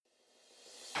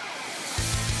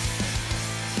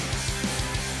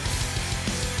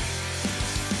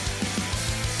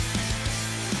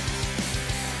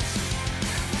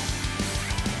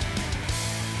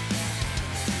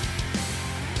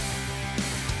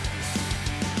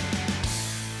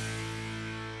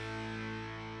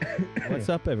What's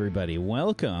up, everybody?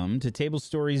 Welcome to Table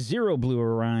Stories Zero Blue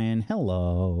Orion.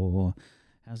 Hello.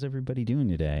 How's everybody doing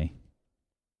today?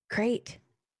 Great.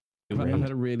 I've had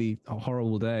a really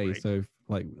horrible day, so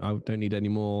like I don't need any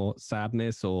more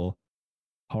sadness or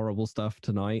horrible stuff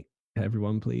tonight.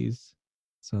 Everyone, please.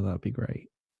 So that'd be great.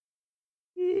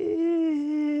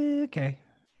 Okay.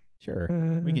 Sure.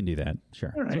 We can do that.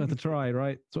 Sure. All It's worth a right. try,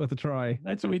 right? It's worth a try.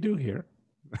 That's what we do here.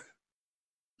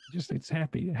 It's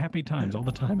happy times all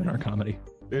the time in our comedy.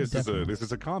 This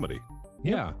is a comedy.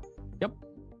 Yeah. Yep.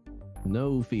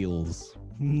 No feels.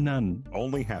 None.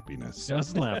 Only happiness.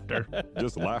 Just laughter.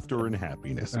 Just laughter and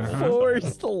happiness. Uh-huh.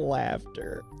 Forced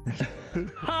laughter. Okay.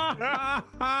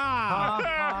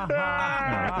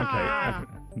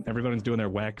 Everybody's doing their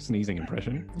whack sneezing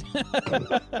impression.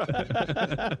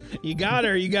 You got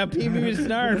her. You got PB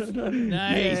Snarf.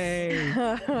 Nice.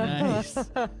 Nice.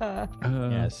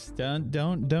 Yes.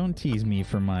 Don't tease me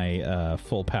for my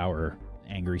full power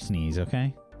angry sneeze,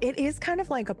 okay? It is kind of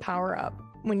like a power up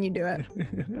when you do it.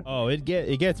 Oh, it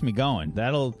gets me going.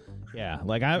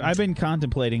 Like I've been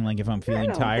contemplating, like, if I'm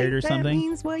feeling tired or something. That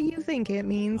means what you think it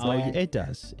means. Oh, Wyatt. it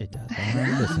does. It does.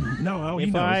 Listen. No, he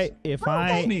If knows. I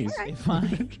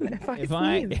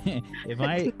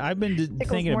I've been Tickles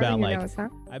thinking more about, than your like, nose, huh?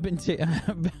 I've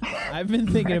been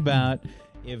thinking about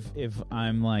if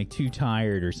I'm like too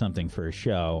tired or something for a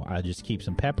show, I'll just keep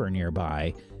some pepper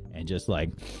nearby and just like,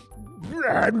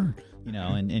 and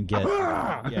get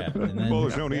And then, Well,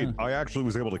 there's no need. I actually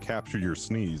was able to capture your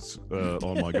sneeze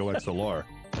on my Go XLR.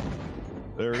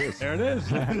 There it is. There it is.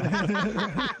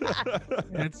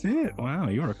 That's it. Wow,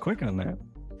 you were quick on that.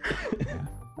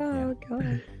 Oh,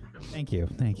 God. Thank you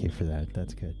for that.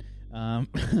 That's good.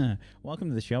 Welcome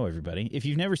to the show, everybody. If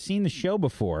you've never seen the show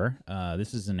before,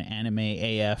 this is an anime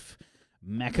AF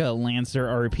Mecha Lancer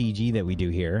RPG that we do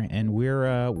here, and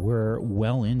we're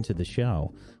well into the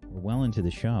show.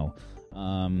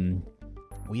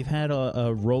 We've had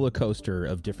a roller coaster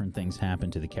of different things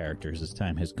happen to the characters as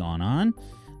time has gone on,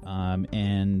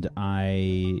 and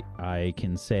I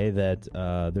can say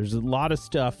that there's a lot of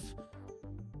stuff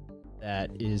that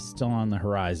is still on the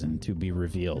horizon to be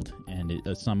revealed, and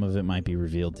some of it might be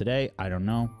revealed today. I don't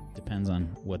know. Depends on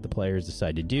what the players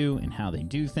decide to do and how they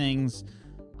do things.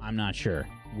 I'm not sure.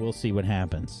 We'll see what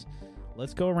happens.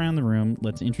 Let's go around the room.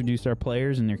 Let's introduce our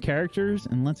players and their characters,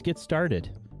 and let's get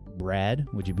started. Brad,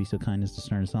 would you be so kind as to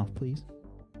start us off, please?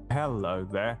 Hello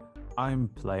there. I'm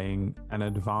playing an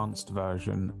advanced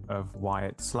version of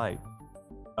Wyatt Slate.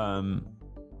 I'm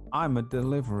a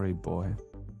delivery boy.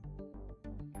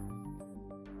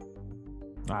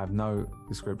 I have no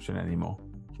description anymore,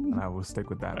 and I will stick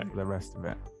with that for the rest of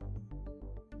it.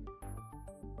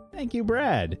 Thank you,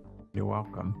 Brad. You're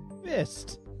welcome.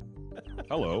 Fist.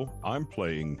 Hello, I'm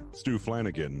playing Stu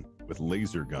Flanagan with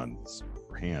laser guns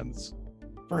for hands.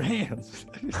 For hands.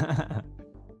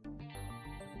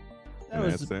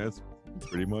 That's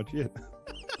pretty much it.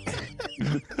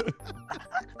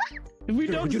 If we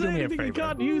Dude, don't would you do say me a anything, you favor?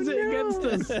 can't use it against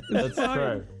us. That's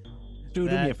true. Dude,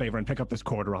 do me a favor and pick up this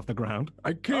quarter off the ground.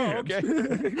 I can't. okay.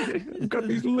 I've got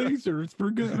these lasers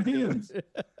for good hands.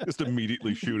 Just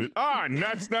immediately shoot it.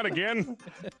 Nuts, not again.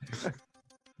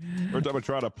 Every time I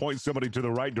try to point somebody to the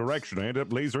right direction, I end up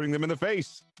lasering them in the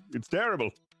face. It's terrible.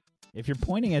 If you're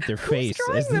pointing at their Who's face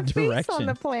drawing as the face direction, on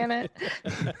the planet?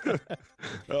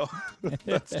 Oh,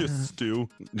 that's just Stu,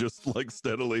 just like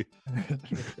steadily.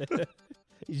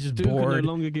 he's just Stu can no bored.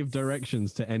 longer give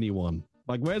directions to anyone.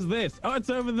 Like, where's this? Oh, it's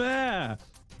over there.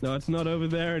 No, it's not over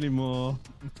there anymore.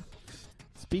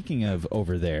 Speaking of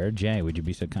over there, Jay, would you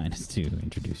be so kind as to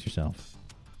introduce yourself?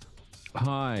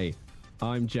 Hi,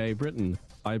 I'm Jay Britton.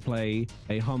 I play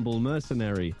a humble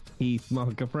mercenary, Heath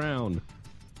Marker Brown.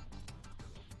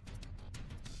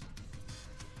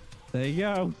 There you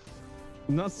go.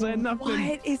 I'm not saying nothing.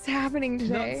 What is happening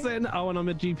today? Not saying. Oh, and I'm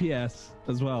a GPS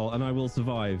as well, and I will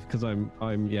survive because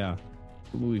yeah.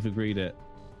 We've agreed it.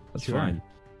 That's Sure. fine.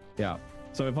 Yeah.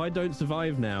 So if I don't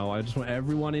survive now, I just want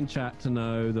everyone in chat to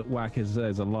know that Whack is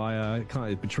a liar.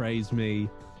 It betrays me.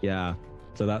 Yeah.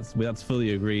 So that's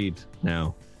fully agreed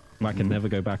now. Whack can never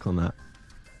go back on that.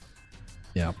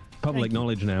 Yeah. Public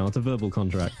knowledge now. It's a verbal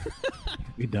contract.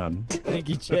 Be done. Thank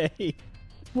you, Jay.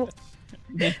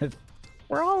 Myth.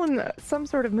 We're all in some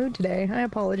sort of mood today. I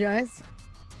apologize.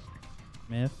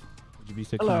 Myth, would you be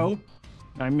so Hello. kind?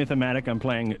 I'm Mythomatic. I'm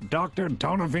playing Dr.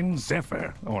 Donovan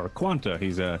Zephyr, or Quanta.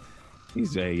 He's a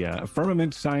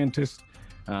firmament scientist,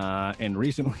 and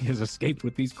recently has escaped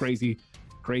with these crazy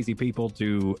people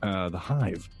to the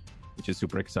Hive. which is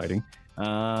super exciting.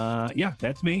 Yeah,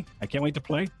 that's me. I can't wait to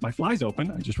play. My fly's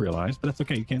open. I just realized, but that's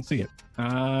okay. You can't see it.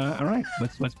 All right,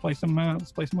 let's play some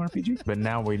RPG. But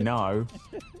now we know.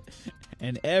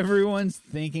 And everyone's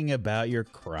thinking about your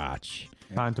crotch.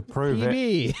 Time to prove it.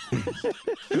 PB.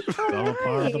 It's all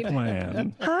part of the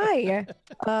plan. Hi,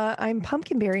 I'm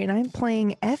Pumpkinberry, and I'm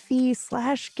playing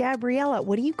Effie/Gabriella.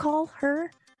 What do you call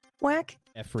her, Whack?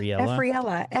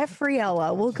 Efriella.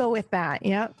 Efriella. We'll go with that.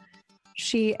 Yep.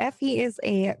 Effie is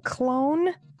a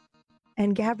clone,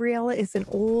 and Gabriella is an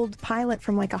old pilot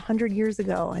from like 100 years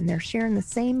ago, and they're sharing the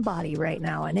same body right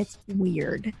now, and it's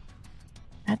weird.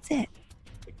 That's it.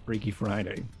 Like Freaky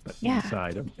Friday, but Yeah.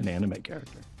 inside of an anime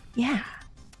character. Yeah.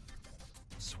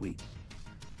 Sweet.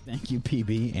 Thank you,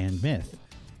 PB and Myth.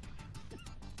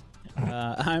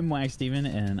 I'm Wax Steven,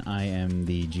 and I am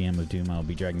the GM of Doom. I'll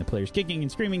be dragging the players kicking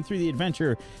and screaming through the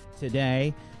adventure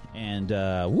today. And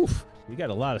woof, we got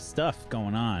a lot of stuff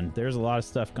going on. There's a lot of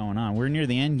stuff going on. We're near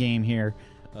the end game here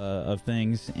of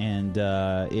things, and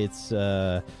it's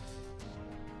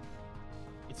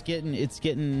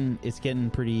getting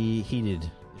pretty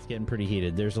heated. It's getting pretty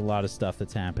heated. There's a lot of stuff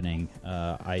that's happening.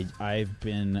 I've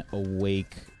been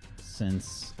awake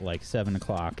since like 7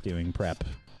 o'clock doing prep.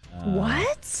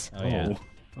 What? Oh yeah.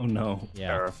 Oh no. Yeah.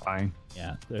 Terrifying.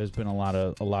 Yeah. There's been a lot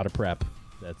of prep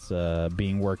that's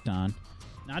being worked on,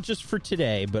 not just for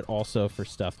today, but also for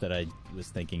stuff that I was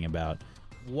thinking about.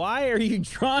 Why are you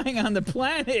drawing on the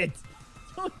planet?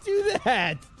 Don't do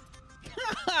that.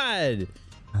 God.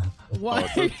 Why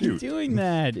so are you cute. doing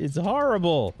that? It's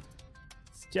horrible.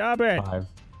 Stop it. 5.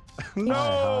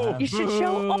 No! You should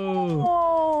show.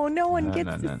 Oh, no one No, gets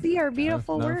no, to no. see our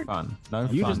beautiful no work. Fun. No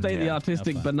You fun just ate the here.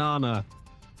 artistic fun. banana.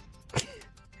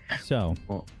 So,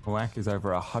 Whack is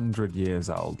over 100 years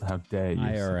old. How dare you?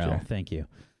 IRL. suggest- Thank you.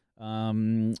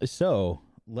 So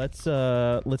let's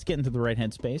get into the right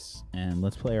headspace and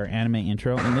let's play our anime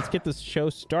intro and let's get this show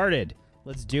started.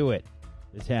 Let's do it.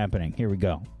 It's happening. Here we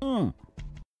go.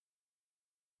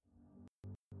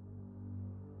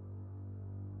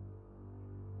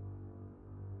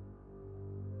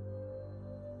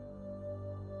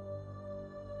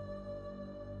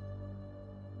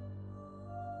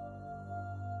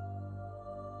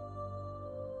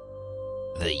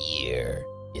 The year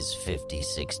is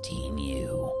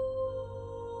 5016U.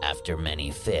 After many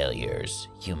failures,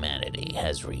 humanity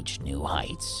has reached new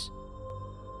heights.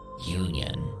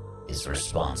 Union is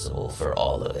responsible for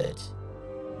all of it.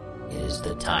 It is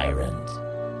the tyrant,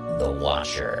 the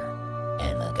watcher,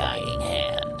 and the guiding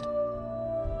hand.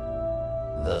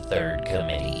 The Third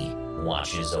Committee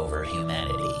watches over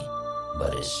humanity,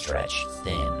 but is stretched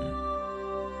thin.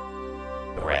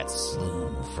 Threats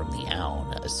loom from the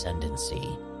Aun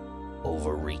Ascendancy,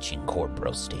 overreaching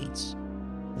corporal states,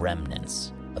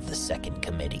 remnants of the Second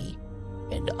Committee,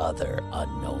 and other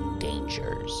unknown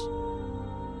dangers.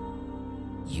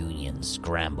 Union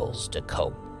scrambles to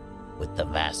cope with the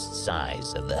vast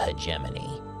size of the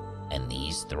hegemony and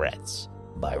these threats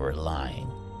by relying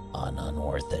on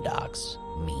unorthodox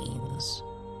means.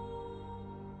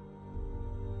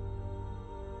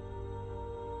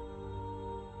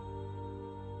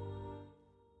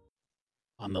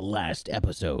 On the last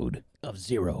episode of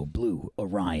Zero Blue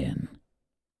Orion.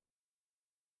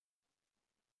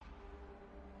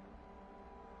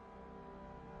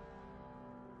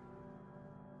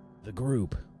 The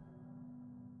group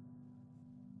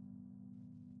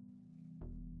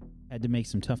had to make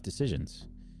some tough decisions.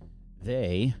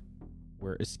 They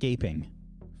were escaping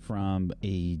from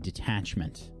a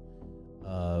detachment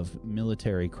of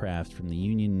military craft from the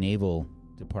Union Naval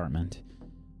Department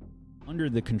under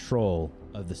the control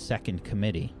of the Second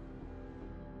Committee.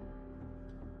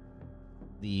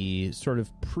 The sort of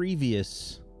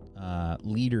previous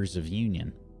leaders of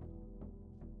Union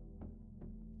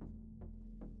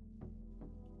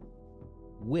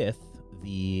with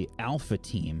the Alpha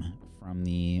team from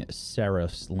the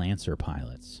Seraph's Lancer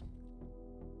pilots.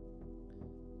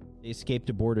 They escaped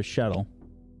aboard a shuttle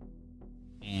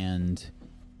and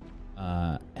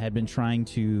had been trying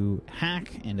to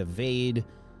hack and evade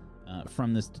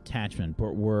from this detachment,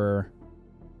 but were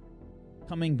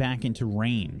coming back into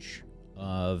range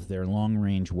of their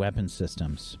long-range weapon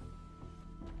systems.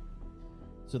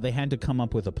 So they had to come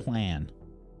up with a plan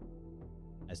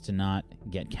as to not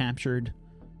get captured,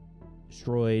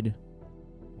 destroyed,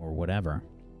 or whatever.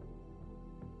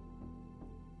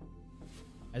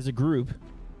 As a group,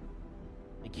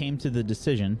 they came to the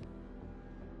decision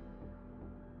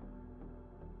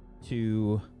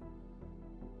to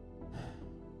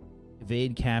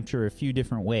evade capture a few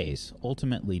different ways,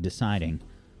 ultimately deciding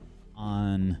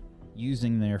on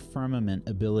using their firmament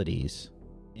abilities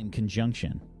in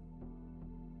conjunction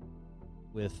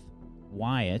with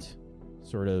Wyatt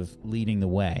sort of leading the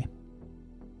way.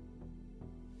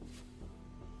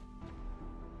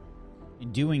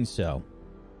 In doing so,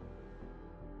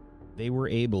 they were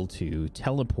able to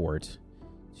teleport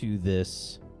to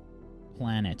this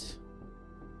planet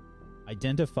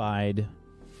identified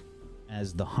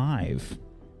as the Hive.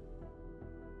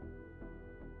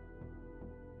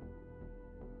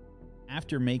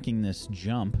 After making this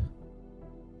jump,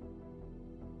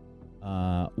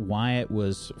 Wyatt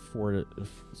was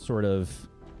sort of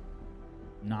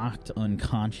knocked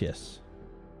unconscious,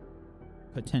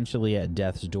 potentially at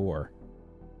death's door,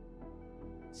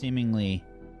 seemingly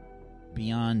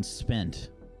beyond spent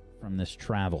from this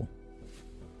travel.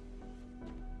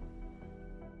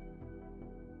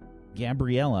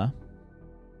 Gabriella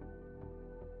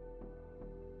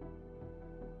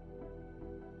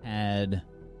had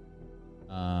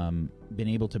been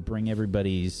able to bring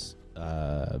everybody's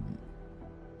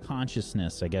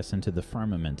consciousness, I guess, into the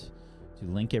firmament to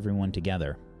link everyone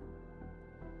together.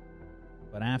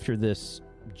 But after this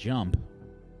jump,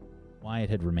 Wyatt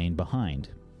had remained behind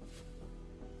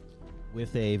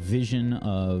with a vision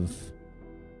of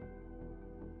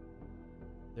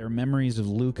their memories of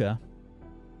Luca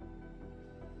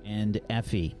and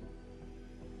Effie.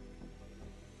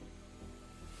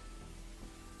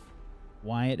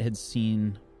 Wyatt had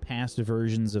seen past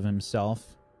versions of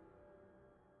himself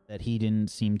that he didn't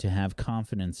seem to have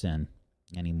confidence in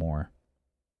anymore.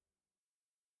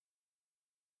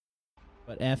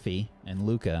 But Effie and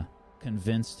Luca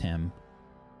convinced him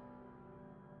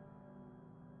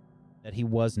that he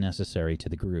was necessary to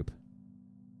the group,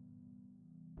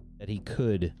 that he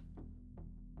could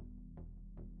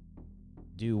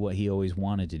do what he always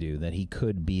wanted to do, that he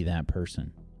could be that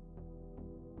person.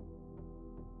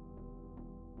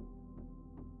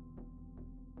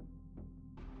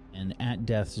 And at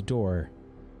death's door,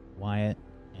 Wyatt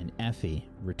and Effie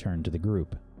returned to the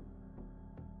group.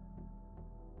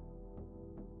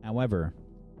 However,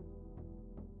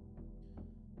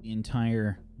 the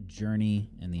entire journey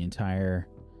and the entire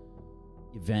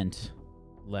event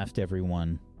left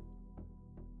everyone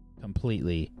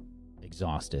completely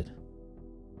exhausted.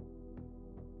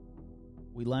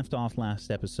 We left off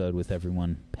last episode with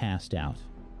everyone passed out.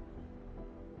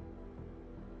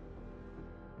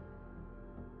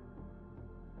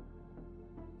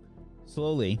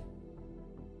 Slowly,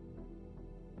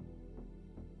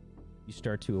 you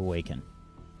start to awaken.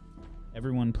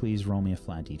 Everyone, please roll me a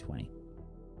flat d20.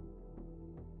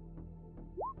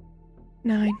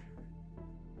 9.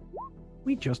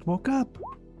 We just woke up.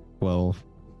 12.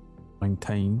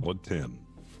 19. Or 10.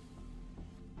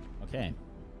 Okay.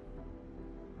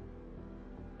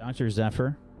 Dr.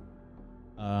 Zephyr,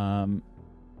 you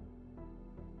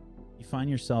find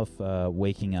yourself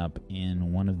waking up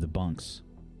in one of the bunks.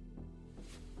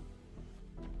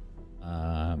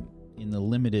 In the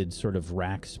limited sort of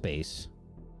rack space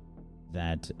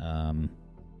that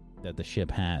that the ship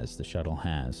has, the shuttle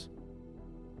has.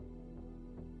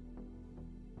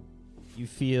 You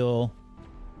feel,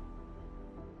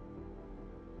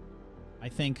 I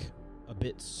think, a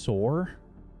bit sore,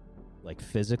 like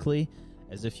physically,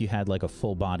 as if you had like a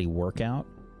full body workout.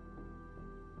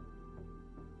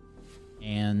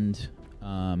 And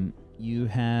you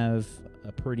have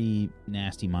a pretty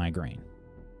nasty migraine.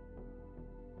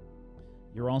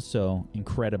 You're also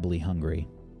incredibly hungry.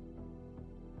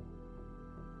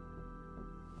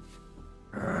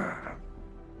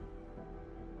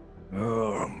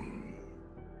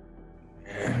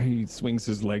 He swings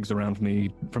his legs around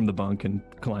me from the bunk and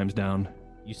climbs down.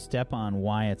 You step on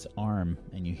Wyatt's arm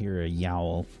and you hear a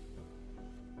yowl.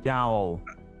 Yowl.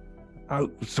 Oh,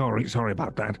 sorry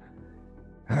about that.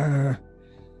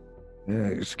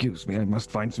 Excuse me, I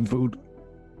must find some food.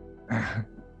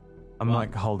 I'm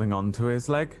like holding on to his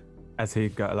leg as he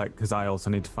go, like, because I also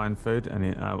need to find food,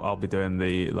 and I'll be doing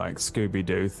the like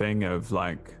Scooby-Doo thing of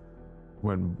like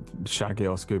when Shaggy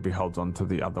or Scooby holds onto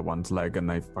the other one's leg and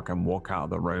they fucking walk out of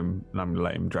the room, and I'm gonna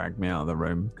let him drag me out of the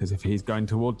room because if he's going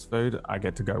towards food, I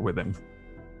get to go with him.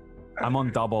 I'm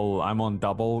on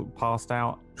double passed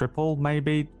out, triple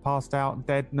maybe passed out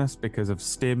deadness because of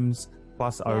stims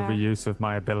plus overuse of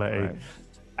my ability, Right.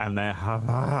 and they're holding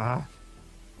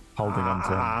on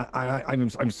to him.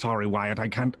 I'm sorry, Wyatt. I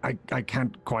can't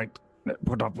quite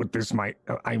put up with this.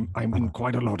 I'm in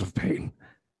quite a lot of pain.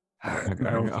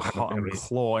 I'm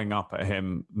clawing up at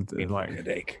him like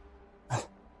headache.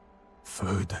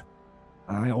 food.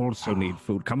 I also need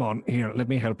food. Come on, here. Let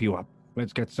me help you up.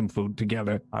 Let's get some food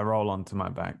together. I roll onto my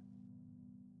back.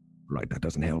 Right, that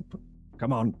doesn't help.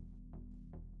 Come on.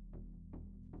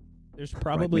 There's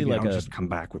probably right, like I'll a just come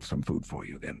back with some food for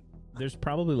you then. There's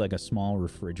probably like a small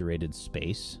refrigerated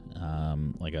space,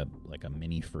 like a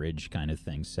mini fridge kind of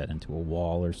thing set into a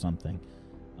wall or something.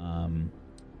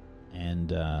 And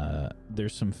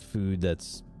there's some food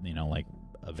that's, like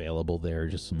available there,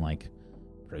 just some like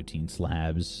protein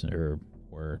slabs or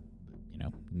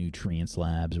nutrient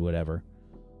slabs, whatever.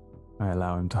 I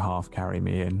allow him to half carry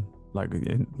me in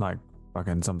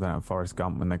fucking something out of Forrest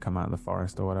Gump when they come out of the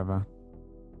forest or whatever.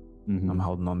 Mm-hmm. I'm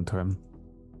holding on to him.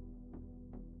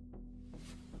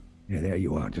 Yeah, there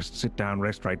you are. Just sit down,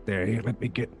 rest right there. Here, let me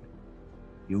get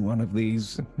you one of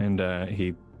these. And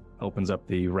he opens up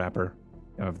the wrapper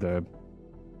of the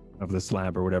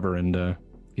slab or whatever and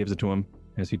gives it to him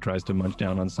as he tries to munch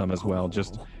down on some as well.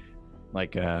 Just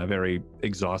like very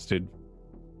exhausted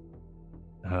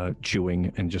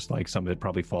chewing, and just like some of it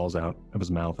probably falls out of his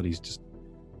mouth, and he's just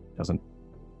doesn't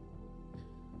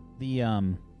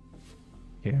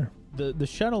care. The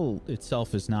shuttle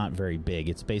itself is not very big.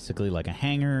 It's basically like a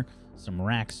hangar, some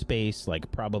rack space,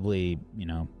 like probably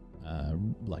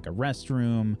like a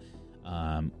restroom.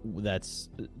 That's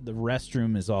the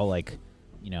restroom is all like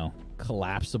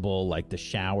collapsible. Like the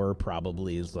shower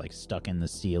probably is like stuck in the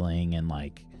ceiling, and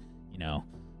like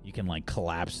you can like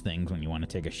collapse things when you want to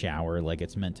take a shower. Like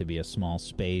it's meant to be a small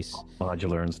space,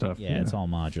 Modular and stuff. Yeah, it's all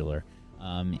modular.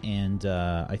 And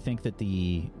I think that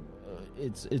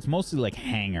it's mostly like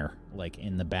hangar, like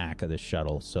in the back of the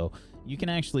shuttle. So you can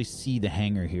actually see the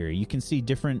hangar here. You can see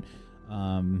different,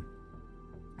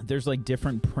 there's like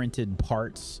different printed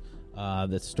parts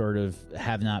that sort of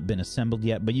have not been assembled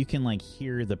yet, but you can like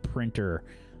hear the printer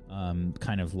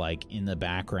kind of like in the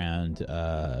background,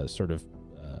 sort of,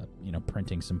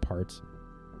 printing some parts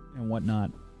and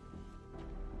whatnot.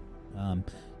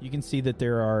 You can see that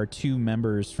there are 2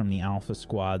 members from the Alpha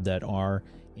Squad that are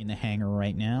in the hangar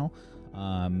right now.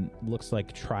 Looks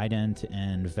like Trident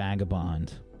and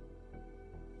Vagabond.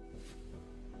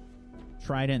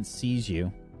 Trident sees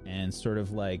you and sort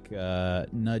of like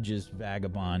nudges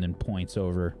Vagabond and points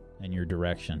over in your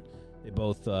direction. They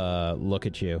both look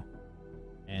at you,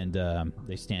 and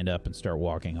they stand up and start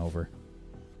walking over.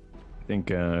 I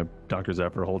think Dr.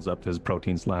 Zephyr holds up his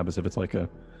protein slab as if it's like a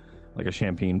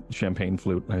champagne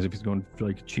flute, as if he's going for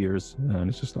like cheers, and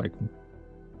it's just like,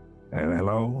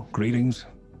 hello, greetings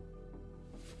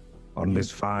on this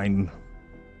fine.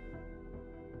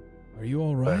 Are you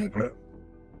all right?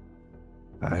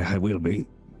 I will be.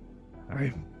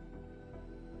 I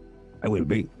will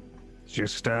be. It's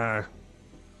just rather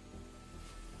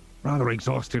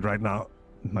exhausted right now.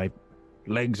 My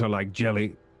legs are like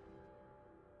jelly.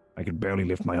 I can barely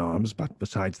lift my arms, but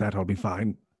besides that, I'll be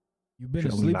fine. You've been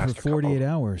Should asleep only for 48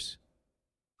 hours.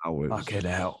 Fuck it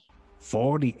out.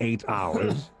 48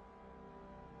 hours?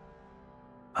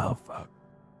 Oh, fuck.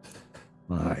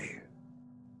 My.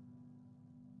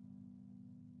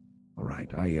 All right,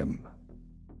 I am.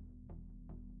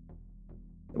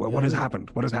 Well, what has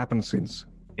happened? What has happened since?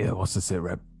 Yeah, what's the sit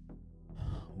rep?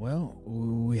 Well,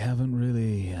 we haven't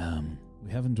really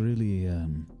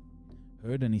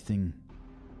heard anything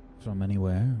from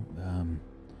anywhere.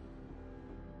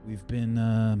 We've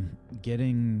been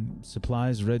getting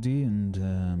supplies ready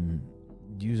and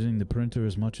using the printer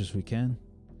as much as we can.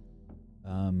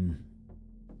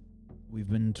 We've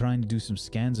been trying to do some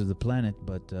scans of the planet,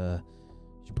 but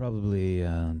should probably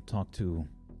talk to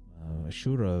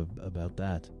Ashura about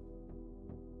that.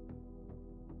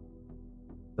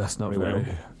 That's not very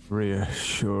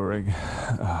reassuring.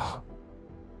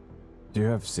 Do you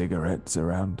have cigarettes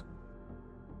around?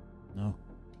 No.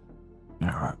 All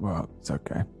right, well, it's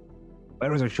okay.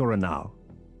 Where is Ashura now?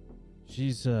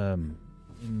 She's in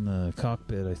the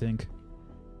cockpit, I think,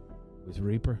 with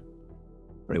Reaper.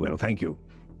 Very well, thank you.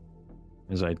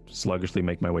 As I sluggishly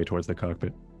make my way towards the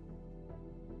cockpit.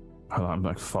 I'm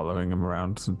like following him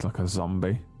around like a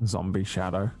zombie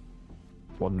shadow,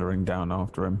 wandering down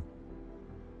after him.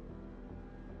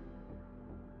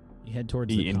 You head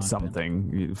towards the Eating cockpit.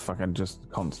 something, you fucking just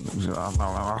constantly.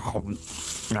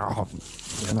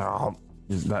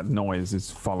 That noise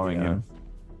is following him.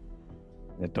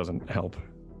 It doesn't help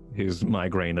his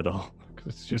migraine at all,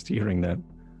 because it's just hearing that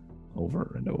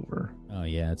over and over. Oh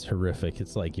yeah, it's horrific.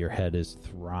 It's like your head is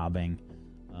throbbing.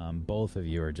 Both of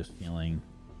you are just feeling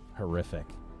horrific.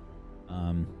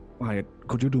 Wyatt,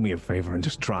 could you do me a favor and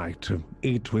just try to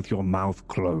eat with your mouth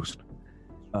closed?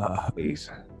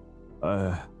 Please.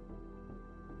 I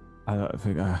don't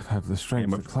think I have the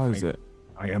strength to close it.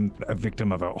 I am a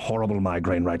victim of a horrible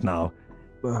migraine right now.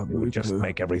 It would just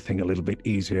make everything a little bit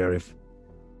easier if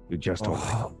you just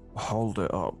hold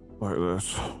it up like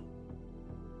this.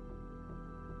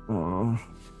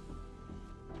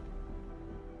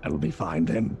 That'll be fine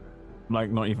then. Like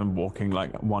not even walking,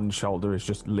 like one shoulder is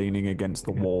just leaning against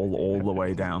the wall all the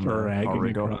way down the Dragging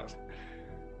corridor. across.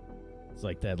 It's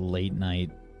like that late night,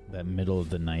 that middle of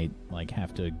the night, like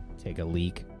have to take a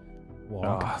leak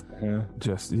walk. Ah, Yeah.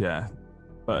 just yeah.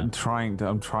 But I'm trying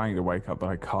to wake up, but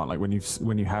I can't. Like when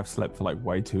you have slept for like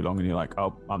way too long, and you're like,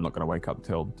 oh, I'm not gonna wake up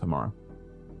till tomorrow.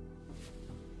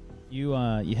 You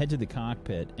head to the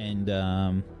cockpit,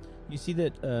 and you see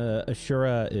that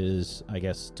Ashura is, I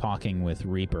guess, talking with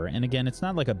Reaper. And again, it's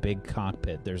not like a big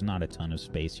cockpit. There's not a ton of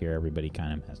space here. Everybody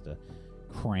kind of has to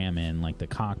cram in. Like the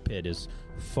cockpit is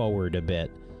forward a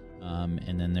bit,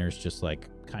 and then there's just like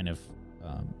kind of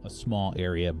a small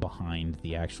area behind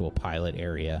the actual pilot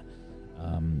area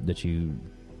that you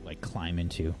like climb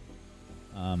into.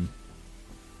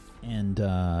 And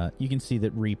you can see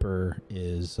that Reaper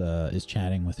is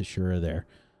chatting with Ashura there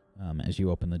as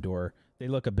you open the door. They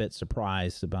look a bit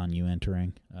surprised upon you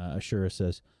entering. Ashura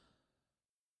says,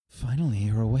 "Finally,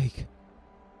 you're awake."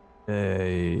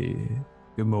 Hey,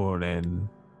 good morning.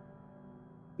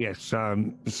 Yes,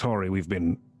 sorry, we've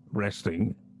been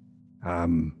resting.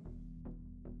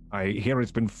 I hear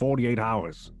it's been 48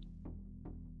 hours.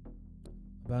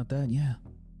 About that, yeah.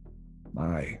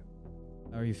 My,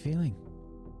 How are you feeling?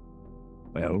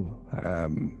 well,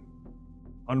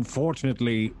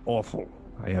 unfortunately awful.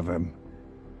 I have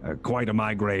quite a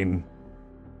migraine,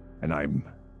 and I can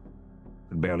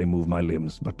barely move my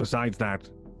limbs. But besides that,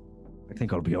 I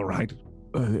think I'll be all right.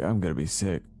 I'm gonna be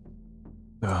sick.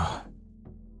 Ugh.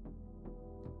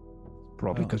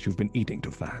 Probably Well- because you've been eating too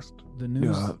fast. The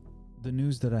news, Yeah. the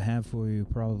news that I have for you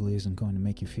probably isn't going to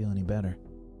make you feel any better.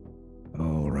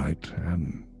 All right.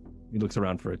 He looks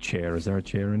around for a chair. Is there a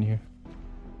chair in here?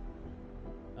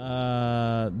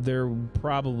 There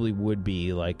probably would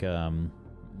be like a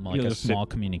You'll just small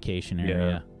communication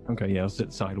area. Okay, yeah, I'll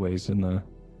sit sideways on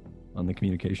the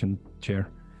communication chair.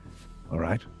 All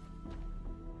right.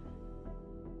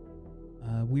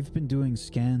 We've been doing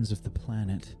scans of the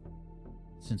planet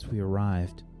since we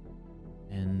arrived,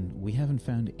 and we haven't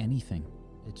found anything.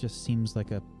 It just seems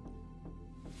like a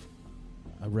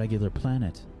regular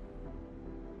planet.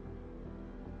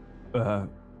 What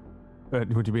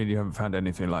do you mean you haven't found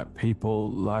anything like people,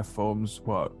 life forms?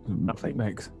 What? Nothing.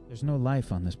 Makes. There's no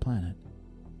life on this planet.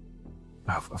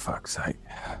 Oh, for fuck's sake!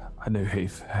 I knew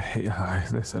Heath.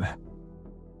 Listen,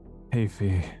 Heath.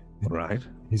 All right.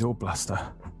 He's all bluster.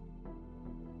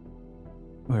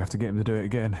 We have to get him to do it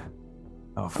again.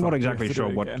 Oh, fuck, I'm not we have exactly to do sure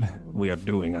it what again. we are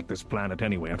doing at this planet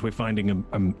anyway. Aren't we finding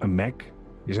a mech?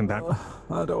 Isn't that?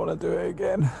 I don't want to do it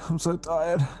again. I'm so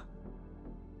tired.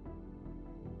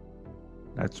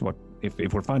 That's what.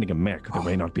 If we're finding a mech, there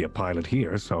may not be a pilot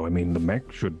here. So I mean, the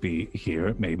mech should be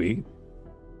here, maybe.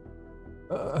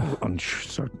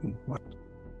 Uncertain what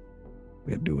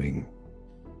we're doing.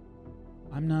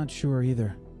 I'm not sure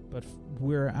either, but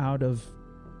we're out of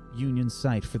Union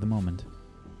sight for the moment.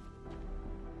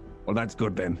 Well, that's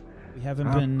good then. We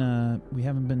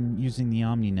haven't been using the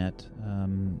OmniNet.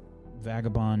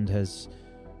 Vagabond has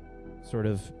sort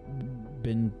of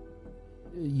been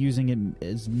using it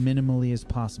as minimally as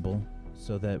possible,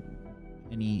 so that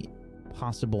any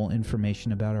possible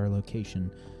information about our location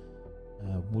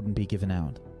wouldn't be given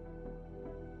out.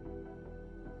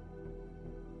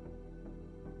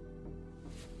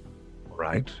 All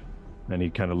right. And he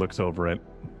kind of looks over at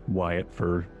Wyatt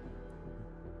for.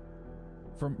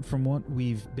 From what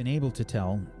we've been able to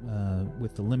tell,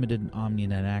 with the limited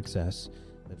OmniNet access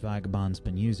that Vagabond's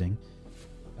been using,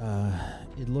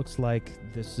 it looks like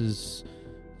this is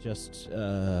just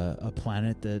a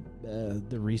planet that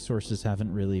the resources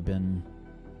haven't really been...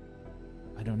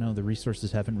 I don't know, the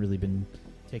resources haven't really been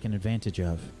taken advantage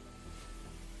of.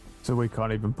 So we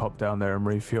can't even pop down there and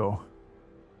refuel.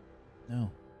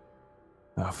 No.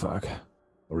 Oh, fuck.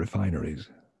 Refineries.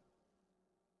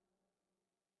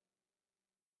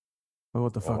 Well,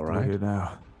 what the fuck All do right. we do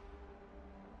now?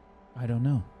 I don't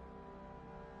know.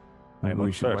 Maybe I'm we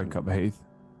not should certain. wake up Heath.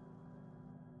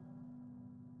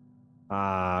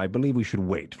 I believe we should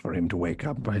wait for him to wake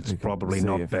up. It's We can probably see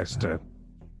not if, best to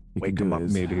He wake can him do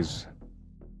up mid his.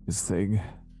 his thing.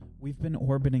 We've been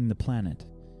orbiting the planet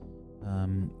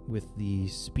with the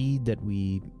speed that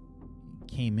we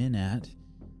came in at.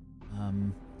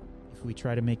 If we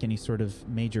try to make any sort of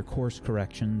major course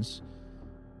corrections,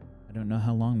 I don't know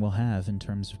how long we'll have in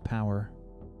terms of power.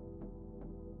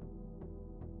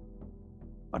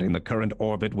 But in the current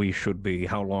orbit, we should be.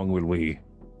 How long will we?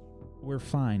 We're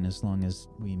fine as long as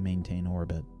we maintain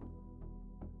orbit.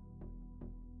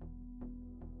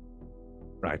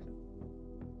 Right.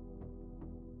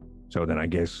 So then I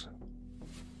guess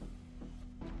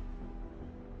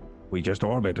we just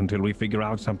orbit until we figure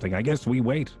out something. I guess we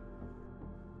wait.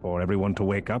 for everyone to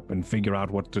wake up and figure out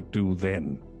what to do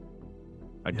then.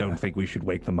 I don't think we should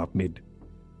wake them up mid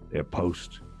their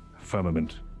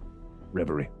post-firmament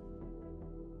reverie.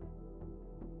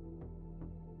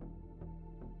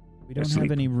 We don't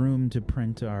have any room to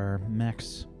print our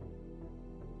mechs.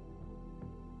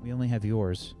 We only have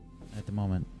yours at the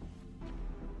moment.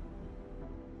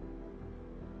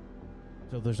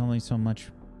 So there's only so much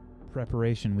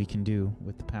preparation we can do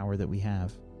with the power that we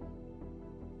have.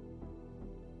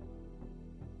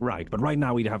 Right, but right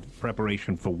now we have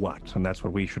preparation for what? And that's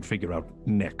what we should figure out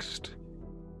next.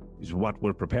 Is what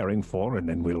we're preparing for, and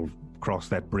then we'll cross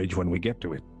that bridge when we get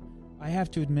to it. I have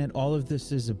to admit, all of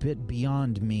this is a bit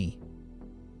beyond me.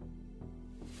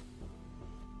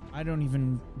 I don't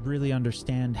even really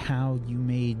understand how you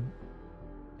made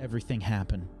everything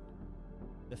happen.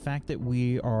 The fact that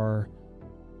we are...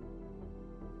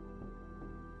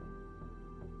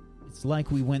 It's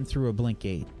like we went through a blink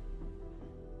gate.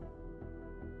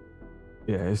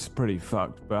 Yeah, it's pretty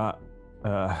fucked, but...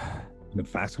 Isn't it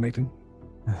fascinating?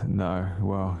 No,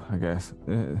 well, I guess.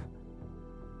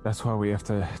 That's why we have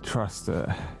to trust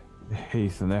that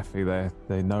Heath and Effie,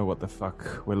 they know what the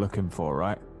fuck we're looking for,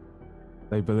 right?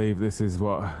 They believe this is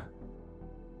what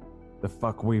the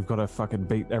fuck we've got to fucking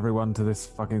beat everyone to this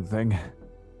fucking thing.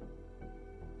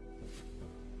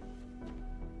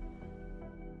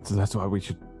 So that's why we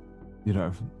should,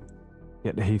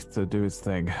 get Heath to do his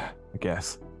thing, I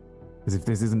guess. Because if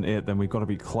this isn't it, then we've got to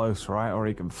be close, right? Or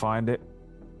he can find it.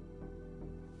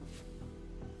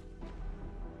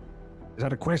 Is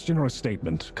that a question or a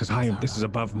statement? Because this is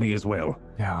above me as well.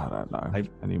 Yeah, I don't know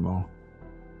anymore.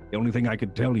 The only thing I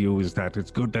could tell you is that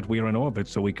it's good that we're in orbit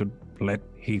so we could let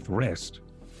Heath rest.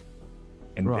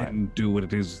 And then do what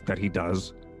it is that he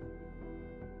does.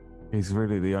 He's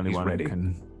really the only one ready. who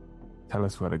can tell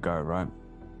us where to go, right?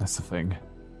 That's the thing.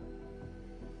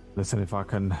 Listen, if I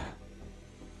can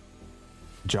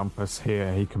jump us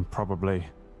here, he can probably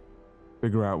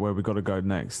figure out where we got to go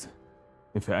next.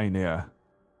 If it ain't here.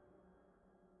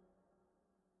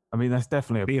 I mean, that's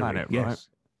definitely a planet, yes. right?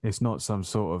 It's not some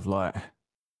sort of like...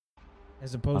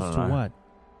 As opposed to what?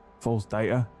 False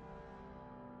data?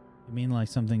 You mean like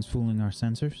something's fooling our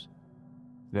sensors?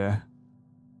 Yeah.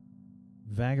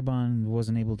 Vagabond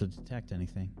wasn't able to detect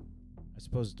anything. I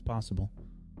suppose it's possible.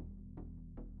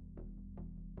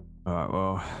 Alright,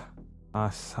 well, I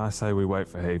say we wait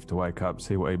for Heath to wake up,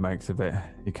 see what he makes of it.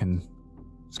 He can...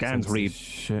 Scans read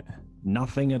shit.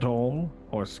 Nothing at all?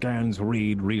 Or scans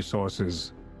read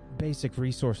resources? Basic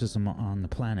resources on the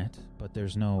planet, but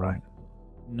there's no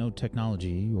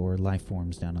technology or life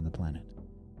forms down on the planet.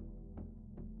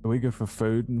 Are we good for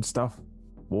food and stuff?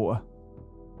 Water?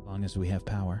 As long as we have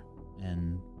power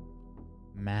and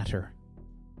matter.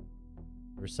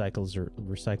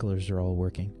 Recyclers are all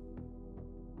working.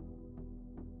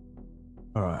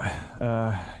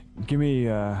 Alright, give me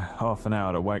half an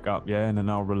hour to wake up, yeah? And then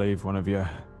I'll relieve one of you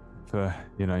for,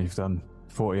 you've done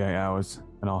 48 hours,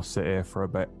 and I'll sit here for a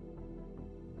bit.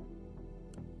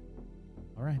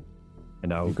 Alright.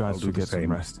 And you guys I'll do should the get some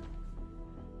same. rest.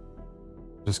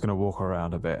 Just gonna walk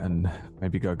around a bit and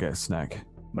maybe go get a snack.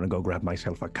 I'm gonna go grab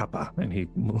myself a cuppa, and he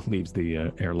leaves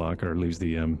the airlock, or leaves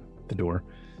the door,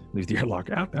 leaves the airlock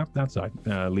outside,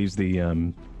 leaves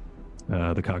the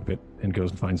cockpit, and goes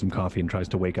and finds some coffee and tries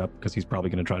to wake up because he's probably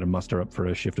gonna try to muster up for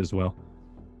a shift as well.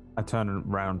 I turn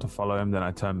around to follow him, then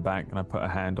I turn back and I put a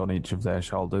hand on each of their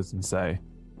shoulders and say,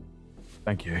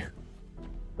 "Thank you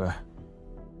for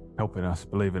helping us,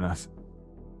 believing us.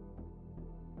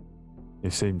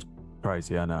 It seems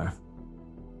crazy, I know."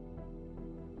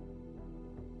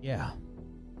 Yeah.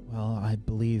 Well, I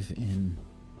believe in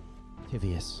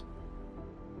Tivius.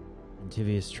 And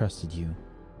Tivius trusted you.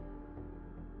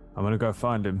 I'm gonna go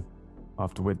find him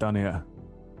after we're done here.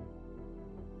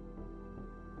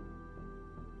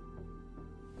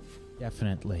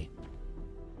 Definitely.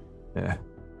 Yeah.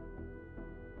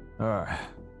 Alright.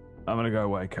 I'm gonna go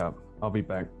wake up. I'll be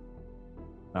back.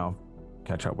 I'll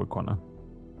catch up with Quanta.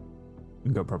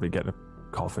 And go probably get a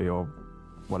coffee or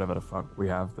whatever the fuck we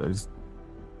have. There's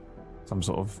some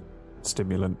sort of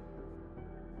stimulant.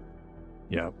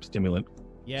 Yeah, stimulant.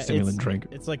 Yeah, stimulant drink.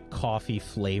 It's like coffee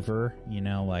flavor,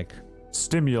 like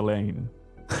Stimulane.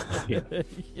 Yeah.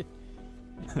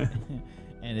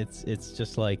 And it's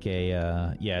just like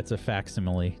a it's a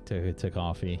facsimile to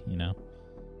coffee,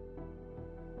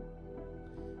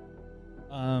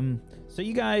 So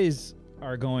you guys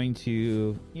are going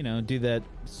to, do that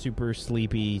super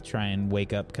sleepy, try and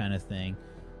wake up kind of thing.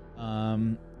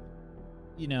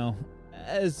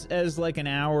 As like an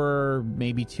hour,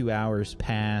 maybe 2 hours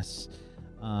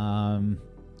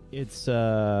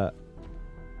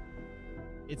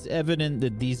it's evident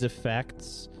that these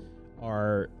effects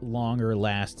are longer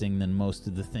lasting than most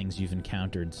of the things you've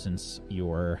encountered since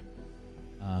your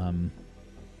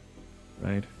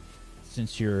Right.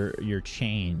 since your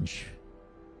change.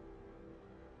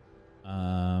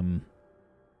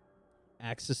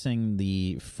 Accessing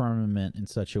the firmament in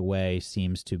such a way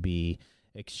seems to be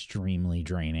extremely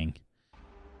draining.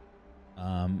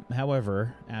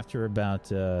 However, after about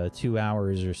 2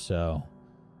 hours or so,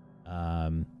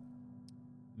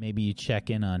 maybe you check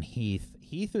in on Heath.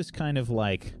 Heath is kind of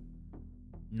like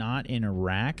not in a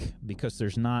rack because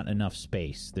there's not enough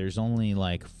space. There's only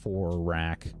like 4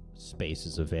 rack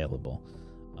spaces available.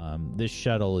 This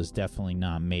shuttle is definitely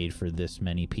not made for this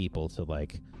many people to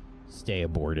like stay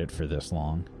aboard it for this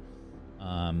long.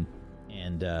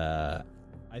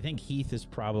 I think Heath is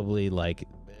probably like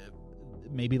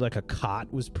maybe like a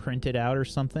cot was printed out or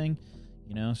something,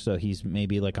 you know, so he's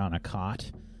maybe like on a cot,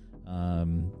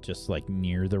 just like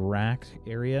near the rack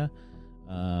area.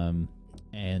 You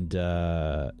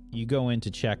go in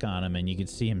to check on him and you can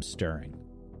see him stirring.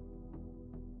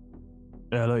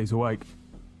 Yeah, look, he's awake.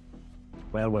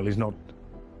 Well, he's not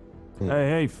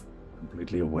Hey, Heath.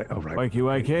 completely awake. Oh, right. Wakey,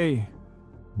 wakey.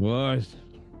 What?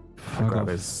 I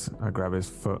grab his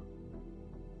foot.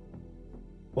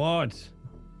 What?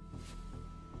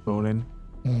 Morning.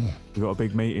 We got a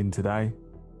big meeting today.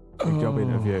 Big job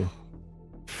interview.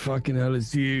 Fucking hell,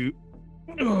 it's you.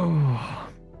 Oh.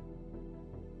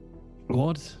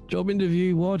 What? Job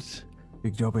interview? What?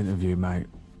 Big job interview, mate.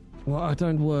 Well, I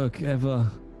don't work ever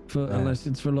unless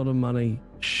it's for a lot of money.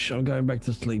 Shh, I'm going back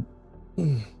to sleep.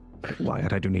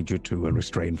 Wyatt, I do need you to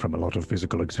refrain from a lot of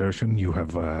physical exertion. You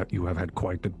have had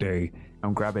quite a day.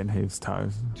 I'm grabbing his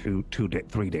toes.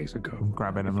 3 days ago. I'm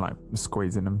grabbing him, like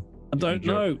squeezing him. I don't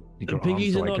your- know. need The your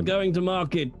piggies arm are so I not can- going to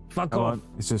market. Fuck Come off. on,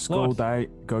 it's a school What? day.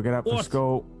 Gotta get up for What?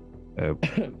 school.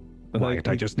 Wyatt,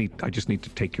 I just need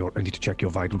to check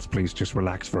your vitals, please. Just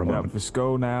relax for a Get up moment. for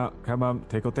school now. Come on,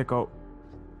 tickle, tickle.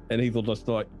 And Heath will just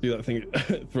like do that thing,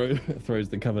 throws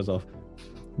the covers off.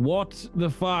 What the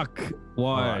fuck?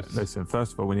 Why? Alright, listen,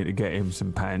 first of all, we need to get him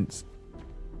some pants.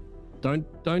 Don't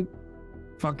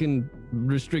fucking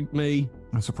restrict me.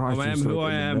 I'm surprised I you am sleep who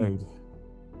I in the am. nude.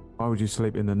 Why would you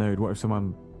sleep in the nude? What if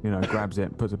someone, grabs it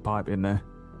and puts a pipe in there?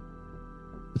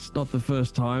 It's not the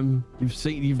first time.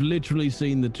 You've literally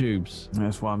seen the tubes.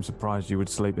 That's why I'm surprised you would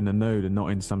sleep in the nude and not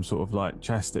in some sort of like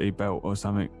chastity belt or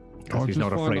something. Because he's just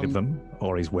not find afraid of them- them,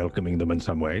 or he's welcoming them in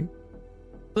some way.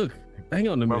 Look, hang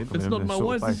on a minute. Welcome It's him not in my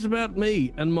sort of voice. This is about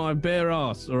me and my bare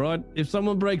ass. All right. If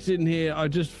someone breaks in here, I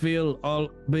just feel I'll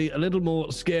be a little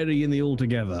more scary in the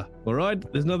altogether. All right.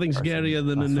 There's nothing scarier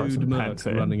than a I'll throw nude some merc pants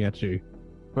in. running at you.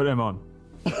 Put him on.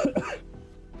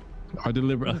 I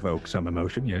deliberately Evoke some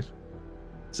emotion, yes.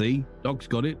 see. Doc's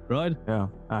got it right. Yeah,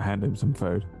 I hand him some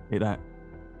food. Eat that.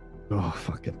 Oh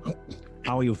fuck it.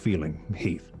 How are you feeling,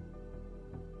 Heath?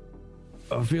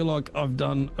 I feel like I've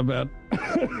done about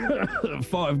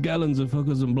 5 gallons of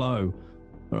hookers and blow.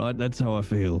 All right. That's how I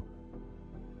feel.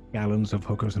 Gallons of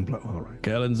hookers and blow. All right.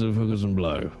 Gallons of hookers and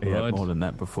blow. He had Right. more than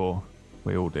that before.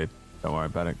 We all did. Don't worry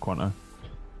about it, Quanto.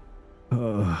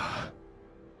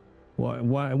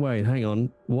 Why? Wait, hang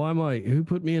on. Why am I? Who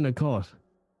put me in a cot?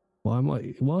 Why am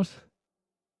I? What?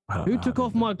 I don't Who know, took I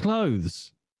off didn't- my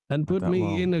clothes and put Well,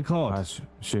 me in a I cot?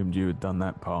 assumed you had done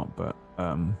that part, but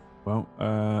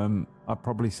I'd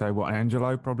probably say what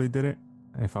Angelo probably did it.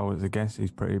 If I was to guess,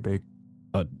 he's pretty big.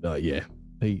 Yeah.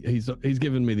 He's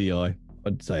given me the eye.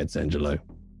 I'd say it's Angelo.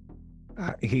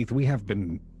 Heath, we have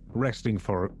been resting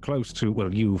for close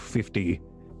to,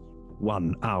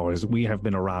 51 hours. We have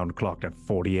been around clocked at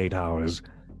 48 hours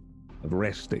of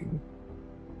resting.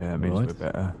 Yeah, it means Right.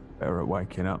 we're better at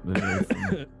waking up than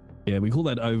you. Yeah, we call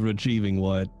that overachieving,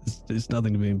 Wyatt. It's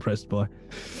nothing to be impressed by.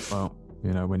 Well,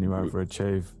 when you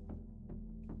overachieve,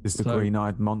 it's the So-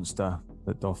 green-eyed monster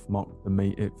that doth mock the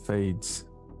meat it feeds.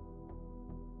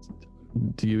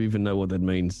 Do you even know what that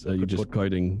means? Are you Good just put.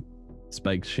 quoting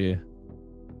Shakespeare?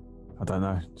 I don't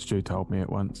know. Stu told me it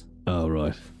once. Oh,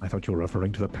 right. I thought you were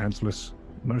referring to the pantsless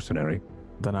mercenary.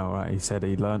 I don't know. Right? He said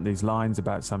he learnt these lines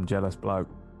about some jealous bloke,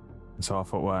 and so I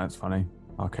thought, well, that's funny.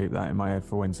 I'll keep that in my head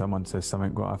for when someone says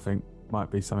something what I think might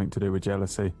be something to do with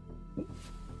jealousy,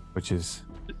 which is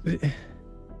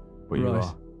what you Right.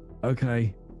 are.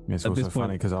 Okay. It's At also this funny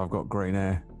point- because I've got green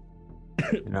hair.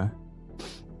 You know,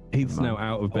 Heath's now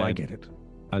out of Oh, I bed. get it.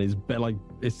 And his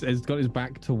it's got his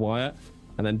back to Wyatt,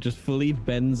 and then just fully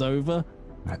bends over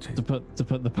actually. to put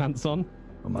the pants on.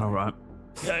 All right.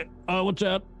 Yeah, oh, watch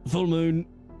out, full moon.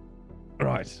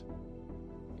 Right.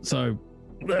 So,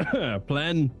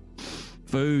 plan,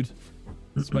 food,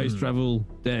 space travel,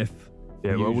 death.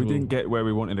 Yeah. Well, we usual. didn't get where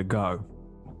we wanted to go.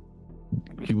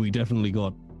 we definitely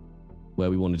got where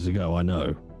we wanted to go. I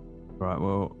know. Right,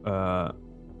 well,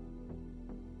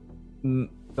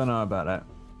 don't know about that.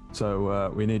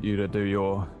 So we need you to do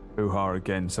your hoo-ha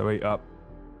again, so eat up.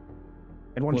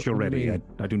 And once What you're do you ready, mean?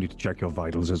 I do need to check your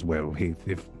vitals as well, Heath,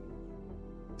 if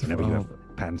whenever you have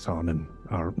pants on and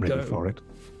are ready Go- for it.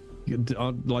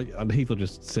 Heath will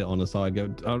just sit on the side. Go.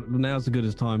 Now's as good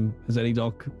as time as any,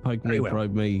 Doc. Poke me, Very well.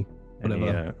 probe me,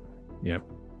 whatever. Yep.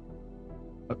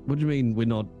 What do you mean we're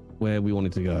not where we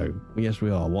wanted to go? Yes,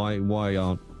 we are. Why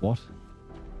aren't what?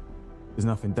 There's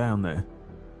nothing down there.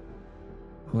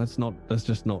 Well, that's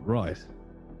just not right.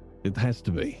 It has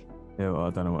to be. Yeah, well, I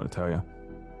don't know what to tell you.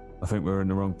 I think we're in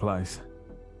the wrong place.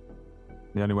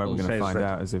 The only way we're Well, going to says find that-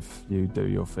 out is if you do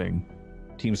your thing.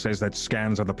 Team says that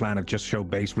scans of the planet just show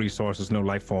base resources, no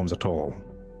life forms at all.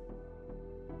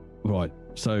 Right.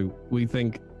 So we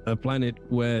think a planet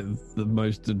where the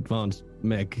most advanced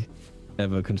mech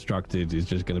ever constructed is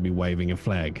just going to be waving a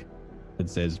flag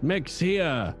that says "Mechs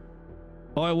here,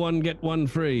 buy one get one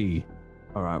free."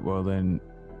 All right, well then,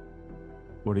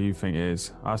 what do you think it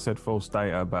is? I said false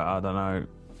data, but I don't know.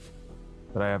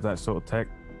 Do they have that sort of tech?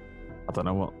 I don't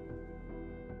know what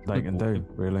they can do,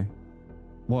 really.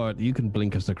 What, you can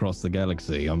blink us across the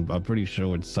galaxy. I'm pretty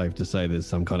sure it's safe to say there's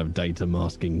some kind of data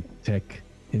masking tech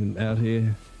out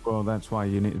here. Well, that's why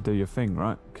you need to do your thing,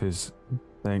 right? Because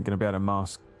they ain't going to be able to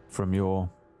mask from your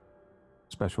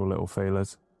special little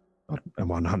feelers. I'm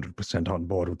 100% on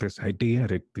board with this idea.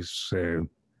 That this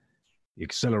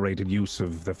accelerated use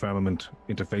of the firmament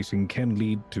interfacing can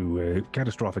lead to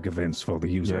catastrophic events for the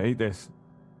user. Yeah, eat this.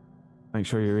 Make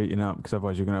sure you're eating up, because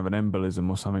otherwise you're going to have an embolism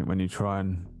or something when you try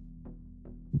and,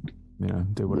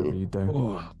 do whatever you do.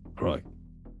 Oh, right.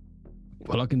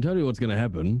 Well, I can tell you what's going to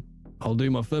happen. I'll do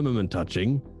my firmament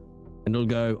touching, and it'll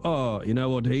go, "Oh, you know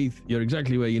what, Heath? You're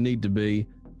exactly where you need to be.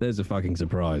 There's a fucking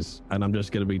surprise." And I'm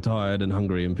just going to be tired and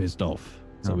hungry and pissed off.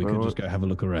 So No, we but could just go have a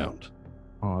look around.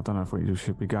 Oh, I don't know if we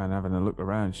should be going having a look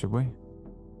around, should we?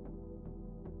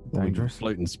 We can Dangerous.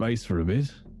 float in space for a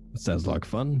bit. That sounds like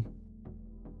fun.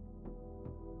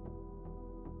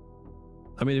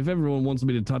 I mean, if everyone wants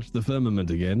me to touch the firmament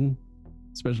again,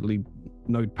 especially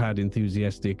notepad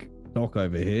enthusiastic Doc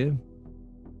over here,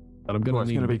 but I'm going Well, to it's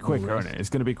need going to a be bit more quicker, rest. isn't it? It's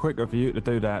going to be quicker for you to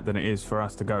do that than it is for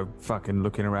us to go fucking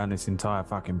looking around this entire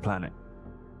fucking planet.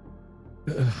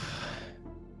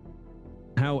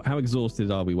 How exhausted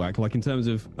are we, Whack? Like in terms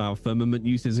of our firmament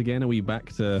uses again, are we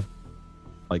back to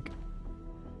like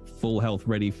full health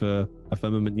ready for a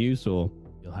firmament use, or?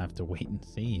 You'll have to wait and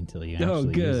see until you Oh,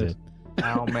 actually use good. it.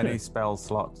 How many spell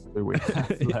slots do we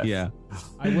have left? Yeah.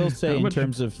 I will say, How in much-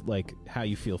 terms of like how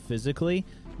you feel physically,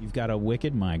 you've got a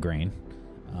wicked migraine.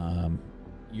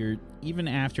 You're even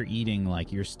after eating,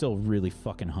 like you're still really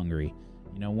fucking hungry.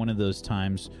 You know, one of those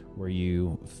times where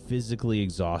you physically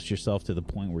exhaust yourself to the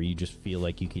point where you just feel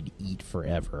like you could eat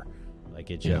forever.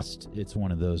 Like it Yeah. just, it's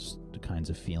one of those kinds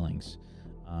of feelings.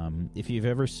 If you've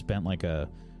ever spent like a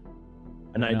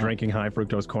night No. drinking high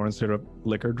fructose corn syrup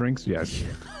liquor drinks? Yes.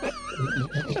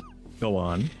 Go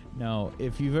on. No,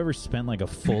 if you've ever spent like a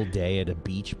full day at a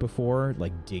beach before,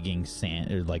 like digging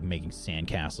sand or like making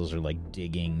sandcastles or like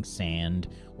digging sand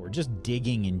or just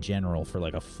digging in general for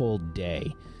like a full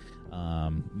day,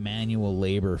 manual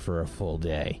labor for a full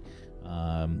day,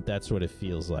 that's what it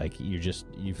feels like.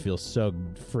 You feel so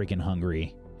freaking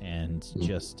hungry and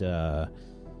just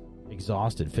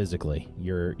exhausted physically.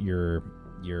 Your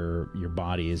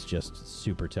body is just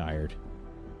super tired.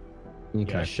 Okay.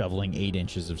 Yeah, shoveling 8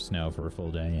 inches of snow for a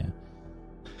full day.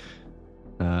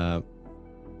 Yeah.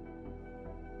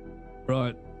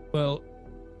 Right. Well,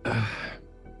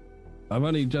 I've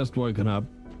only just woken up,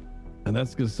 and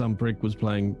that's because some prick was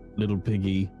playing Little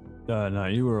Piggy. No,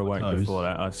 you were awake Close. before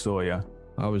that. I saw you.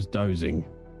 I was dozing.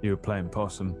 You were playing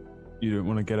possum. You didn't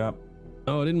want to get up.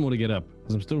 Oh, I didn't want to get up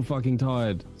because I'm still fucking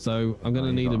tired. So I'm going Oh, to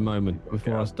you need a got- moment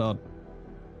before I yeah. start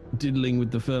diddling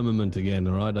with the firmament again,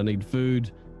 all right? I need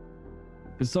food.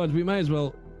 Besides, we may as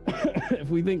well, if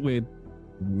we think we're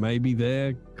maybe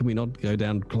there, can we not go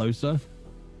down closer?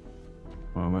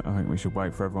 Well, I think we should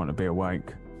wait for everyone to be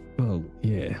awake. Well,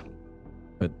 yeah.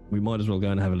 But we might as well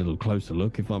go and have a little closer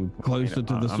look if I'm closer to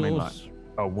the I mean, source.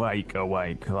 Awake.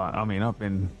 Like, I mean, I've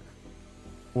been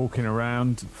walking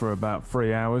around for about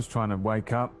 3 hours trying to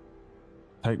wake up,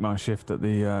 take my shift at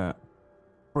the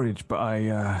bridge, but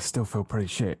I still feel pretty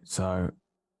shit. So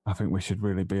I think we should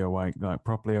really be awake, like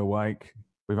properly awake.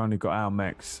 We've only got our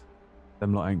mechs.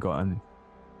 Them lot ain't got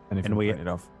anything And we- printed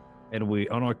off. And we,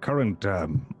 on our current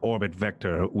orbit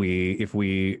vector, if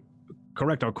we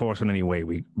correct our course in any way,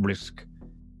 we risk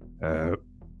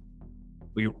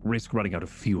we risk running out of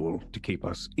fuel to keep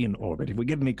us in orbit. If we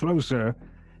get any closer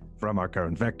from our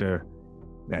current vector,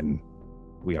 then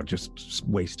we are just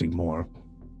wasting more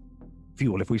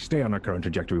fuel. If we stay on our current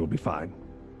trajectory, we'll be fine.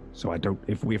 So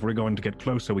if we're going to get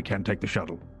closer, we can't take the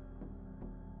shuttle.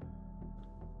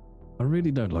 I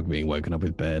really don't like being woken up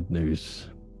with bad news.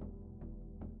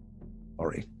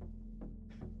 Sorry.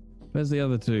 Where's the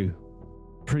other two?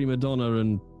 Prima Donna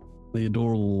and the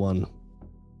adorable one.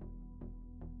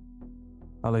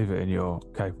 I'll leave it in your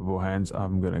capable hands.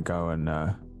 I'm going to go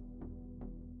and,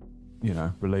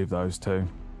 relieve those two.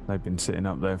 They've been sitting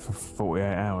up there for 48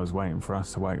 hours waiting for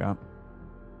us to wake up.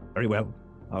 Very well.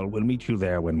 We'll meet you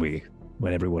there when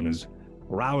everyone is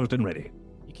roused and ready.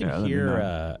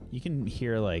 You can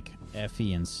hear like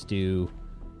Effie and Stu.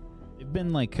 They've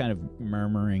been like kind of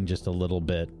murmuring just a little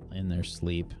bit in their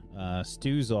sleep.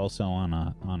 Stu's also on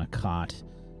a cot,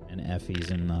 and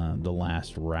Effie's in the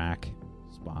last rack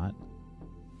spot.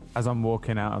 As I'm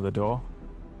walking out of the door,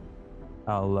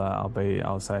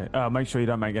 I'll say, make sure you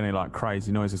don't make any like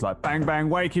crazy noises like bang bang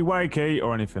wakey wakey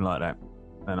or anything like that.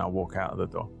 And I'll walk out of the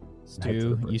door.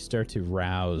 Stu, you start to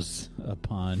rouse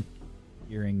upon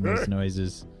hearing these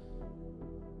noises.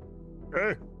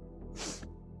 Hey,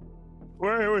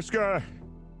 what's going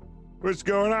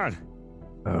on?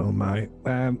 Oh my.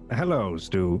 Hello,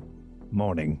 Stu.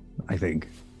 Morning, I think.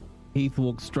 Heath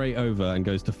walks straight over and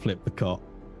goes to flip the cot.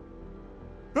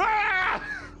 Ah!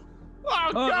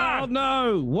 Oh God! Oh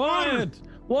no,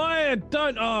 Wyatt,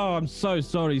 don't! Oh, I'm so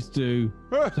sorry, Stu.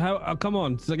 Come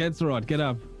on, it's all right. Get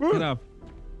up.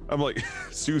 I'm like,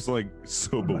 Stu's like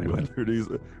so bewildered. He's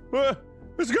like,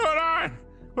 what's going on?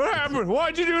 What happened?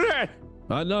 Why'd you do that?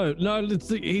 No,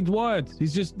 he's Wyatt.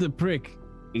 He's just the prick.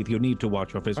 Heath, you need to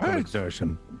watch your physical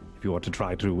exertion if you want to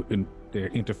try to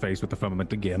interface with the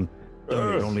firmament again. It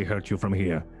only hurt you from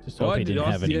here. Just hope he didn't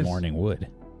have any morning wood.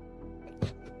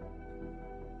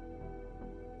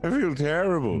 I feel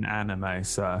terrible. In anime,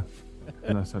 sir.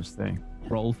 No such thing.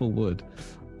 Roll for wood.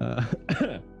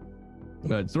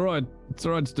 It's all right. It's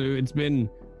all right, Stu. It's been,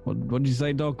 what did you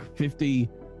say, Doc?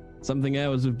 50-something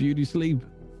hours of beauty sleep?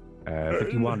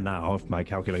 51 now, if my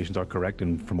calculations are correct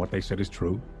and from what they said is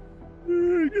true.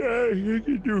 Yeah, you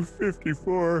can do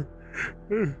 54.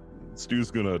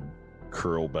 Stu's gonna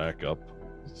curl back up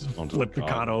onto Flip the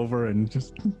cot over and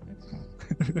just...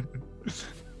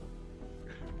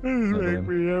 Make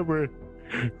me up when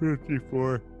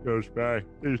 54 goes by. I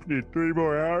just need 3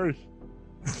 more hours.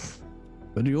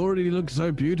 But you already look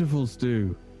so beautiful,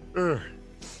 Stu. Do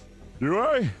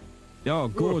I? Oh,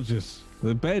 gorgeous.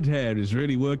 The bed hair is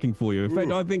really working for you. In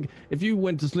fact, I think if you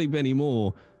went to sleep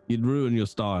anymore, you'd ruin your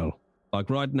style. Like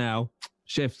right now,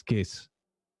 chef's kiss.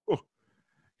 Oh,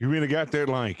 you mean I got that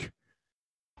like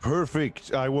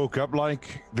perfect? I woke up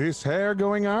like this hair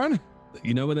going on?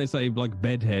 You know when they say like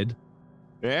bedhead?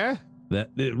 Yeah? That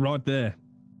right there.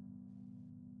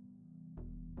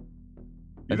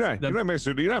 You're not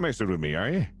messing with me, are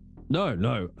you? No. And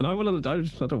I don't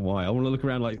know why. I want to look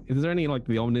around. Like, is there any like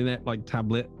the Omninet like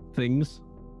tablet things?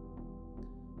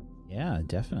 Yeah,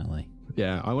 definitely.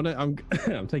 Yeah, I'm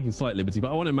taking slight liberty,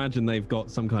 but I want to imagine they've got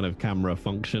some kind of camera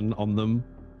function on them,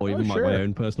 or even my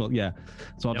own personal. Yeah,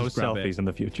 so I'll just grab selfies it. in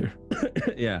the future.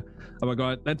 Yeah. Oh my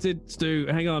God, that's it, Stu.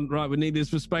 Hang on, right? We need this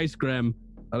for Spacegram.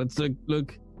 Let's look.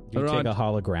 Do you take a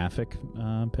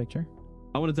holographic picture?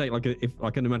 I want to take if I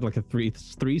can imagine like a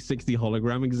 360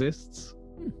 hologram exists.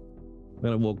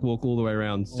 I'm gonna walk all the way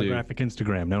around to holographic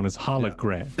Instagram, known as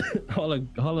hologram.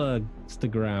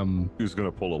 Hologram. Who's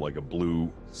gonna pull a blue?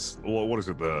 What is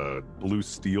it? The blue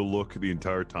steel look the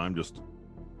entire time, just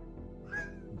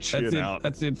chin out.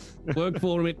 That's it. Work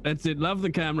for it. That's it. Love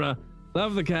the camera.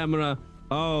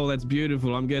 Oh, that's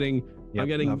beautiful. I'm getting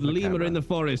lemur in the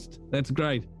forest. That's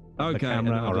great. Okay. The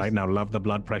camera. All right, now love the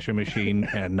blood pressure machine,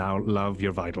 and now love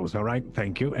your vitals. All right,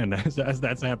 thank you. And as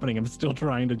that's happening, I'm still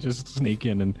trying to just sneak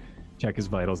in and check his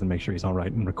vitals and make sure he's all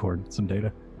right and record some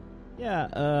data. Yeah,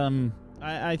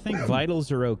 I think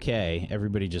vitals are okay.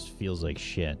 Everybody just feels like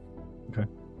shit. Okay.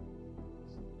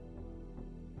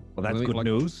 Well, that's good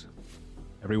news.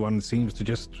 Everyone seems to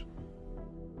just,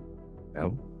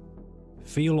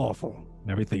 feel awful.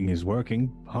 Everything is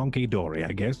working honky-dory,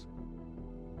 I guess.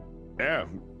 Yeah.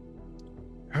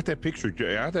 How'd that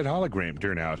hologram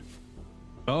turn out?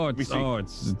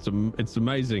 It's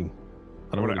amazing.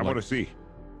 I want to see.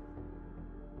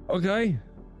 Okay.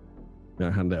 I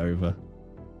hand it over.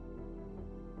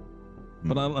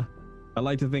 But I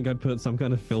like to think I'd put some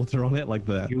kind of filter on it, like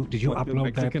the did you upload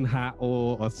Mexican hat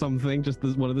or something? Just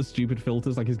one of the stupid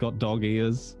filters, like he's got dog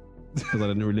ears, because I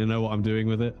didn't really know what I'm doing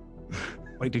with it.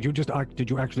 Wait, did you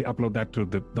actually upload that to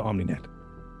the Omninet?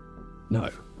 No.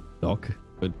 Doc,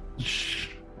 but shh,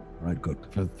 Right, good.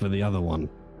 for the other one.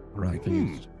 Right.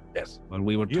 Please. Yes. Well,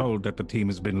 we were told that the team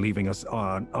has been leaving us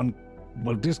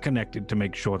disconnected to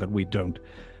make sure that we don't,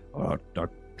 our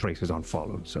traces aren't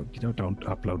followed. So, don't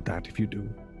upload that if you do.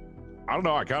 I don't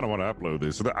know. I kind of want to upload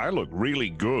this. I look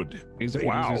really good.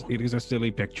 Wow. It is a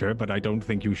silly picture, but I don't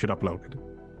think you should upload it.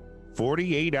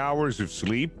 48 hours of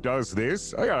sleep does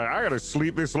this? I gotta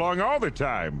sleep this long all the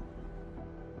time.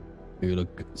 You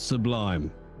look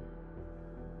sublime.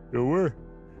 Where's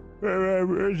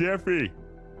Effie?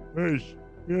 I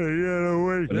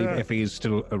believe Effie is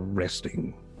still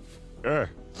resting. Yeah.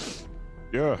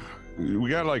 We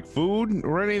got like food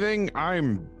or anything?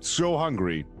 I'm so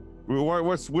hungry.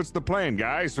 What's the plan,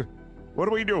 guys? What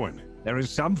are we doing? There is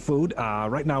some food.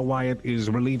 Right now, Wyatt is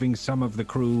relieving some of the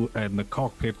crew in the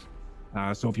cockpit.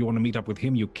 So if you want to meet up with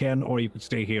him, you can, or you could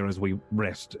stay here as we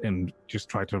rest and just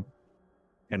try to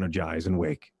energize and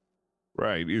wake.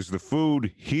 Right. Is the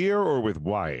food here or with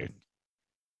Wyatt?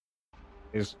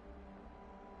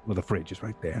 Well, the fridge is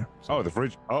right there. So Oh, the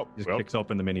fridge. Oh, just well, kicks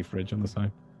open the mini fridge on the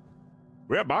side.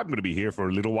 I'm going to be here for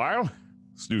a little while.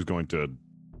 Stu's going to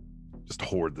just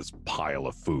hoard this pile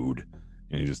of food,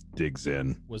 and he just digs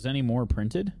in. Was any more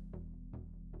printed?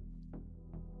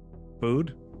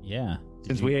 Food? Yeah.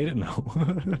 Since we ate it, no.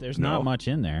 There's not much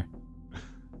in there.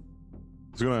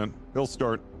 He'll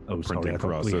start printing I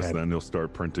thought we process, had- then he'll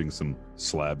start printing some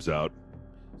slabs out.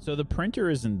 So the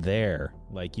printer isn't there.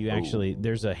 Like you actually,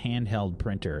 there's a handheld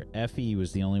printer. Effie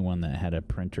was the only one that had a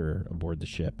printer aboard the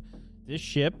ship. This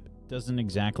ship doesn't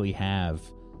exactly have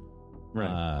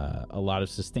a lot of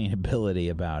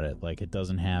sustainability about it. Like it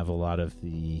doesn't have a lot of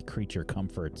the creature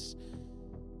comforts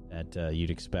that you'd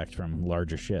expect from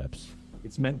larger ships.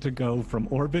 It's meant to go from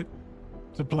orbit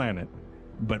to planet.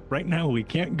 But right now, we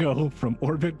can't go from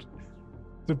orbit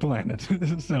to planet.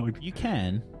 So You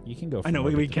can go. From I know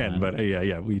orbit we to can, planet. but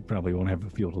yeah, we probably won't have the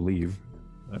fuel to leave.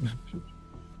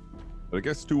 I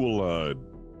guess Stu will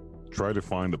try to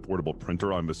find the portable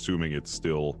printer. I'm assuming it's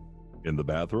still in the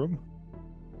bathroom.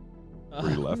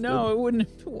 Where you left no, it? it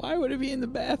wouldn't. Why would it be in the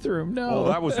bathroom? No. Well,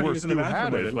 that was He where was in the Stu had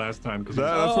bathroom with it. it last time.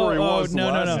 That's where he was the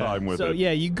last time with so, it.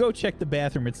 yeah, you go check the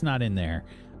bathroom. It's not in there.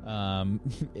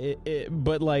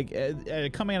 But like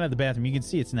coming out of the bathroom, you can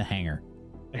see it's in the hangar.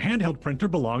 The handheld printer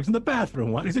belongs in the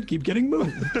bathroom. Why does it keep getting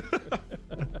moved?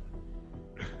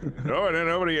 Oh, and then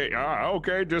nobody.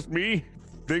 Okay, just me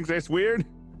thinks that's weird.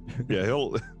 Yeah,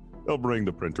 he'll bring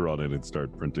the printer on in and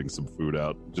start printing some food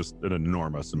out. Just an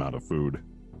enormous amount of food.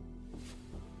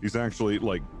 He's actually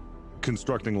like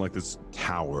constructing like this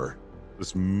tower,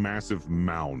 this massive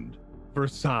mound.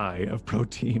 Versailles of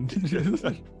protein.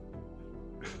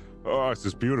 Oh, this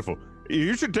is beautiful.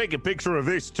 You should take a picture of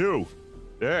this too.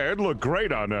 Yeah, it'd look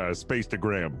great on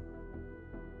Spacetagram.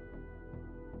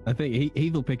 I think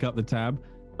Heath pick up the tab,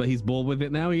 but he's bored with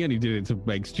it now. He only did it to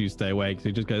make Stu stay awake. So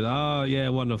he just goes, "Oh yeah,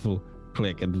 wonderful,"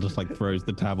 click, and just like throws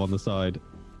the tab on the side.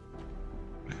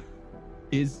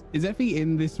 Is Effie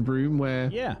in this room where?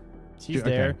 Yeah, she's Okay,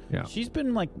 there. yeah. She's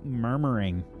been like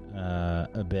murmuring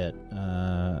a bit,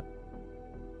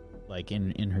 like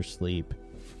in her sleep.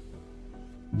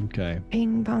 Okay.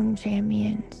 Ping pong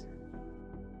champions.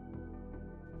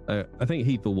 I think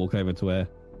Heath will walk over to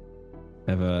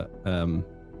wherever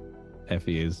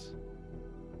Effie is,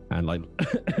 and like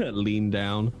lean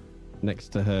down next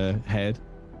to her head.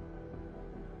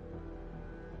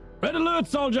 Red alert,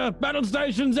 soldier! Battle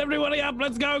stations, everybody up!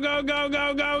 Let's go, go, go,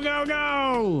 go, go, go,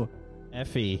 go!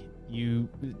 Effie, you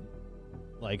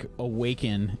like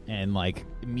awaken and like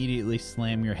immediately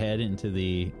slam your head into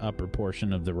the upper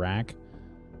portion of the rack.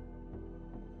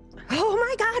 Oh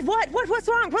my God! What's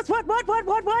wrong?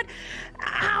 What?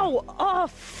 Ow! Oh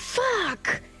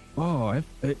fuck! Oh,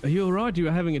 are you alright? You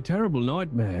were having a terrible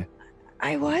nightmare.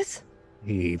 I was.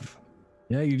 Eve.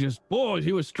 Yeah, you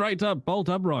were straight up, bolt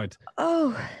upright.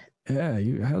 Oh, Yeah,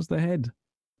 how's the head?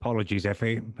 Apologies,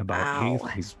 Effie, about Ow.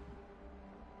 Heath.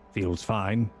 He feels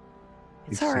fine.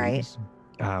 it's it all right.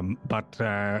 seems. But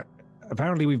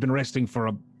apparently we've been resting for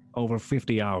over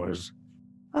 50 hours.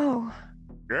 Oh,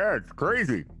 Yeah, it's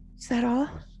crazy. is that all?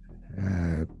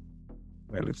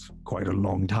 Well, it's quite a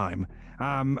long time.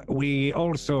 We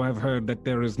also have heard that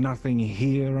there is nothing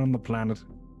here on the planet.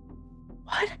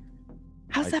 What?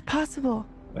 How's that possible?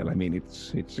 Well, I mean,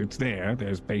 it's there.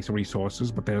 There's base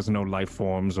resources, but there's no life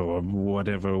forms or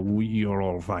whatever you're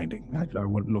all finding.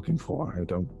 We're looking for.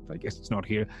 I guess it's not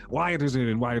here. Wyatt is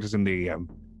in the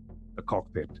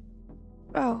cockpit.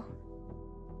 Oh.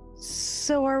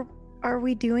 So are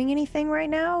we doing anything right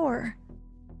now, or?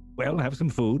 Well, have some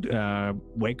food.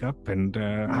 Wake up, and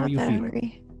I'm how are not you that feeling?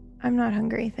 hungry. I'm not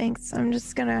hungry, thanks. I'm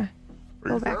just gonna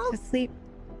go back to sleep.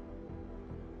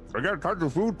 I got a touch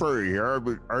of food for you here.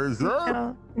 But are you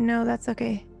sure? No, that's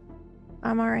okay.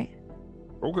 I'm all right.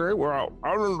 Okay, well,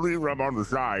 I'll just leave them on the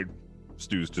side.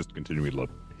 Stu's just continuing to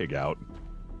pig out.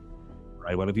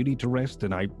 Right. Well, if you need to rest,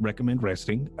 then I recommend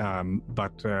resting.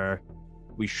 But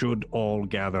we should all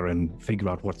gather and figure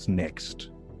out what's next.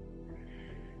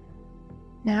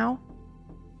 Now?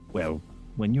 Well,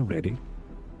 when you're ready.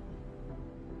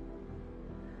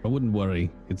 I wouldn't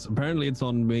worry. It's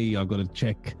on me. I've got to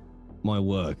check my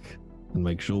work and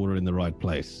make sure we're in the right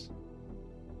place.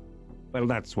 Well,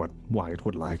 that's what Wyatt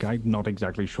would like. I'm not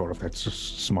exactly sure if that's a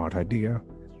smart idea.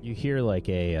 You hear like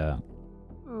a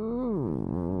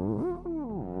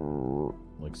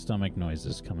like stomach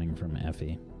noises coming from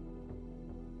Effie.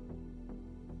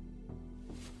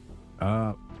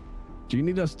 Do you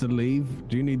need us to leave?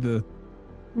 Do you need the...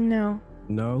 No.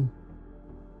 No?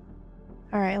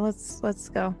 All right, let's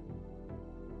go.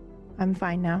 I'm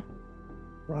fine now.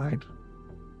 Right.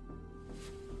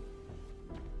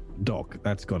 Doc,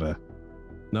 that's gotta...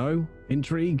 No?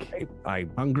 Intrigue? I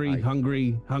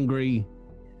Hungry?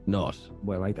 Not.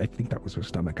 Well, I think that was her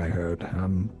stomach. I heard.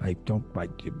 I don't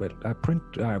like you, but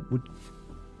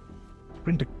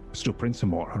still print some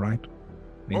more. All right.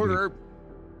 Maybe. Okay.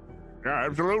 Yeah,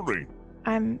 absolutely.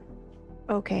 I'm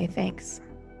okay, thanks.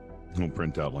 He'll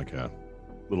print out like a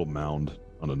little mound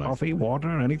on a knife. Coffee, water,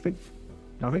 anything?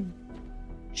 Nothing.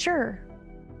 Sure.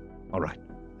 All right.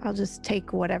 I'll just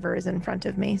take whatever is in front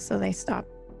of me so they stop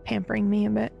pampering me a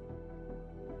bit.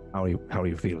 How are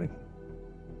you feeling?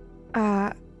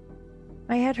 My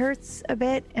head hurts a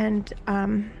bit and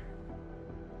I'm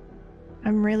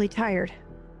really tired.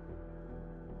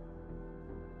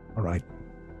 All right.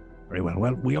 Very well.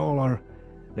 Well, we all are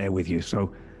there with you,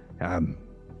 so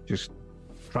just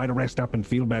try to rest up and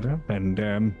feel better, and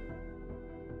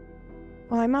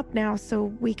Well, I'm up now, so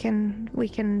we can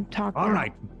talk. all now.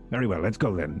 right. Very well. Let's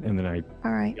go then. And then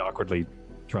All right. he awkwardly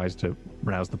tries to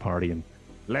rouse the party, and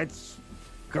let's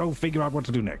go figure out what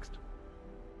to do next.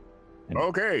 And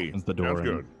Okay, opens the door sounds and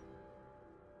good.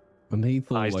 And he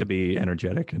thought, tries to like, be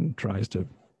energetic and tries to,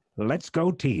 let's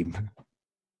go team.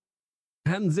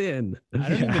 hands in. I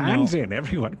don't even Hands know. in,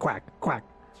 everyone. Quack, quack.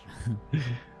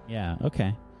 Yeah,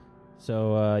 okay.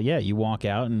 So, yeah, you walk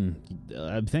out, and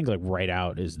I think, like, right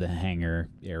out is the hangar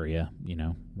area, you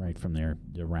know, right from there,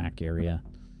 the rack area.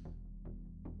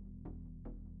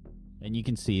 And you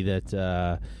can see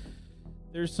that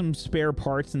there's some spare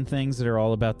parts and things that are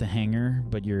all about the hangar,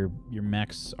 but your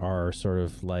mechs are sort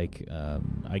of, like,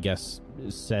 I guess,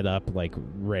 set up, like,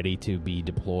 ready to be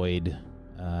deployed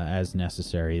as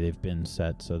necessary. They've been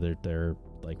set so that they're,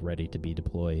 like, ready to be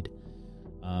deployed.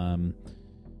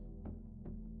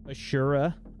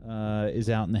 Ashura is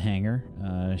out in the hangar.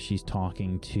 She's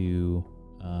talking to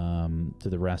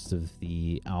the rest of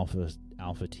the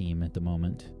alpha team at the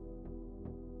moment.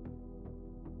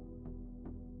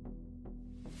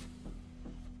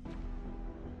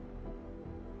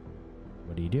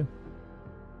 What do you do?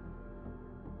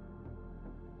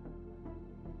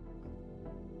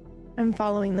 I'm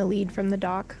following the lead from the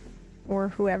doc or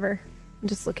whoever. I'm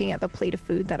just looking at the plate of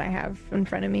food that I have in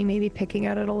front of me, maybe picking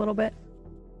at it a little bit.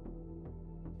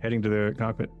 Heading to the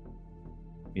cockpit.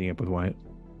 Meeting up with Wyatt.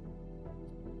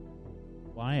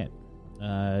 Wyatt,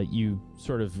 you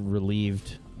sort of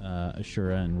relieved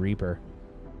Ashura and Reaper.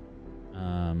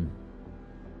 And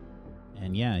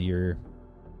yeah,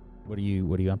 what are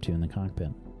you up to in the cockpit?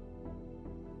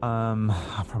 I'm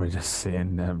probably just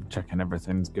seeing, checking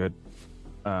everything's good.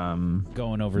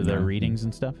 Going over their no. readings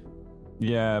and stuff?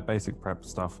 Yeah, basic prep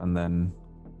stuff, and then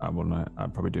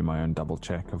I'd probably do my own double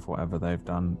check of whatever they've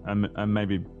done, and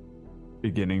maybe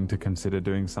beginning to consider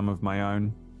doing some of my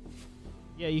own.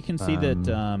 Yeah, you can see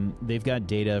that they've got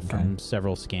data from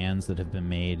several scans that have been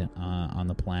made on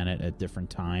the planet at different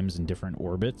times and different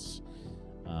orbits,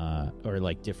 or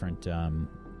like different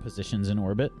positions in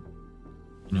orbit.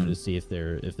 You know, to see if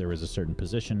there was a certain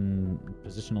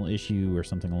positional issue or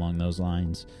something along those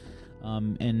lines.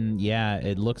 And yeah,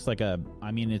 it looks like the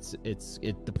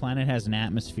planet has an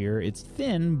atmosphere. It's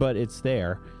thin, but it's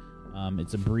there.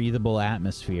 It's a breathable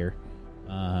atmosphere.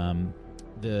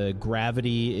 The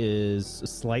gravity is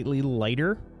slightly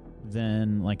lighter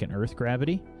than like an Earth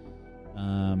gravity.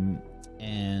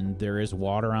 And there is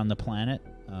water on the planet.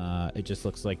 It just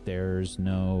looks like there's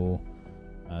no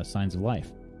signs of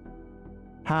life.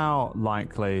 How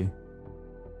likely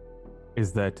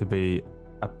is there to be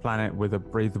a planet with a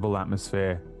breathable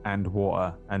atmosphere and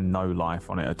water and no life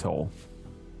on it at all?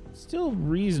 Still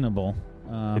reasonable.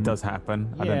 It does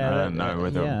happen. I don't know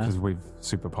whether, because we've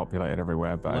superpopulated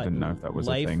everywhere, but I didn't know if that was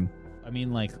life, a thing. I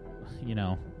mean, like, you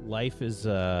know, life is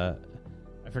I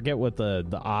forget what the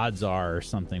odds are or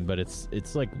something, but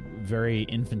it's like very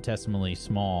infinitesimally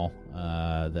small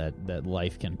that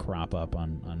life can crop up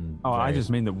on. Oh, I various- just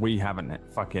mean that we haven't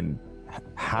fucking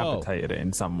habitated it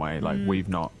in some way. Like we've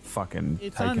not fucking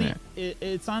taken it.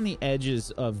 It's on the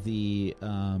edges of the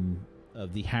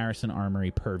Harrison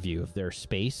Armory purview of their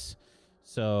space.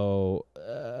 So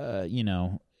you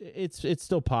know, it's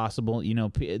still possible. You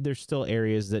know, there's still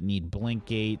areas that need blink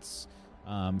gates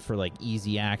for like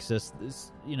easy access.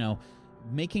 This, you know,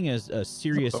 making a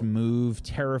serious move,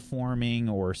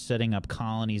 terraforming or setting up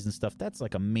colonies and stuff, that's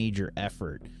like a major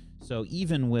effort. So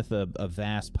even with a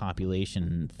vast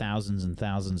population, thousands and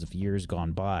thousands of years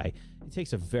gone by, it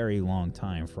takes a very long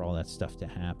time for all that stuff to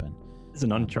happen. It's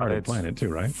an uncharted planet too,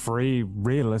 right? Free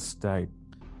real estate.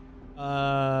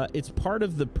 It's part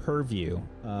of the purview.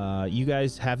 You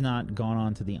guys have not gone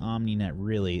on to the OmniNet,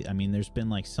 really. I mean, there's been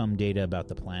like some data about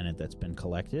the planet that's been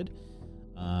collected.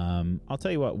 I'll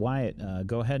tell you what, Wyatt,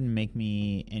 go ahead and make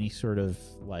me any sort of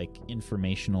like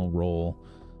informational roll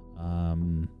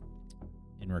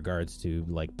in regards to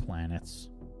like planets.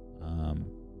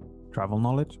 Travel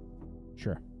knowledge?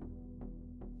 Sure.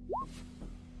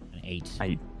 An 8.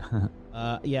 8.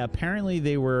 Yeah, apparently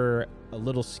they were a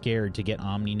little scared to get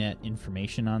OmniNet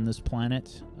information on this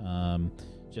planet,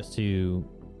 just to,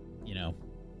 you know,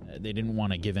 they didn't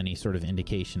want to give any sort of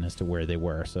indication as to where they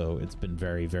were, so it's been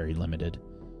very, very limited.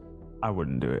 I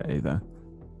wouldn't do it either.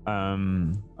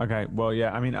 Okay, well,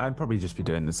 yeah, I mean, I'd probably just be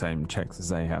doing the same checks as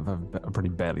they have. I've pretty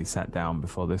barely sat down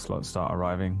before this lot start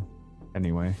arriving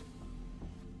anyway.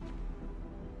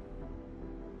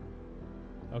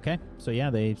 Okay, so yeah,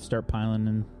 they start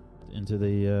piling into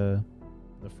the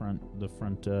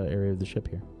front area of the ship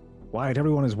here. Wyatt,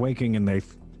 everyone is waking and they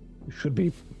should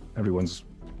be. Everyone's.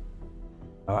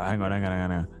 Oh, hang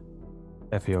on.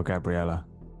 Effie or Gabriella?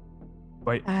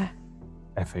 Wait,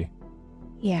 Effie.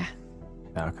 Yeah.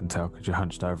 Yeah, I can tell because you're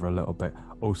hunched over a little bit.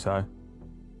 Also,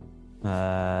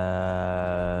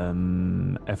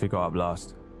 Effie got up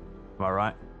last. Am I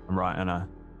right? I'm right, Anna.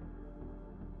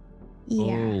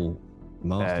 Yeah. Oh, Yeah,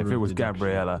 if master it of was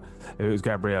deduction.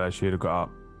 Gabriella, she'd have got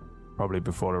up probably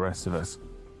before the rest of us.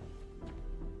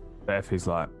 But Effie's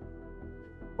like,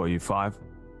 what are you, 5?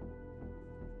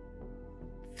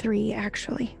 3,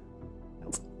 actually.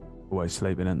 Always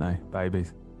sleeping, aren't they,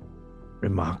 babies?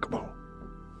 Remarkable.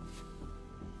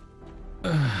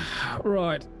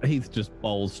 Right, Heath just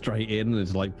bowls straight in and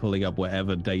is like pulling up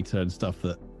whatever data and stuff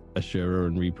that Ashura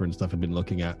and Reaper and stuff have been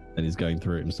looking at, and he's going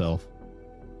through it himself.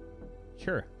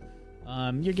 Sure.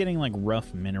 You're getting like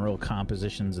rough mineral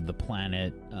compositions of the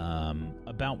planet,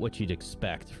 about what you'd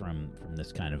expect from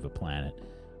this kind of a planet.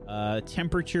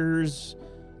 Temperatures,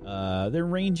 they're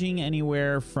ranging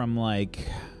anywhere from like,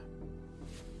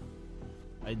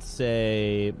 I'd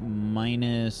say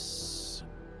minus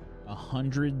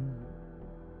 100,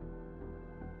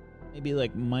 maybe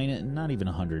like minus, not even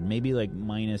 100, maybe like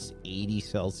minus 80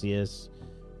 Celsius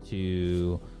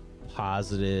to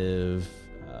positive,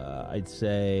 I'd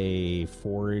say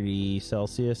 40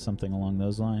 Celsius, something along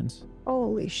those lines.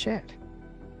 Holy shit.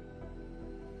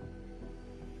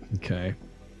 Okay.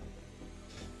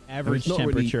 Average not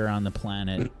really- temperature on the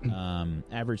planet,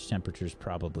 average temperature is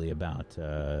probably about,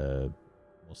 we'll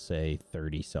say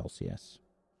 30 Celsius.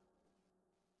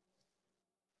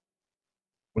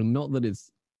 Well, not that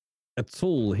it's at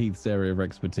all Heath's area of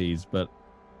expertise, but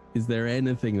is there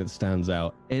anything that stands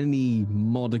out? Any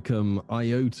modicum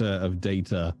iota of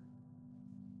data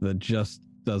that just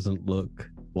doesn't look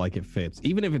like it fits?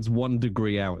 Even if it's 1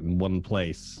 degree out in one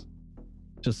place,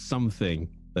 just something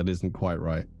that isn't quite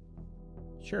right.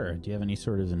 Sure. Do you have any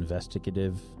sort of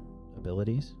investigative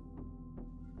abilities?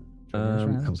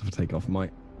 Comes off a takeoff,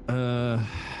 Mike.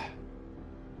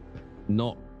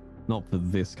 Not for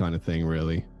this kind of thing,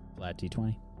 really. Flat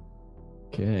D20.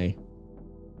 Okay.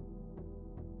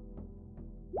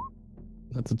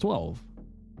 That's a 12.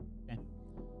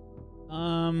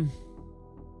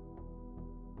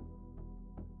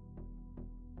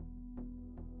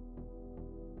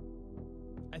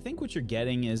 I think what you're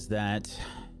getting is that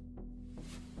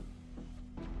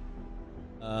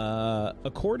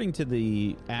according to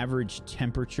the average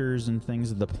temperatures and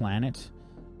things of the planet,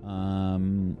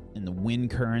 and the wind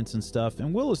currents and stuff,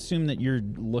 and we'll assume that you're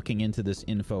looking into this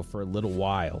info for a little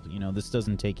while. You know, this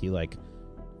doesn't take you like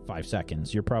 5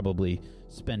 seconds. You're probably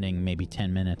spending maybe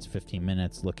 10 minutes, 15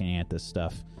 minutes looking at this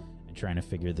stuff and trying to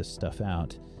figure this stuff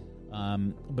out.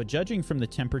 But judging from the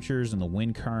temperatures and the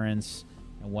wind currents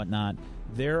and whatnot,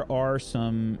 there are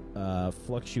some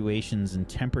fluctuations in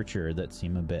temperature that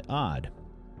seem a bit odd.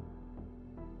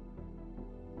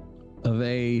 Are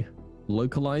they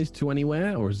localized to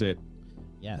anywhere, or is it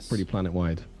Yes. Pretty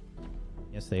planet-wide.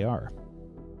 Yes, they are.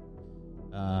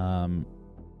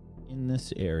 In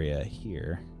this area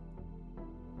here.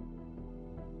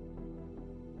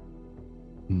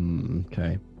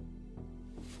 Okay.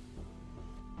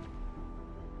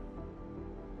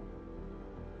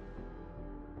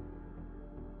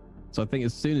 So I think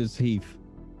as soon as Heath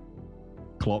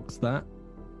clocks that,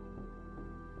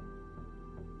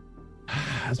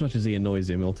 as much as he annoys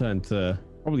him, he'll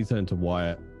probably turn to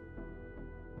Wyatt.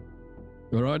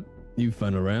 All right, you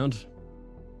fun around.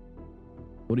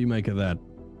 What do you make of that?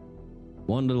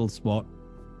 One little spot,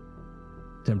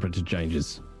 temperature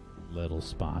changes. Little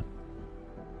spot.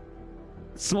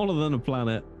 Smaller than a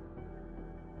planet.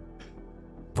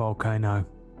 Volcano.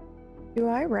 Do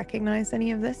I recognize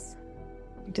any of this?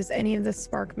 Does any of this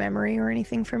spark memory or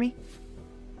anything for me?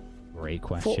 Great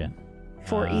question.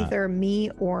 For either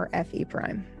me or FE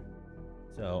Prime.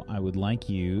 So I would like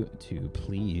you to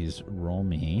please roll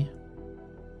me.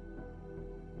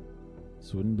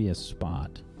 This wouldn't be a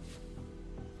spot.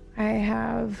 I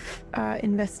have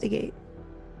investigate,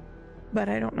 but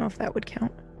I don't know if that would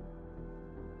count.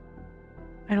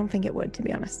 I don't think it would, to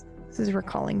be honest. This is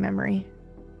recalling memory.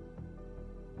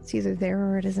 It's either there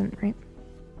or it isn't, right?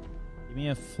 Give me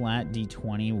a flat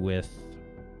d20 with...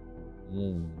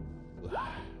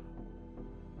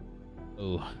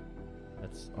 Oh,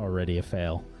 that's already a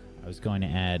fail. I was going to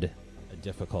add a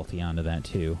difficulty onto that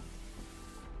too.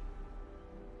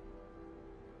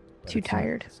 But Too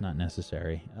tired. It's not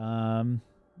necessary.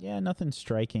 Yeah, nothing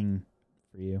striking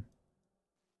for you.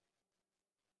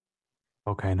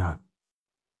 Volcano.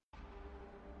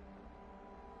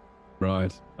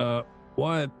 Right.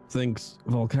 Wyatt thinks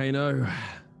volcano.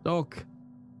 Doc,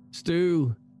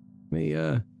 Stu, me,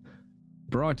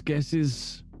 bright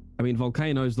guesses. I mean,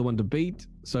 volcano's the one to beat,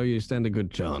 so you stand a good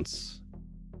chance.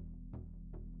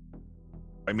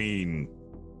 I mean,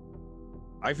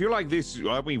 I feel like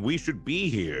we should be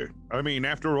here. I mean,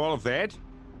 after all of that,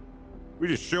 we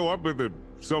just show up with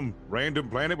some random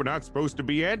planet we're not supposed to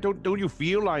be at. Don't you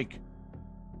feel like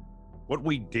what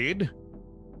we did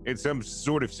had some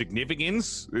sort of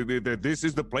significance? That this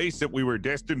is the place that we were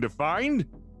destined to find?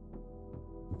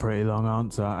 Pretty long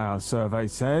answer. Our survey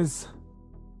says.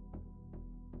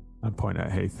 I point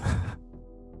at Heath.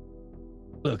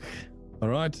 Look, all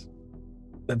right?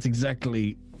 That's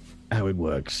exactly how it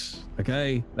works,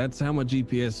 okay? That's how my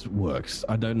GPS works.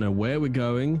 I don't know where we're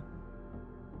going.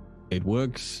 It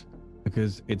works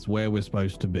because it's where we're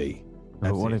supposed to be.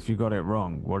 But what if you got it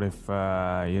wrong? What if,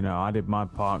 I did my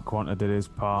part, Quanta did his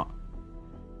part,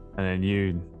 and then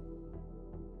you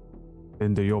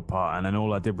didn't do your part, and then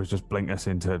all I did was just blink us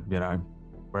into,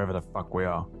 wherever the fuck we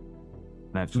are.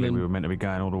 And actually, we were meant to be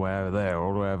going all the way over there,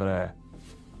 all the way over there.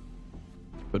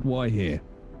 But why here?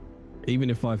 Even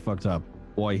if I fucked up,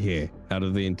 why here? Out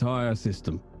of the entire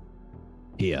system.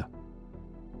 Here.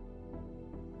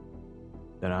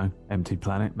 Empty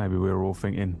planet. Maybe we were all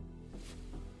thinking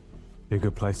be a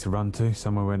good place to run to,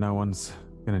 somewhere where no one's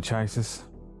gonna chase us.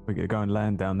 We could go and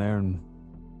land down there and,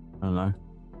 I don't know,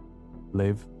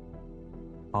 live,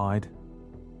 hide.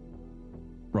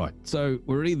 Right, so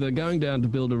we're either going down to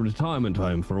build a retirement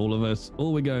home for all of us,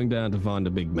 or we're going down to find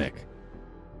a big mech.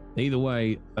 Either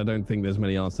way, I don't think there's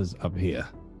many answers up here.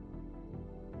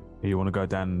 You want to go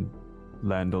down and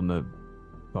land on the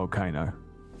volcano?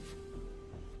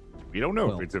 We don't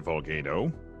know if it's a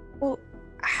volcano. Well,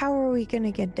 how are we going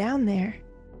to get down there?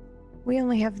 We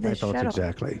only have this shuttle.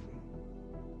 Exactly.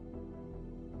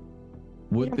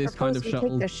 Would this kind of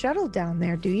shuttle take the shuttle down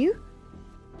there? Do you?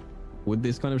 Would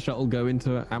this kind of shuttle go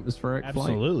into atmospheric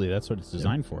flight? Absolutely, that's what it's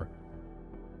designed for.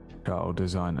 Shuttle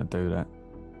designed to do that.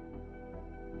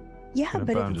 Yeah, but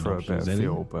burn for a bit of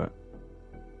fuel, but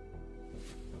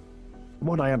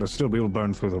What I understood, we will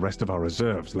burn through the rest of our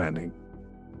reserves landing.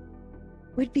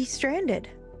 we'd be stranded.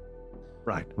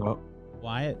 Right. well,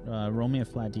 Wyatt, roll me a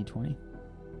flat d20.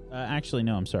 Actually,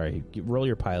 no, I'm sorry. Roll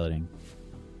your piloting.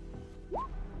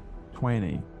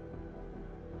 20.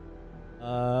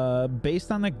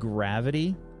 Based on the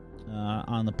gravity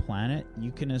on the planet,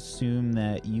 you can assume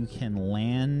that you can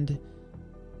land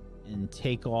and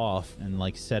take off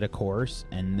and set a course,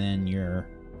 and then you're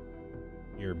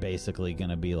basically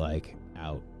gonna be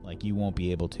out. You won't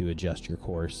be able to adjust your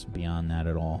course beyond that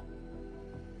at all.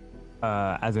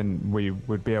 As in, we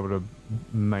would be able to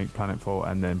make planetfall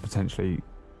and then potentially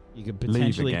You could leave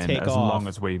potentially again take as off long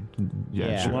as we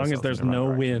Yeah. shoot As long as ourselves there's in the no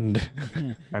right direction.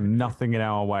 wind. And nothing in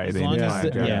our way. as the long entire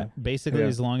as journey. basically Yeah.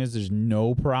 as long as there's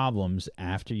no problems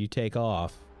after you take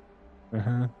off,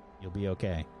 Uh-huh. you'll be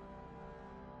okay.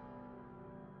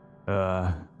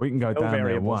 We can go No down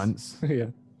variables. there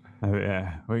once. Yeah.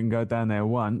 Yeah, we can go down there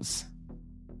once,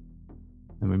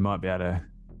 and we might be able to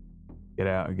get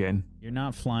out again. You're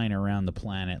not flying around the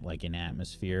planet like in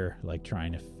atmosphere, like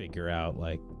trying to figure out,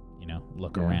 like,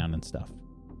 look around and stuff.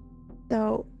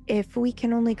 So if we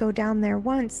can only go down there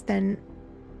once, then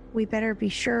we better be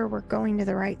sure we're going to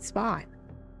the right spot.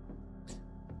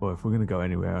 Well, if we're going to go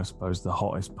anywhere, I suppose the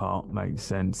hottest part makes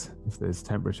sense. If there's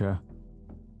temperature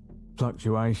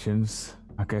fluctuations,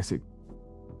 I guess it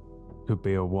could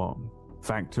be a what?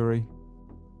 Factory?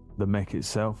 The mech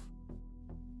itself?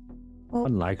 Well,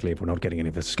 Unlikely if we're not getting any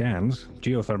of the scans.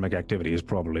 Geothermic activity is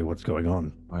probably what's going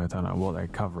on. I don't know what they're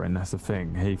covering, that's the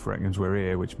thing. Heath reckons we're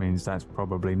here, which means that's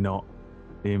probably not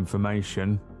the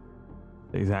information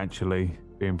that is actually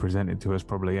being presented to us.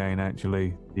 Probably ain't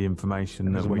actually the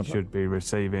information that we should be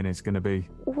receiving. It's going to be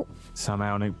some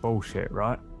Alnic bullshit,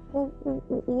 right? well,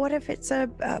 what if it's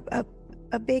a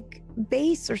big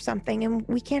base or something and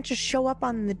we can't just show up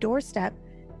on the doorstep?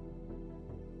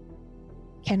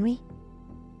 Can we?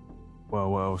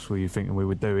 Well, what else were you thinking we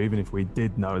would do? Even if we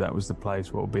did know that was the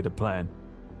place, what would be the plan?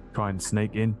 Try and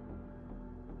sneak in?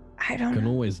 I don't Can know.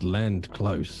 always land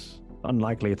close.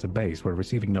 Unlikely it's a base. We're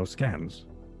receiving no scans.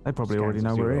 They probably Scans already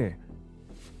know of we're zero. here.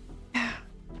 I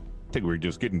think we're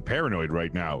just getting paranoid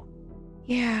right now.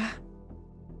 Yeah.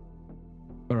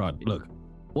 All right, look.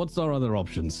 What's our other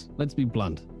options? Let's be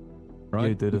blunt. Right?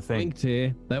 You do the We thing. blinked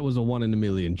here. That was a 1 in a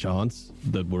million chance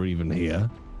that we're even here.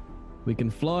 We can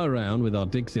fly around with our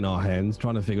dicks in our hands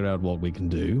trying to figure out what we can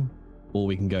do. Or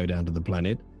we can go down to the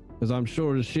planet. Because I'm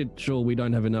sure as shit sure we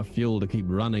don't have enough fuel to keep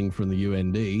running from the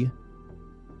UND.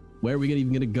 Where are we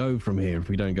even going to go from here if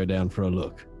we don't go down for a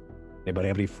look? Anybody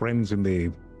have any friends in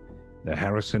the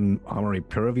Harrison Armory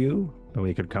Purview that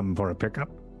we could come for a pickup?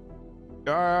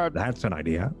 That's an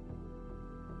idea.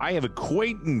 I have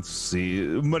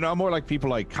acquaintances, but not more like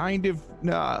people I kind of.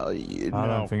 I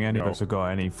don't think any of us have got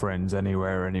any friends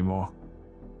anywhere anymore.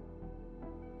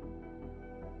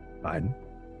 Fine.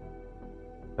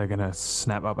 They're going to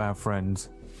snap up our friends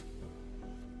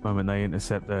the moment they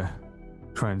intercept the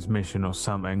transmission or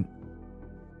something.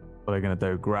 What are they going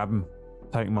to do? Grab them?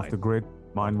 Take them off the grid?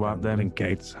 Mind wipe them? Link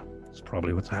gates. That's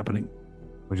probably what's happening.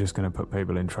 We're just going to put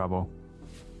people in trouble.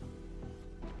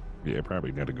 Yeah,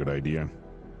 probably not a good idea.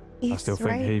 I still He's think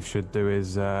right. Heath should do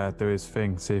his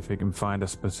thing, see if he can find a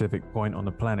specific point on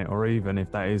the planet, or even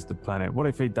if that is the planet. What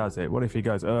if he does it? What if he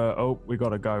goes, we got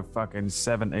to go fucking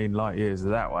 17 light years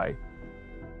that way?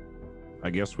 I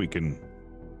guess we can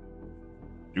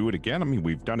do it again. I mean,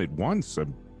 we've done it once.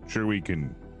 I'm sure we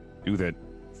can do that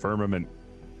firmament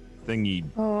thingy.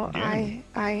 Oh, again.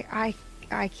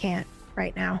 I can't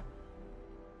right now.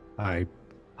 I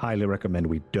highly recommend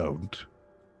we don't,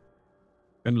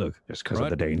 And look, just because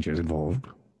Right. of the dangers involved.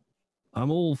 I'm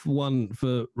all for one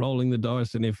for rolling the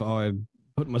dice, and if I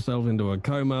put myself into a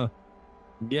coma,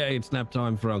 yeah, it's nap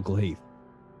time for Uncle Heath.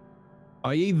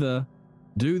 I either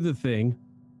do the thing,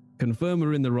 confirm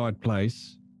we're in the right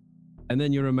place, and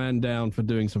then you're a man down for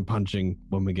doing some punching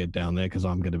when we get down there because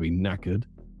I'm going to be knackered,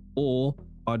 or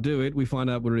I do it, we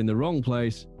find out we're in the wrong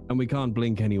place, and we can't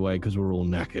blink anyway because we're all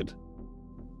knackered.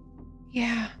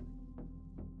 Yeah.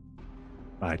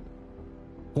 Right.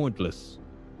 Pointless.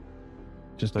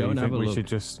 Just So go you and have think a we look. should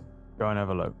just go and have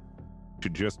a look? To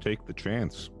just take the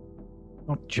chance.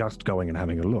 Not just going and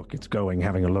having a look. It's going,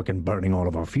 having a look, and burning all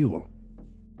of our fuel.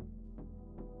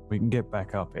 We can get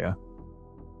back up here.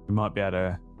 We might be able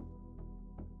to,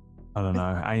 I don't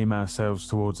know, aim ourselves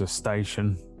towards a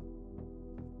station.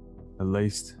 At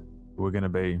least we're going to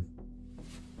be.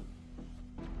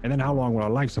 And then how long will our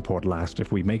life support last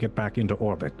if we make it back into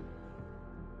orbit?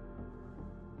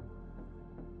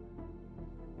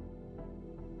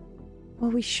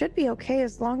 Well, we should be okay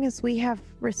as long as we have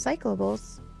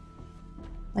recyclables,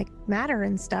 like matter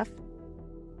and stuff.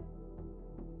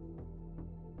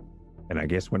 And I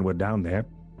guess when we're down there,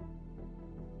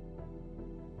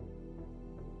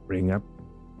 bring up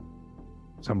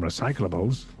some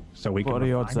recyclables so we can. What are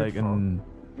the odds refine they it can?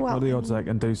 Well, What are the odds they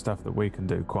can do stuff that we can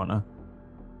do, Quanta?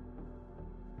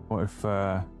 What if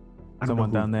I don't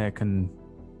someone know who- down there can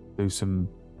do some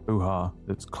hoo-ha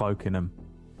that's cloaking them?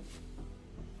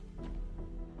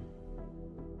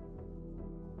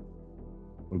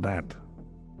 for that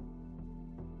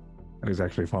is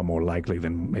actually far more likely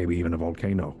than maybe even a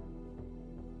volcano.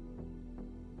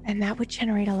 and that would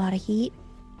generate a lot of heat.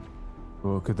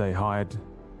 Or could they hide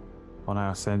on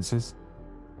our senses?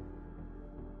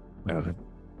 Well,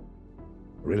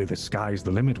 really, the sky's the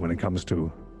limit when it comes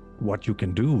to what you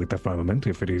can do with the firmament,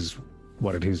 if it is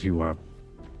what it is you are,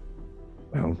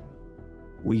 well,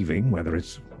 weaving, whether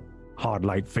it's hard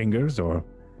light fingers or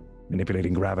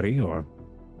manipulating gravity or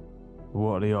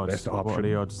What are the odds? Best What are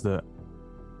the option. odds that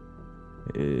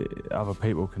other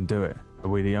people can do it. Are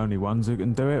we the only ones who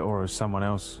can do it, or has someone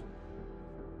else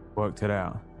worked it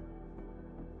out?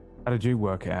 How did you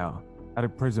work it out? How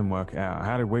did Prism work it out?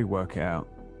 How did we work it out?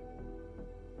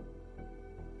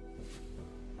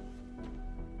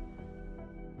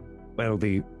 Well,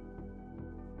 the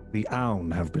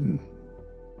Aun have been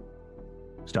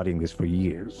studying this for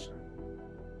years,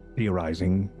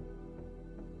 theorizing.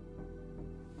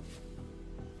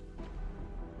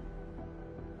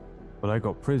 Well, they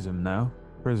got Prism now.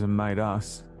 Prism made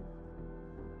us.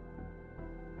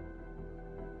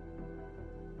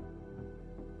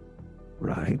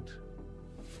 Right.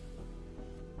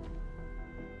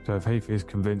 So if Heath is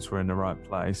convinced we're in the right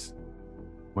place,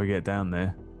 we get down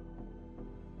there.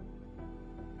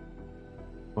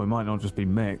 Well, it might not just be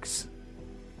mechs.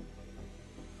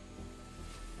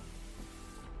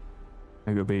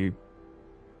 It could be,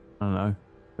 I don't know,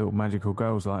 little magical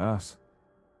girls like us.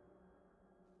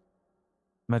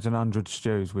 Imagine 100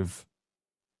 stews with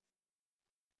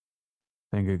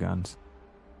finger guns.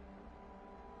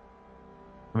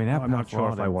 I mean, I'm not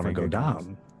sure if I want to go guns?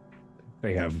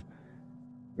 down.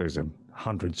 There's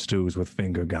 100 stews with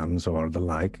finger guns or the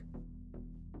like.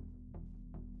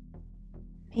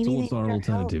 Maybe So they what's our need help.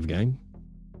 alternative, gang?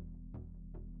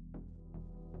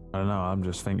 I don't know, I'm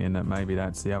just thinking that maybe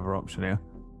that's the other option here.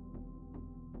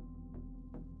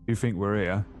 You think we're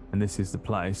here, and this is the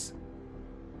place.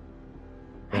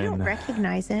 I don't then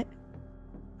recognize it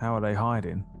How are they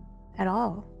hiding? at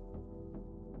all.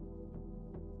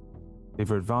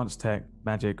 Either advanced tech,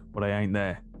 magic, or they ain't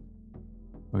there.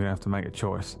 We're gonna have to make a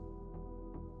choice.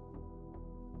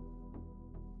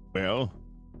 Well,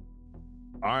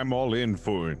 I'm all in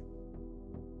for it.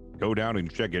 Go down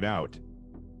and check it out.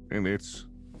 And it's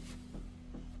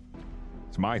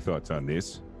my thoughts on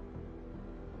this.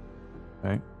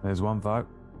 Okay, there's one vote.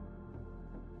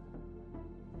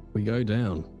 We go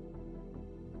down.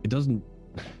 It doesn't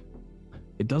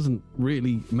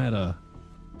really matter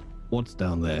what's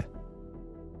down there,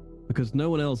 because no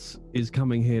one else is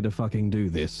coming here to fucking do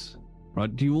this,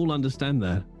 right? Do you all understand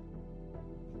that?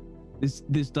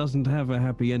 This doesn't have a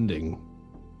happy ending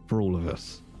for all of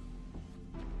us.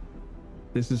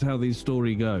 This is how the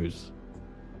story goes.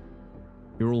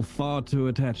 You're all far too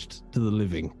attached to the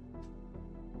living.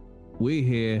 We're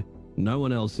here, no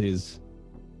one else is.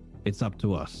 It's up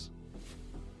to us.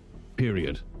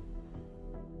 Period.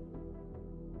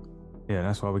 Yeah,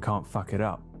 that's why we can't fuck it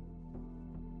up.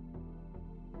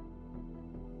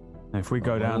 And if we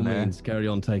go By all down there, means, carry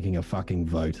on taking a fucking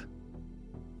vote.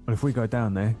 but if we go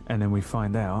down there and then we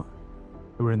find out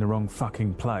that we're in the wrong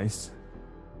fucking place,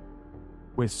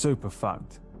 we're super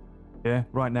fucked. Yeah,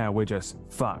 right now we're just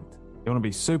fucked. You want to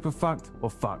be super fucked or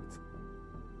fucked?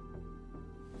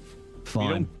 We Fine.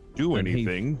 don't do And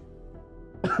anything.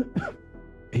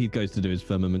 He goes to do his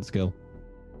firmament skill.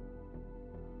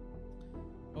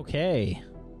 Okay.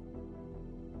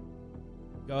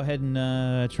 Go ahead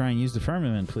and try and use the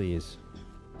firmament, please.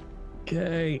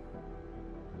 Okay.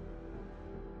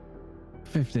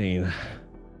 15.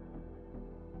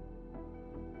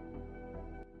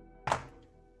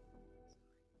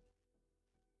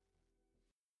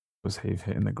 Was Heath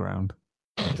hitting the ground?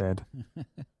 Dead.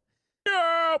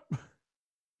 Yep.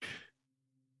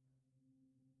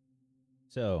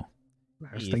 So,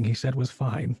 Last thing he said was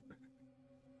fine.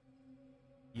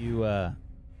 you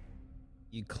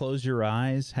close your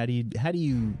eyes. How do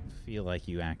you feel like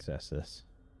you access this?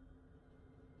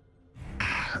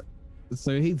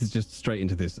 So Heath is just straight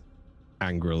into this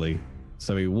angrily.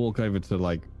 So he walk over to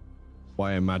like what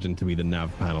I imagine to be the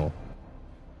nav panel.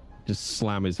 Just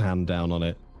slam his hand down on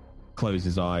it, close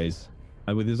his eyes,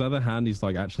 and with his other hand he's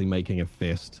like actually making a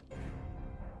fist.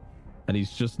 And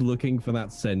he's just looking for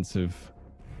that sense of,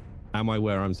 am I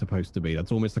where I'm supposed to be?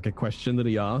 That's almost like a question that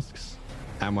he asks.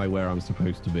 Am I where I'm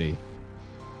supposed to be?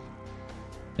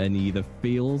 And he either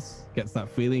gets that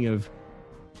feeling of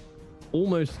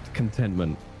almost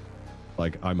contentment,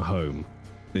 like I'm home,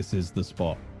 this is the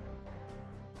spot.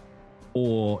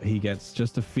 Or he gets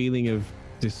just a feeling of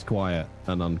disquiet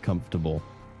and uncomfortable.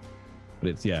 But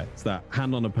it's that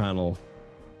hand on a panel,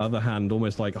 other hand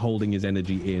almost like holding his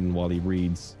energy in while he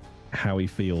reads how he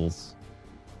feels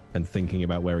and thinking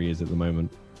about where he is at the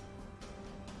moment.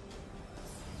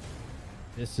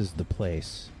 This is the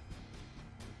place.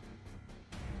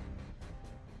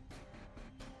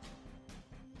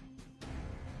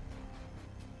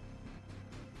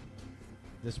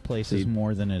 This place is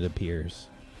more than it appears.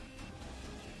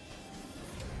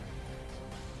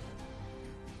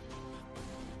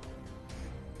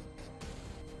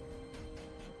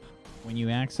 when you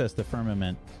access the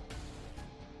firmament,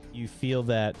 you feel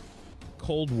that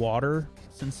cold water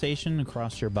sensation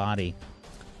across your body,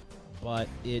 but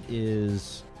it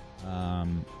is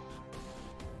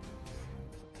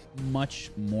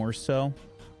much more so.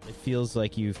 It feels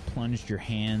like you've plunged your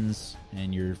hands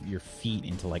and your feet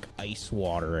into like ice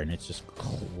water, and it's just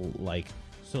like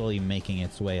slowly making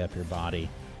its way up your body.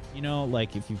 You know,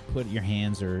 like if you put your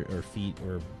hands or feet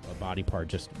or a body part,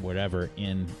 just whatever,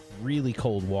 in really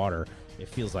cold water, it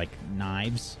feels like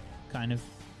knives, kind of.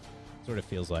 Sort of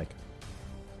feels like.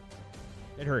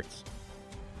 It hurts.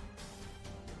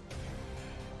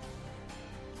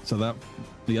 So that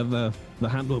the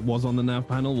handle that was on the nav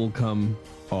panel will come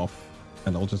off,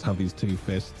 and I'll just have these two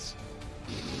fists.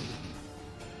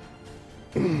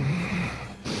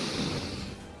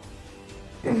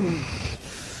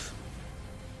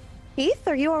 Heath,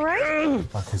 are you all right? What the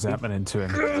fuck is happening to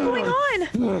him? What's going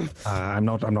on?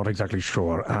 I'm not exactly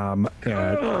sure.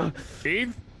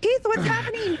 Eve? Heath, what's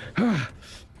happening?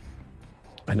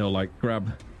 I know, like,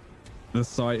 grab the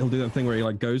side. He'll do that thing where he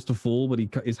like goes to fall, but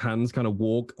his hands kind of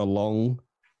walk along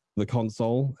the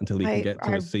console until he can get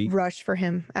to a seat, rush for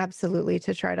him, absolutely,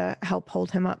 to try to help hold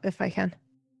him up if I can.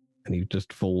 and he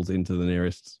just falls into the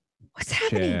nearest What's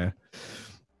happening? chair.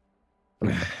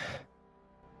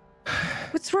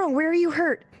 What's wrong? Where are you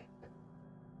hurt?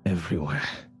 Everywhere.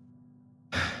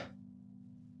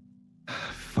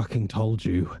 Fucking told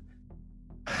you.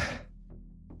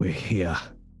 We're here.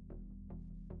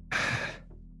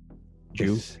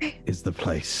 This is the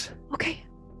place. Okay,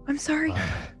 I'm sorry. Uh,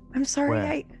 I'm sorry.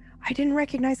 where? I didn't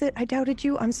recognize it. I doubted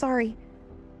you. I'm sorry.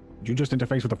 Did you just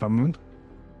interface with the firmament?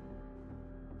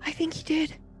 I think he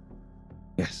did.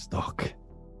 Yes, Doc.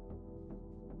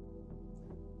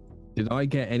 Did I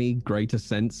get any greater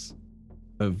sense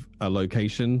of a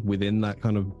location within that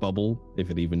kind of bubble, if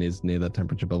it even is near that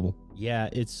temperature bubble? Yeah,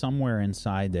 it's somewhere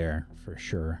inside there for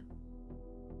sure.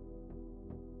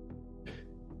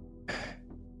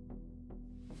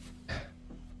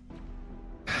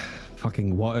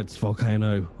 Fucking Watts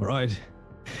volcano, right?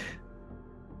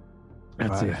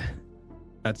 That's Right. it.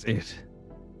 That's it.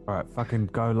 All right, fucking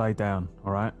go lay down.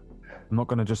 All right. I'm not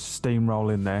gonna just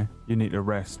steamroll in there. You need to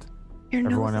rest. Your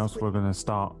Everyone nose else, is we're gonna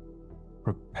start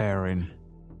preparing.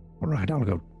 All right, I'll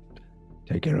go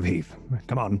take care of Heath.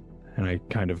 Come on. And I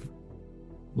kind of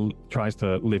tries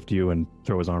to lift you and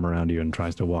throw his arm around you and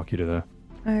tries to walk you to the.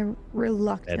 I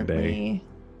reluctantly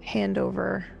hand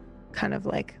over kind of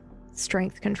like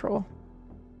strength control.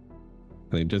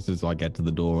 I mean, just as I get to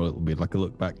the door, it'll be like a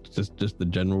look back to just the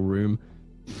general room.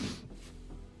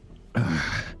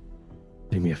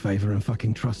 Do me a favor and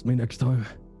fucking trust me next time.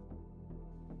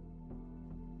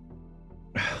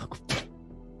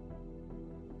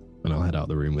 And I'll head out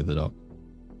the room with the doc.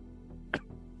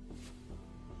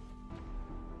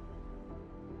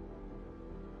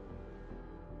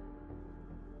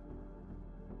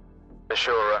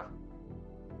 Ashura,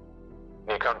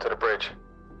 you come to the bridge.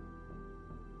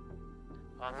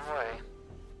 On the way.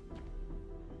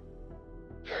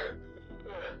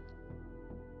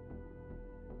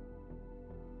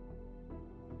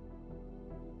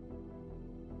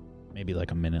 Maybe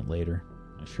like a minute later,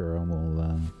 Ashura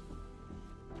will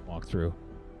walk through.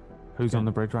 Who's on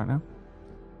the bridge right now?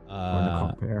 Or in the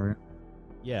cockpit area?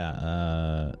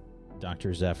 Yeah,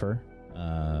 Dr. Zephyr,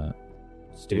 You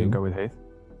Stu. didn't go with Heath.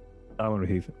 I went with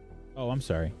Heath. Oh, I'm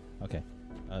sorry. Okay.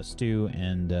 Stu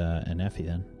and Effie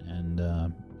then. And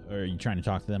are you trying to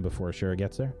talk to them before Ashura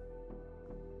gets there?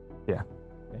 Yeah.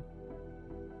 Okay.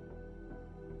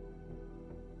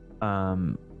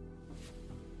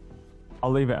 I'll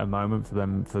leave it a moment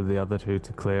for the other two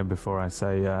to clear before I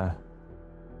say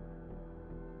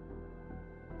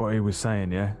what he was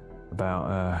saying, yeah?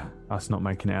 About us not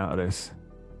making it out of this.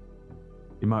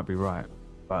 You might be right,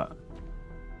 but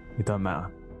it don't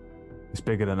matter. It's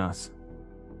bigger than us.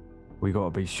 We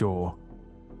gotta be sure.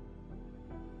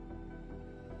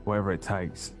 Whatever it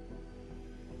takes.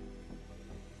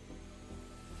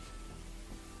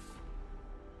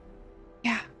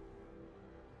 Yeah.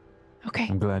 Okay.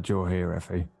 I'm glad you're here,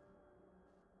 Effie.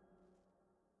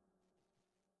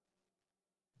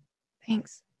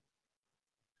 Thanks.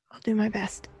 I'll do my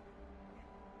best.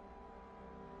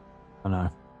 I know.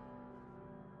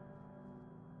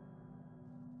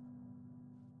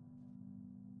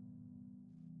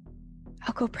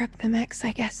 I'll go prep the mechs,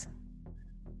 I guess.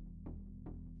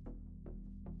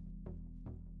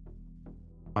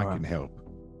 I Alright. can help.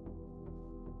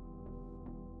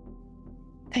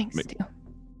 Thanks, Me- Stu.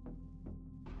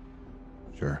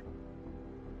 Sure.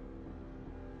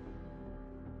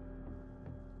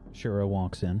 Ashura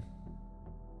walks in.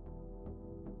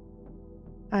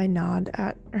 I nod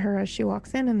at her as she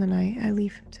walks in, and then I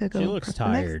leave to go. She looks prep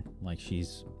the next- tired, like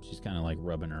she's kind of like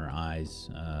rubbing her eyes.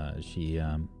 As she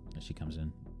comes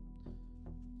in.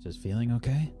 Says, "Feeling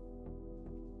okay?"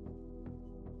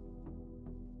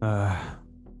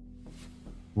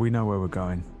 We know where we're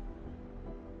going.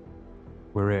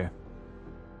 We're here.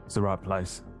 It's the right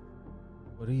place.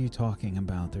 What are you talking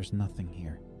about? There's nothing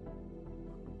here.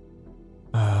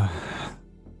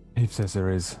 Eve says there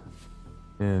is.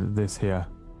 Yeah, this here.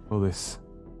 All this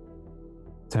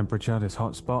temperature, this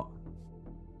hot spot.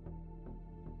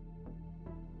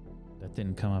 That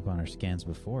didn't come up on our scans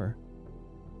before.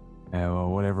 Yeah, well,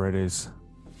 whatever it is.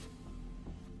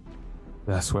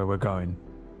 That's where we're going.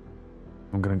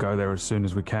 I'm gonna go there as soon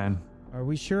as we can. Are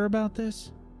we sure about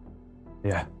this?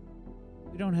 Yeah,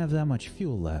 We don't have that much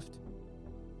fuel left.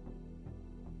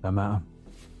 don't matter.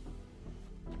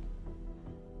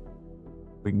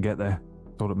 We can get there.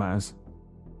 That's all that matters.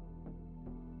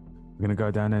 We're gonna go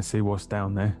down there, see what's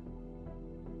down there.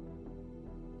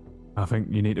 I think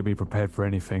you need to be prepared for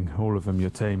anything. All of them, your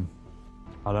team.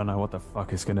 I don't know what the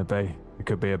fuck it's gonna be. It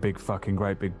could be a big fucking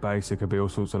great big base. It could be all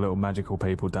sorts of little magical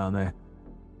people down there.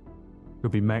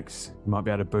 Could be mechs. You might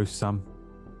be able to boost some.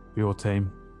 Your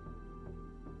team.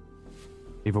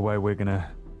 Either way, we're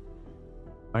gonna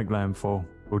make landfall.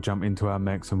 We'll jump into our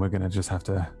mechs and we're gonna just have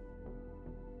to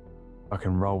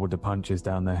fucking roll with the punches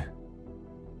down there.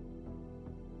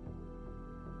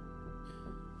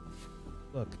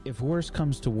 Look, if worst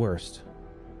comes to worst,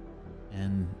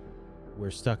 and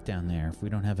we're stuck down there, if we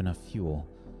don't have enough fuel,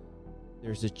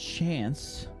 there's a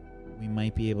chance we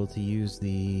might be able to use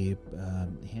the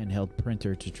handheld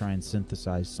printer to try and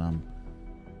synthesize some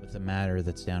of the matter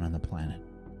that's down on the planet.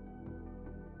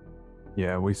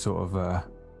 Yeah, we sort of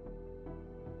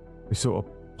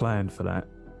planned for that.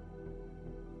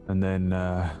 And then,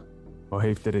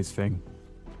 Heath did his thing.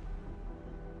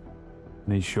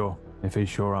 And he's sure. If he's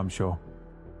sure, I'm sure.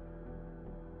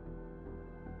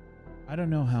 I don't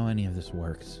know how any of this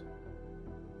works.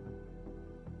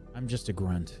 I'm just a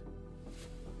grunt.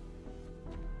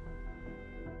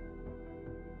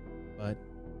 But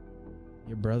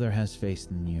your brother has faith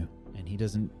in you, and he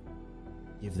doesn't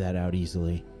give that out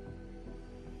easily.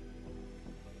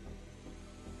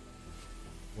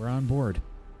 We're on board.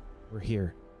 We're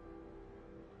here.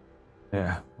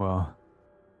 Yeah, well...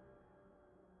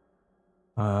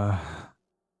 I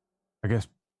guess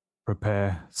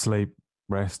prepare, sleep,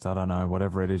 rest, I don't know,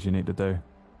 whatever it is you need to do.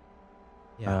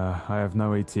 Yeah. I have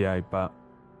no ETA, but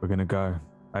we're gonna go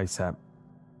ASAP.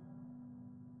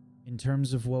 In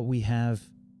terms of what we have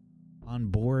on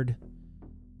board,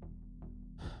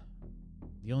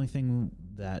 the only thing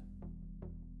that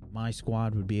my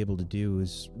squad would be able to do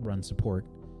is run support.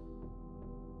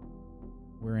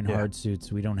 We're in hard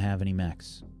suits. We don't have any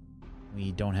mechs.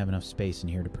 We don't have enough space in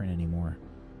here to print anymore.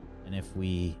 And if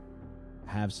we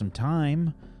have some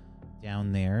time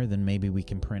down there, then maybe we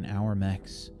can print our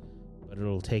mechs. But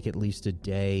it'll take at least a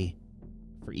day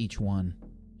for each one,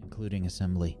 including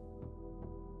assembly.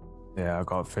 Yeah, I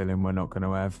got a feeling we're not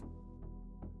gonna have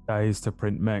days to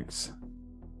print mechs.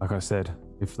 Like I said,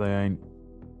 if they ain't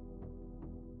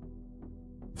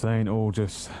all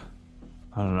just,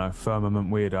 I don't know, firmament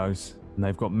weirdos, and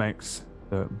they've got mechs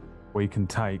that we can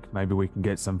take, maybe we can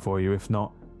get some for you. If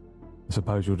not, I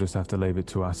suppose you'll just have to leave it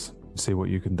to us and see what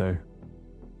you can do.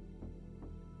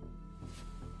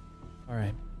 All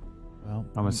right. Well,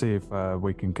 I'm gonna see if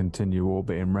we can continue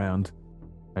orbiting round.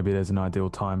 Maybe there's an ideal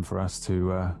time for us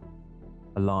to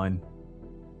align.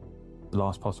 The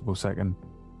last possible second.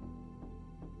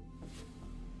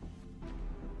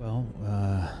 Well,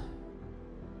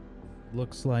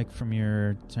 looks like from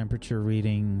your temperature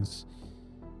readings,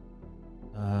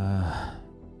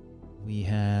 we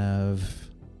have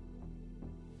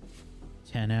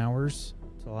 10 hours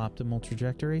till optimal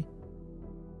trajectory.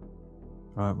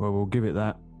 Right, well, we'll give it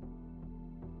that.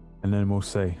 And then we'll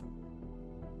see.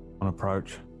 On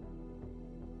approach.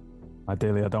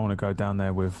 Ideally, I don't want to go down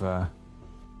there with,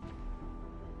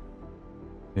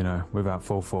 without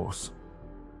full force.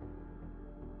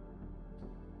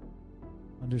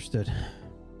 Understood.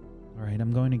 All right,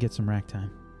 I'm going to get some rack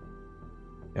time.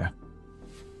 Yeah.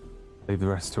 Leave the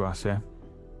rest to us, yeah?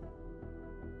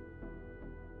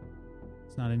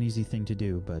 It's not an easy thing to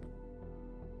do, but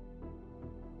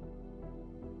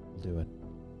we'll do it.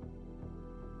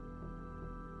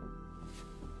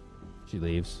 She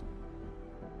leaves.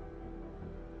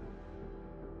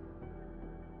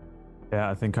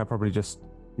 Yeah, I think I probably just,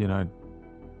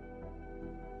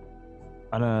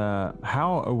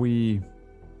 how are we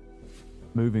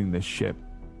moving this ship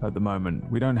at the moment?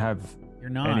 We don't have You're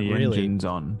not any really. engines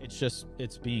on. It's just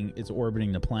it's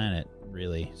orbiting the planet.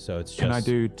 really. So it's just. Can I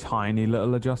do tiny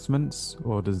little adjustments,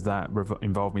 or does that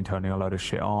involve me turning a load of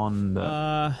shit on?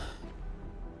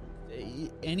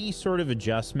 Any sort of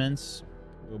adjustments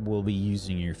will be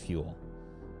using your fuel.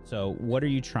 So what are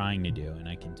you trying to do? And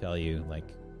I can tell you like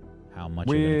how much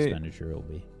of an expenditure it will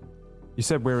be. You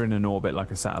said we're in an orbit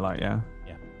like a satellite, yeah?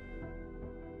 Yeah.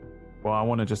 Well, I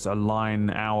want to just align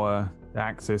our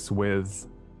axis with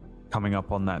coming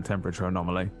up on that temperature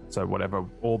anomaly. So whatever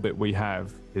orbit we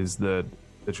have is the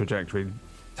trajectory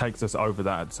takes us over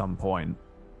that at some point.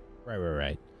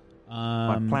 Right.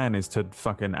 My plan is to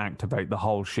fucking activate the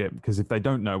whole ship, because if they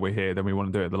don't know we're here, then we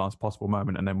want to do it at the last possible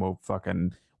moment, and then we'll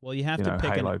fucking you have to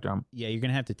pick Halo jump. Yeah, you're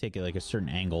gonna have to take it like a certain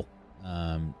angle,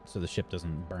 so the ship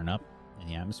doesn't burn up in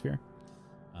the atmosphere.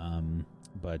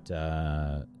 But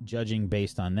judging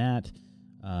based on that,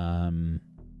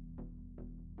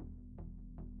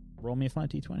 roll me a flat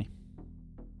d20.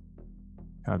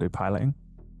 Can I do piloting?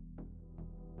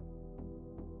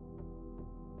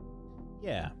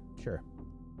 Yeah, sure.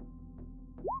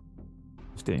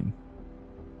 15.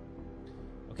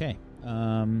 Okay.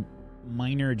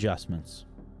 Minor adjustments.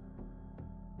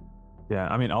 Yeah,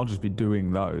 I mean, I'll just be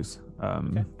doing those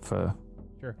for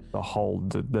Sure. the whole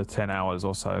the 10 hours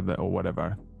or so or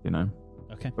whatever,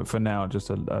 Okay. But for now, just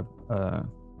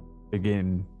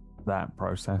begin that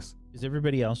process. Is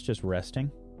everybody else just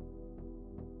resting?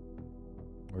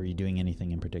 Or are you doing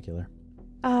anything in particular?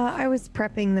 I was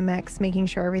prepping the mechs, making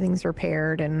sure everything's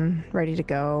repaired and ready to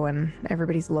go, and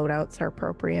everybody's loadouts are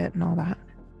appropriate and all that.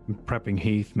 I'm prepping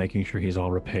Heath, making sure he's all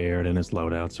repaired and his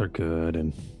loadouts are good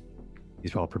and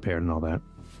he's all prepared and all that.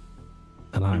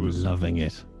 And I'm loving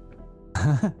it.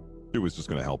 He was just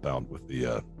going to help out with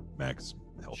the max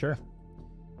help. Sure.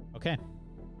 Okay.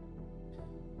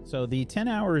 So the 10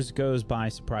 hours goes by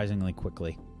surprisingly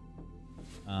quickly.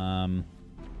 I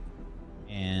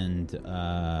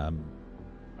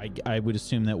would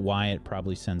assume that Wyatt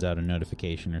probably sends out a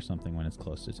notification or something when it's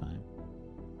close to time.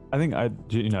 I think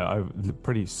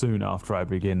pretty soon after I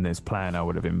begin this plan, I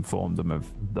would have informed them of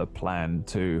the plan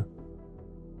to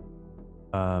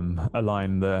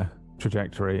align the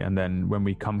trajectory, and then when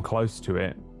we come close to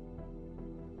it,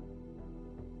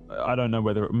 I don't know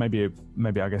whether maybe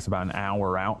I guess about an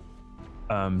hour out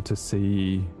to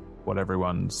see what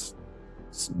everyone's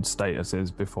status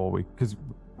is before because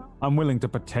I'm willing to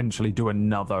potentially do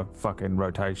another fucking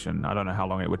rotation. I don't know how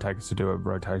long it would take us to do a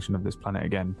rotation of this planet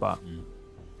again, but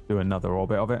do another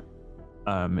orbit of it.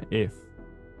 If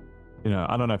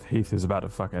I don't know if Heath is about to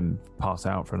fucking pass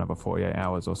out for another 48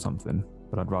 hours or something,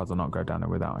 but I'd rather not go down there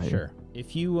without him. Sure.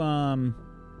 If you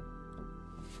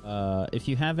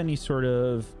have any sort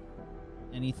of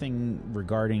anything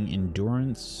regarding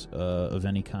endurance of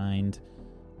any kind,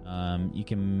 you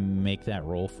can make that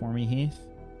roll for me, Heath.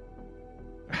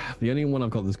 The only one I've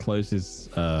got this close is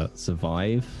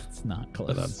survive. It's not close.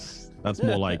 But that's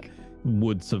more like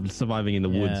surviving in the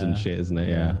woods and shit, isn't it?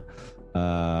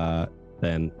 Yeah.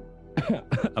 Then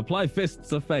apply fists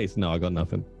to face. No, I got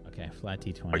nothing. Okay, flat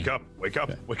d20. Wake up!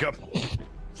 Okay. Wake up!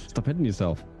 Stop hitting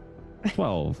yourself.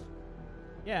 12.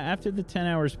 Yeah, after the 10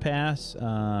 hours pass,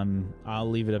 I'll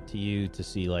leave it up to you to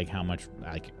see like how much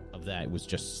of that was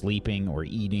just sleeping or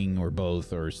eating or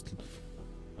both, or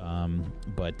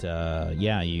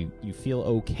yeah, you feel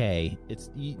okay.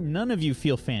 None of you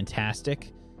feel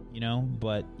fantastic,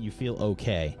 but you feel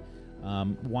okay.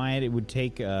 Wyatt, it would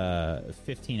take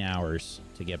 15 hours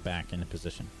to get back into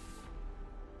position.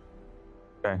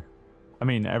 Okay. I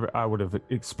mean, I would have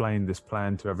explained this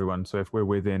plan to everyone. So if we're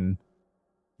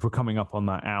coming up on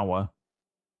that hour,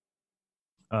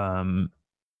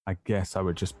 I guess I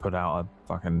would just put out a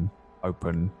fucking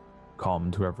open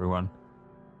comm to everyone.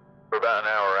 We're about an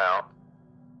hour out.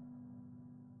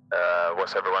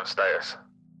 What's everyone's status?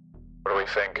 What do we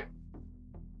think?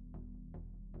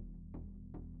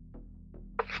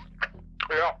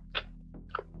 Yeah.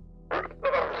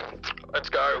 Let's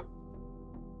go.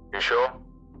 You sure?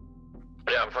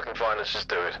 Yeah, I'm fucking fine. Let's just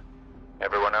do it.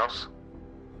 Everyone else?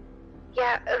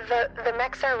 Yeah, the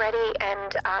mechs are ready,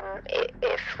 and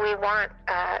if we want,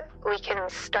 we can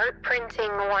start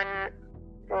printing one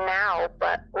now,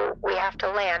 but we have to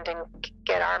land and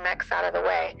get our mechs out of the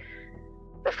way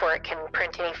before it can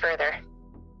print any further.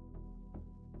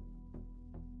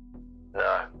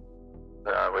 No,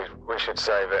 we should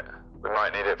save it. We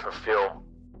might need it for fuel.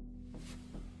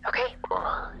 Okay.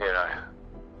 Well,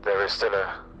 there is still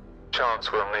a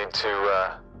chance we'll need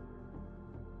to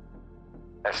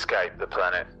escape the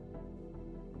planet.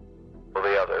 Well,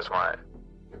 the others might.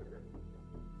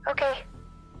 Okay.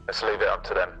 Let's leave it up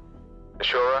to them.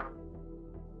 Ashura?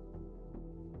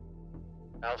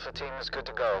 Alpha team is good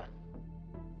to go.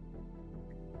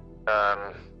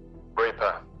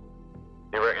 Reaper,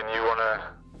 you reckon you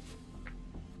wanna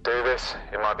do this?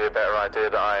 It might be a better idea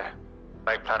that I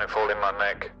make planetfall in my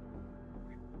mech.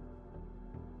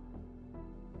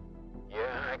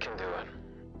 Yeah, I can do it.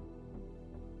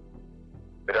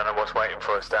 We don't know what's waiting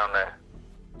for us down there.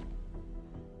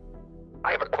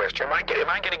 I have a question. Am I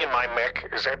getting in my mech?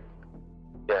 Is that...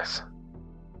 Yes.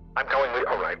 I'm going with...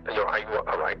 All right.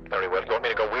 All right. Very well. You want me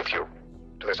to go with you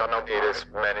to this unknown... Need as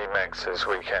many mechs as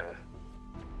we can.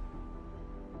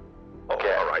 Oh,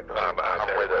 get. all right.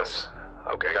 Come with us.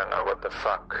 Okay. We don't know what the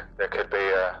fuck. There could be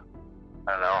a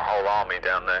whole army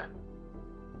down there.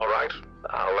 All right.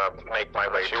 I'll make my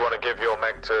way. Do you want to give your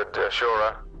mech to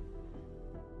Shura?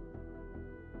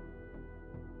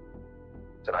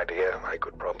 It's an idea. I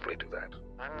could probably do that.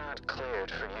 I'm not cleared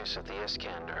for use of the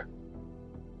Iskander.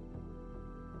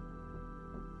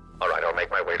 All right. I'll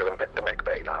make my way to the mech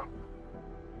bay now.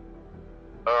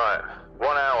 All right.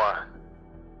 1 hour.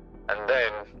 And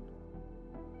then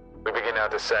we begin our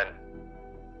descent.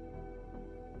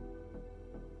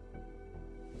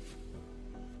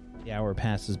 The hour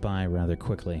passes by rather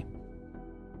quickly.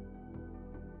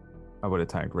 I would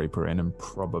attack Reaper in and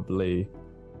probably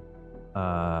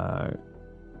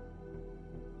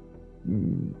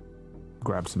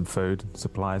grab some food,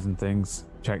 supplies and things.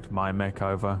 Checked my mech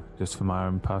over just for my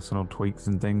own personal tweaks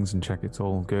and things and check it's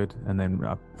all good. And then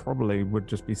I probably would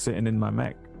just be sitting in my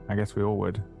mech. I guess we all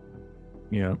would.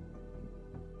 Yeah.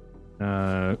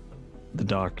 The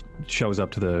doc shows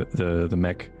up to the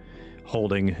mech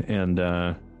holding and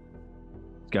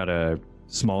got a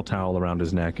small towel around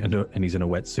his neck and he's in a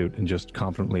wetsuit and just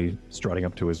confidently strutting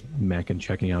up to his mech and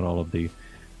checking out all of the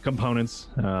components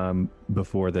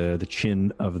before the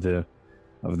chin of the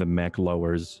mech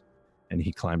lowers and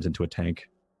he climbs into a tank,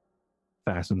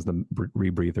 fastens the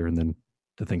rebreather, and then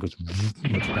the thing goes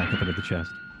looks back up into the chest.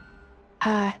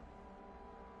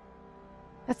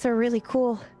 That's a really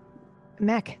cool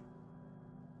mech.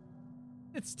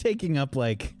 It's taking up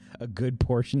like a good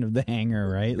portion of the hangar,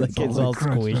 right? Like it's all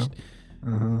crunched squished. up.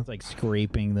 Uh-huh. It's like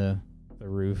scraping the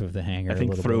roof of the hangar. I think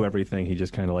a little through bit. everything, he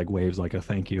just kind of like waves like a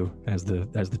thank you as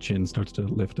the chin starts to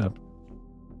lift up.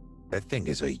 That thing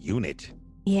is a unit.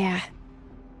 Yeah.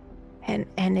 And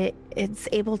it's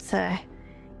able to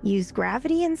use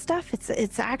gravity and stuff.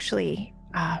 It's actually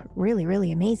really,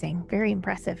 really amazing. Very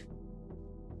impressive.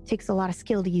 Takes a lot of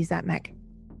skill to use that mech.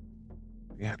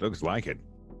 Yeah, it looks like it.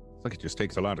 It's like it just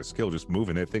takes a lot of skill just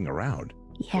moving that thing around.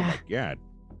 Oh Yeah. my god.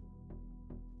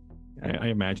 I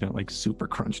imagine it like super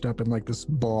crunched up in like this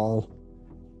ball.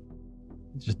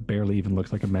 It just barely even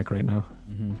looks like a mech right now.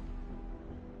 Mm-hmm.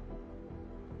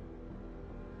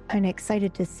 I'm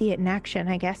excited to see it in action,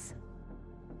 I guess.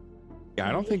 Yeah,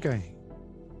 I don't think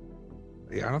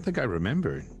I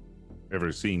remember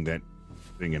ever seeing that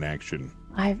thing in action.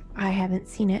 I haven't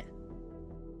seen it.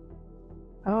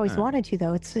 I always wanted to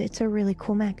though. It's a really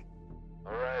cool mech.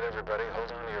 All right, everybody,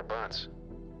 hold on to your butts.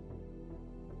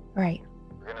 Right.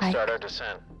 We're gonna start our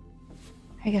descent.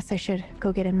 I guess I should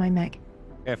go get in my mech.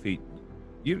 Effie,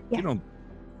 you Yeah. don't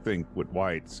think what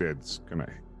Wyatt said's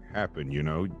gonna happen, you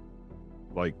know?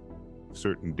 Like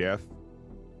certain death?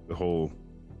 The whole,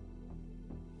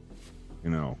 you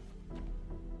know,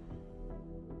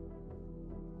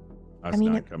 us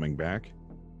not coming back?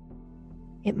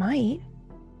 It might.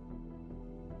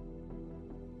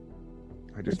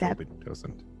 I just that- hope it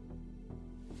doesn't.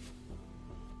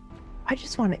 I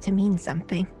just want it to mean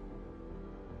something.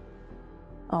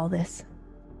 All this.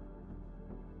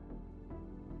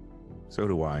 So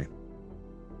do I.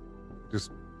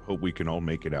 Just hope we can all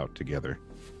make it out together.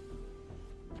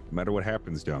 No matter what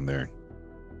happens down there.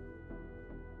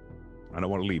 I don't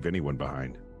want to leave anyone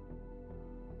behind.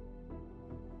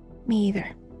 Me either.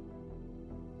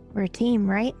 We're a team,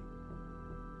 right?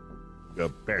 The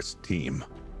best team.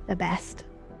 The best.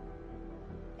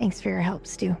 Thanks for your help,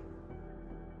 Stu.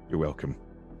 You're welcome.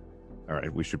 All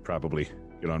right, we should probably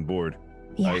get on board.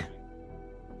 Yeah.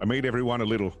 I made everyone a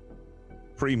little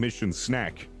pre-mission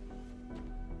snack.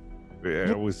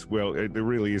 It was, well, there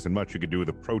really isn't much you could do with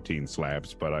the protein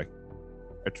slabs, but I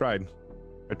tried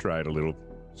a little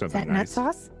Is something that nut nice.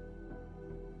 sauce?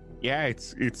 Yeah,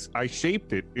 I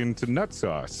shaped it into nut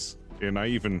sauce, and I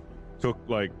even took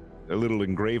like a little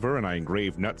engraver and I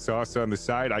engraved nut sauce on the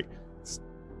side.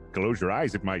 Close your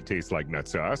eyes, it might taste like nut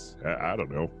sauce. I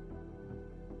don't know.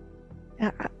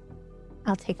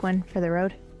 I'll take one for the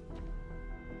road.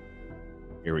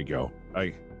 Here we go.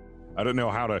 I don't know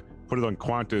how to put it on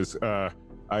Quanta's.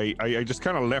 I just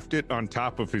kind of left it on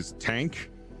top of his tank.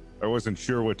 I wasn't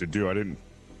sure what to do. I didn't.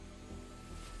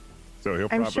 So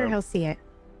I'm sure he'll see it.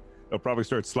 He'll probably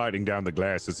start sliding down the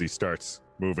glass as he starts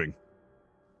moving.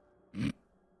 And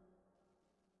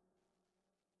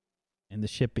the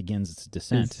ship begins its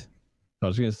descent. I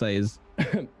was going to say,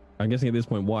 I'm guessing at this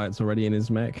point Wyatt's already in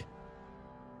his mech.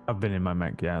 I've been in my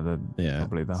mech,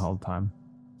 probably the whole time.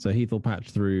 So Heath will patch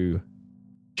through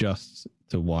just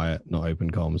to Wyatt, not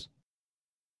open comms.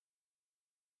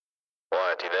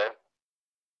 Wyatt, you there?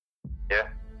 Yeah?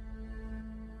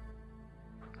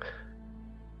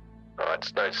 Alright,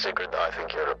 it's no secret that I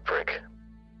think you're a prick.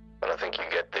 But I think you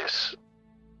get this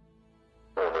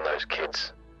more than those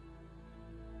kids.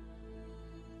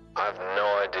 I have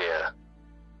no idea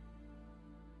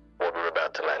what we're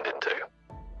about to land into.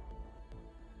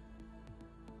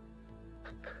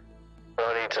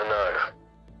 I need to know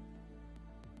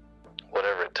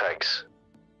whatever it takes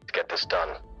to get this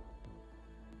done.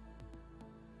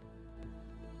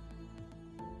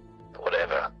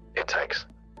 Whatever it takes.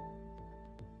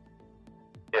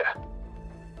 Yeah,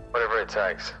 whatever it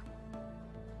takes.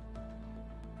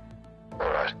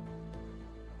 Alright.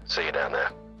 See you down there.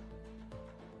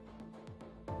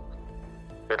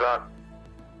 Good luck.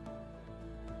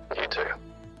 You too.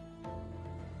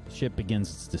 The ship begins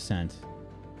its descent.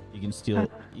 You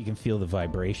can feel the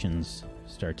vibrations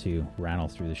start to rattle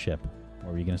through the ship.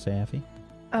 What were you going to say, Effie?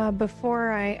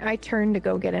 Before I turn to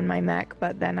go get in my mech,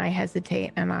 but then I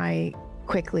hesitate and I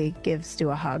quickly give Stu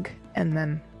a hug, and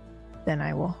then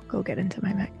I will go get into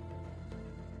my mech.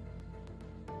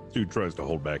 Stu tries to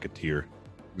hold back a tear.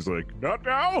 He's like, not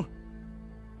now!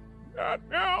 Not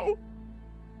now!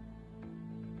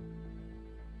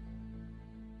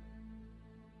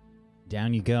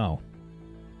 Down you go.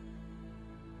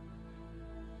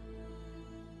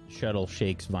 The shuttle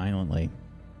shakes violently.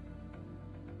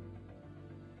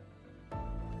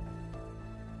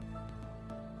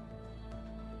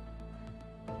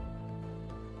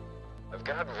 I've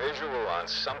got visual on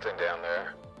something down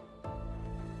there.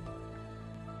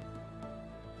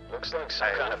 Looks like some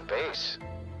kind of base.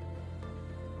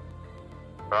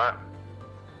 Right.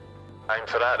 Aim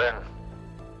for that then.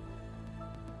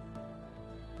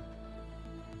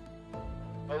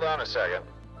 Hold on a second.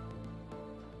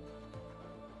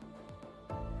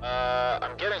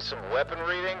 I'm getting some weapon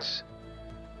readings.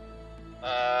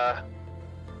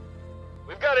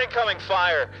 We've got incoming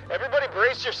fire. Everybody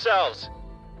brace yourselves.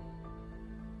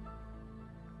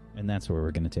 And that's where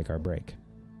we're going to take our break.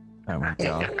 Oh my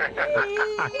god.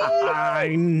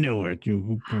 I knew it,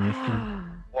 you bastard.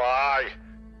 Why?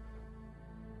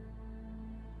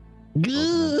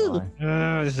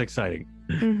 This is exciting.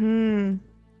 Mm-hmm.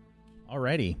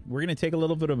 Alrighty, we're going to take a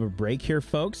little bit of a break here,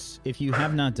 folks. If you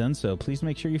have not done so, please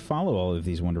make sure you follow all of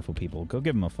these wonderful people. Go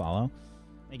give them a follow.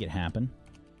 Make it happen.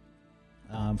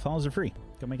 Follows are free.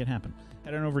 Go make it happen.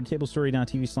 Head on over to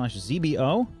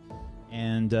tablestory.tv/ZBO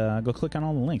and go click on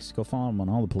all the links. Go follow them on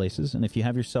all the places. And if you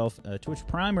have yourself a Twitch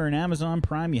Prime or an Amazon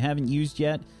Prime you haven't used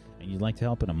yet and you'd like to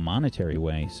help in a monetary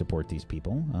way support these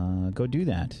people, go do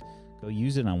that. Go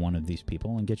use it on one of these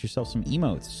people and get yourself some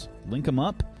emotes. Link them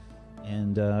up.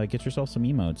 And get yourself some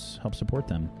emotes. Help support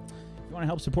them. If you want to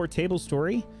help support Table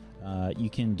Story, you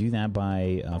can do that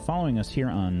by following us here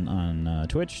on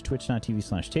Twitch,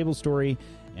 twitch.tv/tablestory,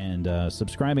 and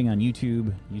subscribing on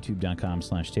YouTube,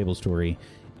 youtube.com/tablestory.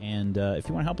 And if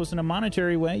you want to help us in a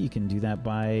monetary way, you can do that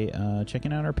by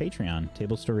checking out our Patreon,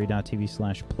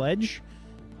 tablestory.tv/pledge.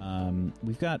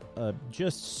 We've got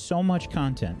just so much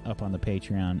content up on the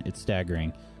Patreon. It's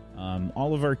staggering.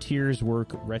 All of our tiers work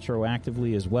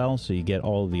retroactively as well, so you get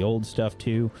all of the old stuff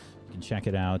too. You can check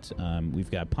it out. We've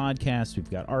got podcasts,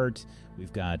 we've got art,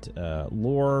 we've got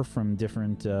lore from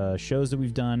different shows that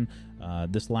we've done.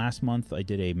 This last month, I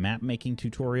did a map making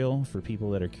tutorial for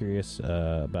people that are curious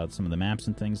about some of the maps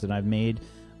and things that I've made.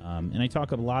 And I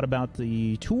talk a lot about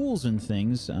the tools and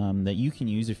things that you can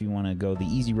use if you want to go the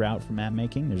easy route for map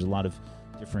making. There's a lot of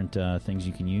different things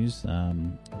you can use.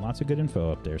 Lots of good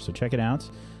info up there, so check it out.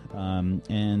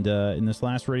 And in this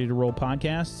last Ready to Roll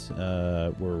podcast,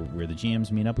 where the GMs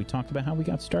meet up, we talked about how we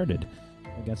got started.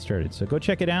 So go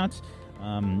check it out.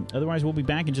 Otherwise, we'll be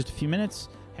back in just a few minutes.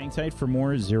 Hang tight for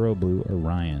more Zero Blue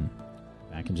Orion.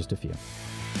 Back in just a few.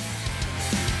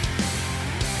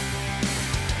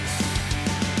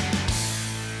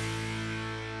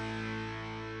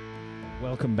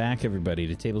 Welcome back, everybody,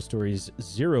 to Table Stories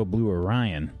Zero Blue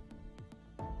Orion.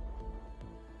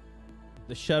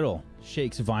 The shuttle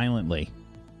shakes violently.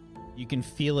 You can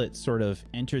feel it sort of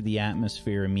enter the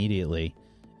atmosphere immediately,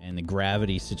 and the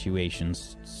gravity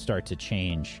situations start to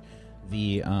change.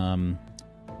 You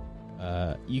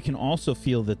can also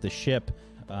feel that the ship,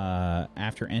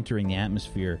 after entering the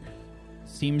atmosphere,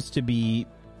 seems to be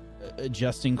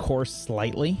adjusting course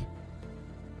slightly.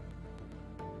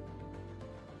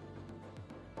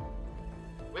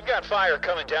 We've got fire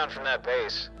coming down from that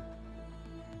base.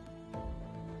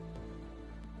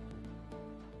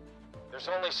 There's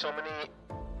only so many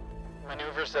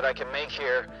maneuvers that I can make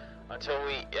here until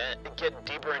we get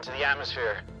deeper into the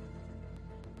atmosphere.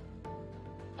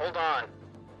 Hold on.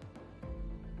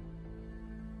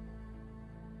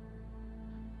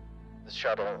 The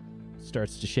shuttle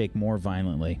starts to shake more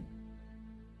violently.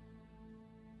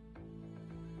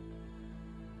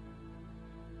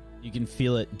 You can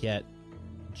feel it get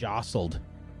jostled.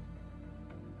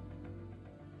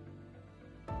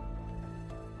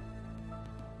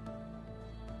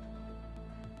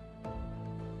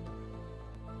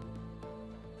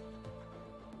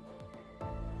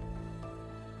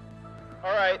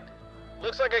 All right.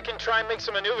 Looks like I can try and make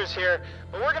some maneuvers here,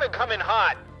 but we're gonna come in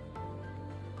hot.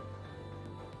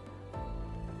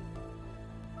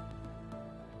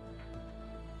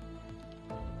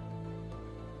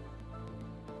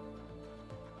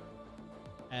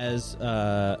 As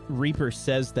Reaper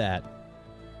says that,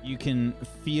 you can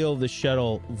feel the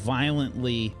shuttle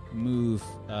violently move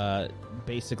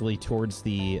basically towards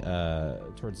the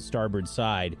starboard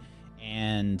side,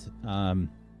 and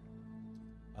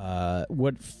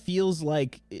what feels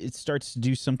like it starts to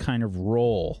do some kind of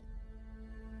roll.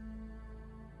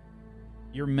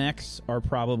 Your mechs are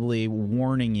probably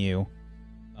warning you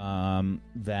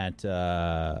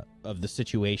that of the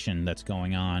situation that's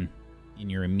going on in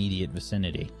your immediate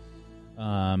vicinity.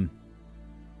 And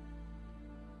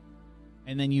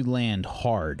then you land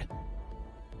hard.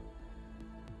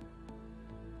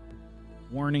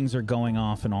 Warnings are going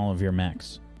off in all of your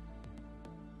mechs.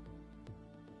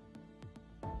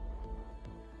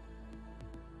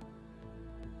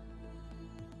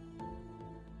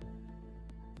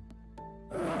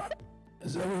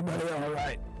 Is everybody all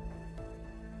right?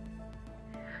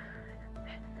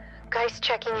 Guys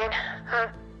checking in.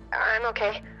 I'm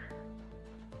okay.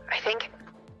 I think.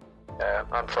 Yeah,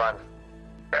 I'm fine.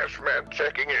 Ashman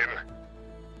checking in.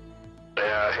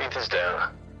 Yeah, Ethan's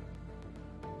down.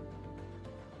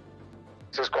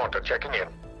 This is Quanta checking in.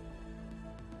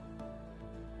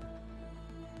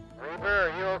 Reaper,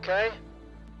 are you okay?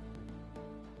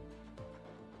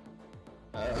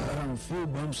 A few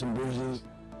bumps and bruises.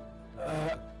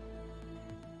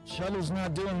 Shuttle's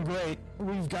not doing great.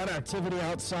 We've got activity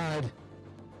outside.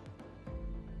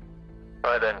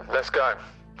 Alright then, let's go.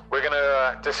 We're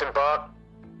gonna disembark,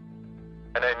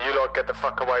 and then you lot get the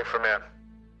fuck away from here.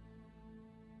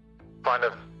 Find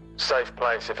a safe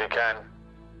place if you can.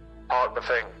 Park the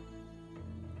thing.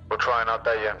 We'll try and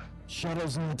update you.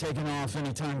 Shuttle's not taking off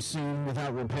anytime soon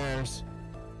without repairs.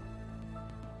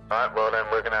 Alright, well then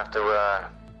we're gonna have to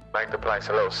make the place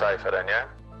a little safer then, yeah?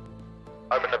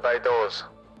 Open the bay doors.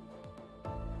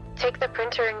 Take the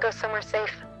printer and go somewhere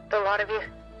safe. The lot of you.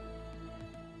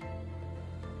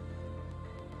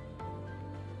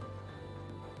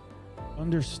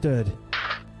 Understood.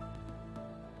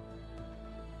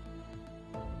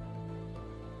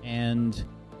 And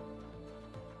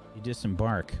you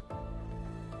disembark.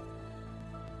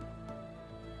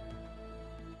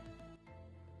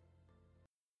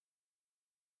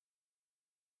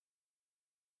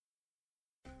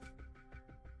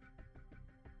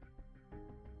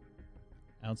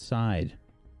 Outside,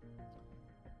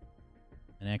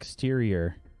 an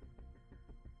exterior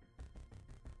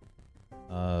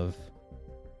of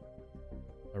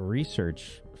a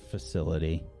research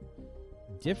facility,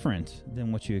 different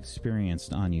than what you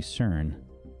experienced on Lucerne.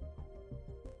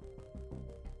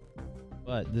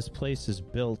 But this place is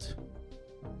built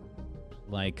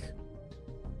like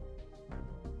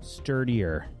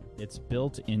sturdier. It's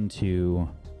built into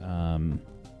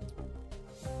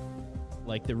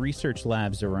like the research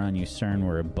labs around Lucerne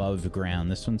were above ground.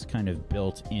 This one's kind of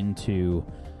built into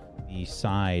the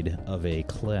side of a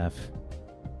cliff.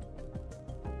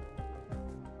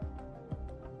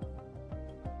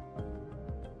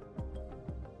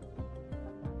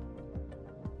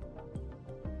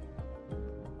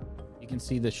 You can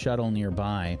see the shuttle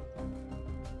nearby,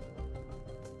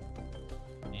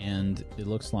 and it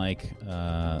looks like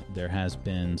there has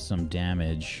been some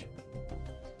damage.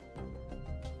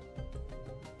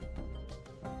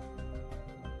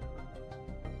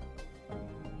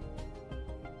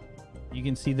 You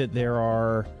can see that there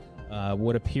are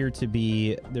what appear to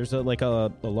be, there's a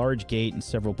large gate and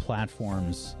several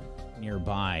platforms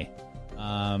nearby.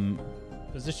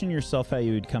 Position yourself how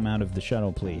you would come out of the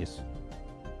shuttle, please.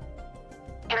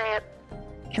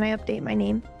 Can I update my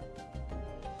name?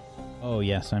 Oh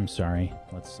yes, I'm sorry.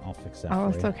 I'll fix that.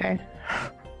 Oh, for it's you. okay.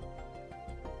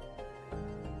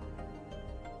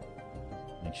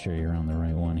 Make sure you're on the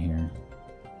right one here.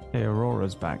 Hey,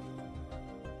 Aurora's back.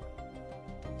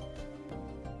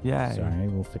 Yeah. Sorry,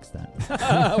 we'll fix that.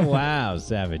 Wow,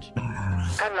 savage.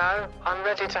 Hello, I'm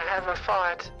ready to have a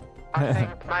fight. I think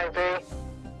maybe.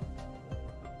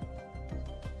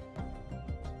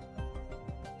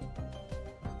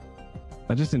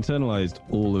 I just internalized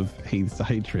all of Heath's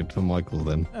hatred for Michael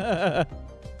then. There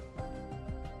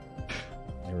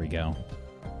we go.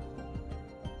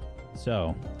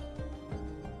 So,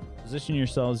 position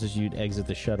yourselves as you'd exit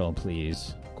the shuttle,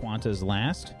 please. Quanta's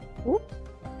last. Oop.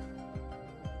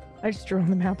 I just drew on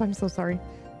the map. I'm so sorry.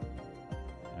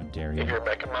 How dare you? You're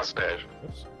back a mustache.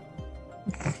 Oops.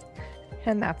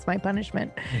 And that's my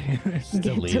punishment. Get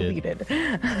Deleted.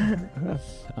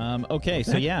 Okay,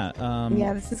 so yeah.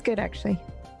 Yeah, this is good, actually.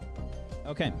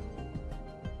 Okay.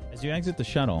 As you exit the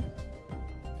shuttle,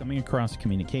 coming across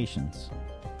communications,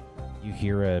 you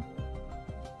hear a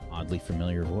oddly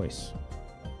familiar voice.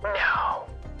 No.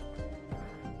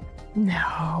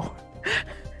 No.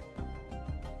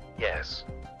 Yes.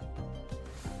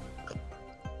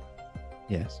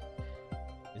 Yes.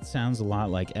 It sounds a lot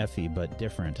like Effie, but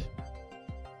different.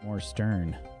 More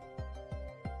stern.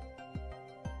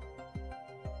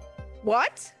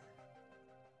 What?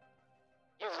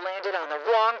 You've landed on the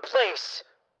wrong place.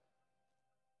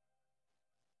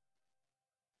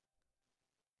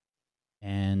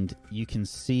 And you can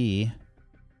see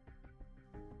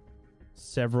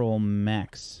several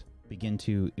mechs begin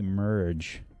to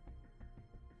emerge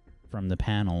from the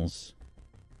panels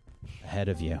ahead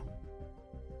of you.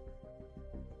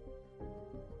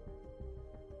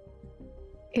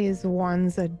 Is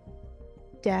one's a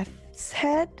death's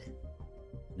head?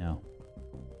 No.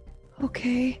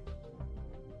 Okay.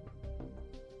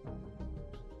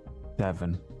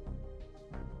 7.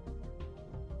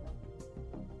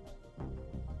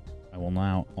 I will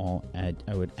now all add.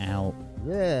 I will now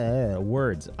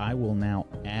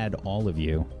add all of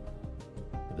you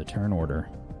to the turn order.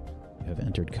 You have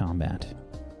entered combat.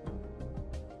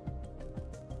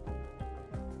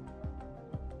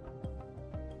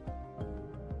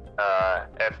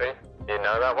 Effie, you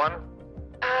know that one?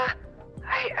 I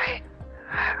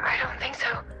don't think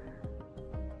so.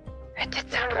 It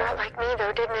did sound a lot like me,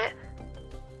 though, didn't it?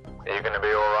 Are you gonna be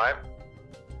alright?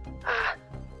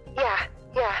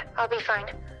 Yeah, I'll be fine.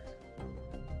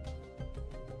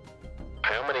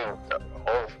 How many of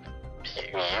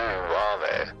you are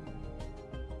there?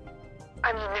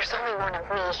 I mean, there's only one of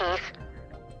me, Heath.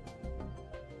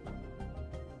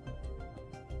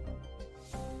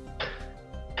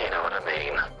 You know what I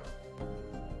mean?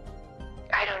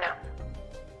 I don't know.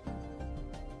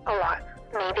 A lot,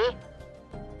 maybe.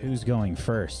 Who's going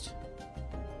first?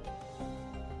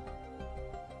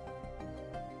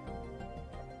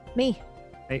 Me.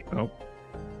 Hey, oh.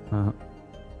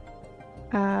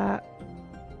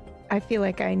 I feel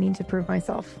like I need to prove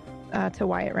myself to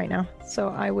Wyatt right now. So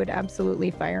I would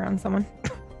absolutely fire on someone.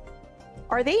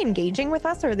 Are they engaging with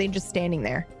us or are they just standing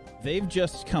there? They've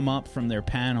just come up from their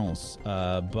panels,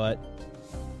 but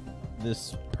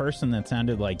this person that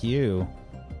sounded like you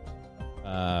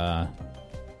Am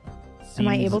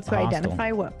I able to hostile.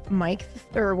 identify what Mike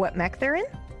or what mech they're in?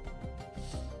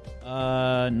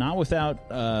 Not without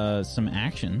some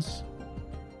actions.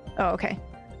 Oh, okay.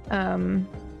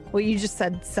 Well, you just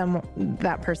said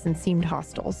that person seemed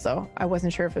hostile, so I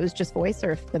wasn't sure if it was just voice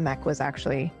or if the mech was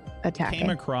actually attacking. Came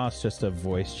across just a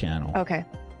voice channel. Okay.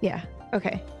 Yeah.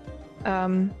 Okay.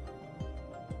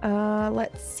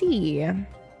 Let's see.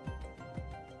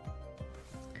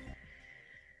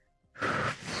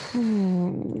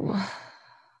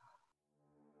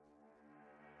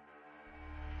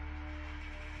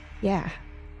 Yeah.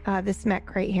 This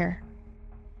mech right here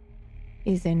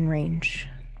is in range.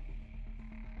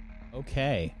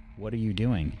 Okay. What are you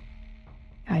doing?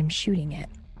 I'm shooting it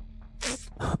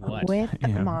What? with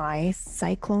my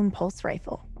Cyclone Pulse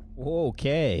Rifle.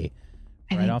 Okay.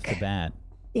 I Right off think- the bat.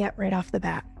 Yeah, right off the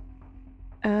bat.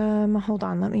 Hold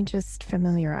on. Let me just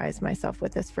familiarize myself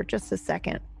with this for just a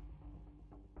second.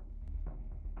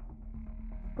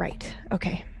 Right.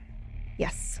 Okay.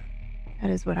 Yes.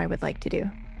 That is what I would like to do.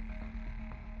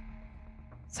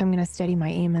 So I'm going to steady my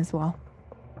aim as well.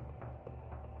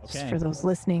 Just Okay. for those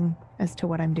listening as to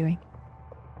what I'm doing.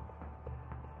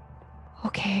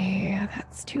 Okay,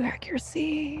 that's 2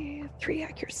 accuracy, 3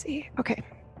 accuracy. Okay.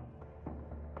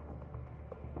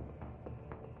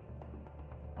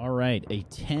 All right, a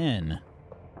 10.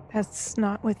 That's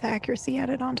not with the accuracy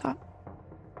added on top.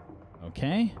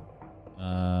 Okay.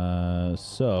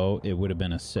 So it would have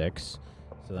been a 6.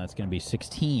 So that's going to be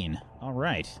 16. All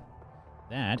right.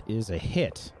 That is a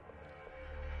hit.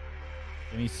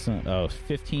 Give me some. Oh,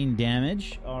 15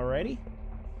 damage. Alrighty.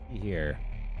 Here.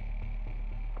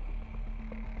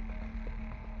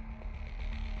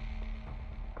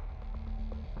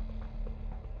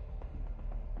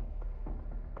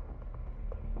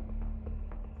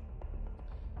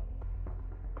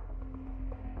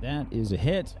 That is a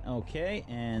hit. Okay,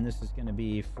 and this is going to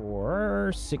be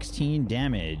for 16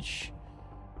 damage.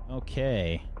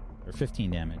 Okay. Or 15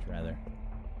 damage, rather.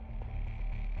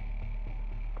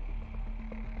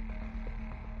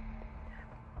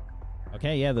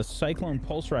 Okay, yeah, the Cyclone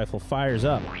Pulse Rifle fires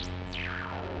up.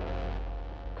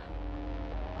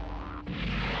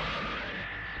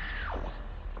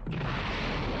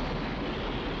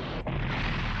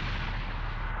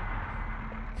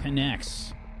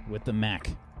 Connects with the mech.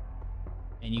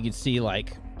 And you can see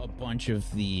like a bunch of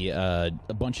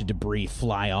debris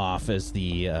fly off as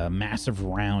the massive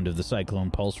round of the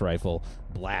Cyclone Pulse Rifle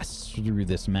blasts through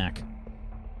this mech.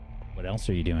 What else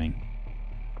are you doing?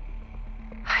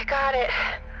 I got it.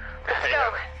 Let's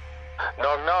go.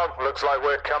 Knock, knock. Looks like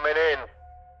we're coming in.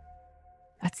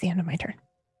 That's the end of my turn.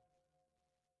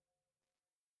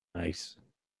 Nice.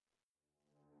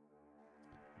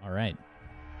 All right.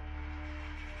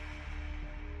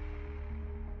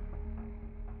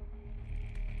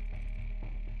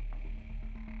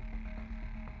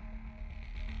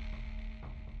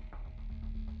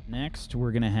 Next,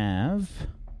 we're going to have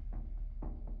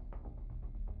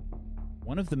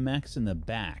one of the mechs in the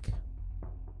back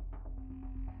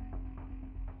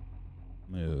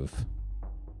move.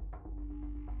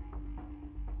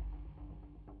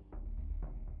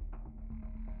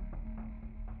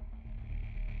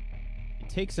 It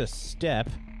takes a step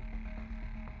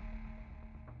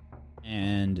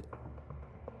and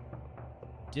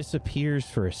disappears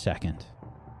for a second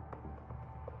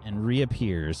and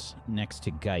reappears next to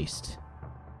Geist.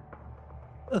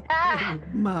 Ah!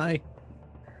 My.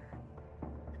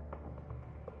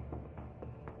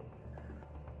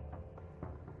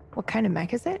 What kind of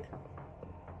mech is it?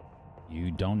 You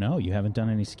don't know. You haven't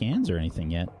done any scans or anything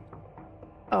yet.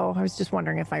 Oh, I was just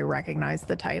wondering if I recognize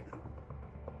the type.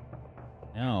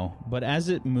 No, but as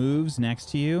it moves next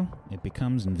to you, it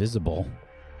becomes invisible.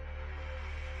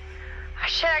 Ah,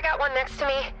 shit, I got one next to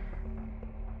me.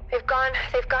 They've gone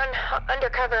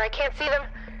undercover. I can't see them.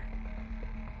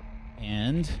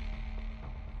 And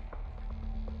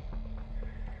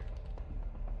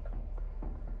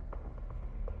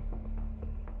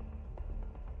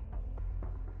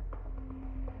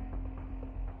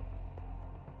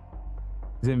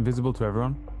is it invisible to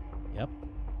everyone? Yep.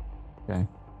 Okay.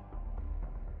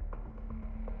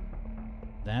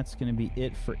 That's going to be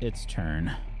it for its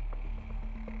turn.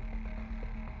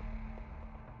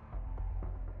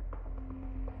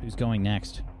 Who's going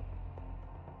next?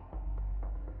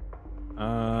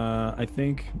 I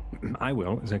think I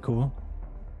will. Is that cool?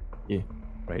 Yeah.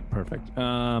 Right. Perfect.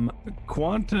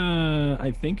 Quanta.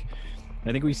 I think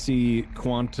we see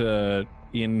Quanta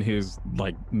in his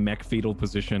like mech fetal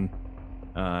position,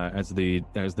 as the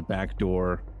back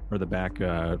door or the back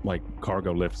like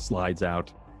cargo lift slides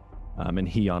out, and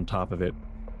he on top of it.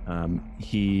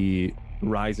 He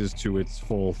rises to its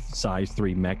full size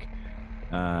 3 mech,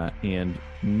 and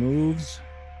moves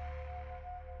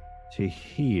to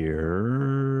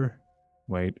here.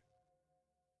 Wait.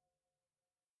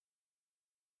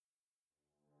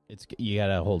 You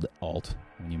gotta hold Alt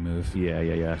when you move. Yeah.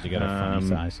 You got a funny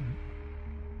size.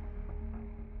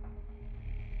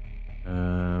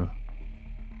 1,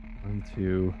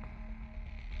 2,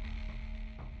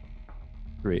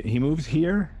 3. He moves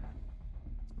here,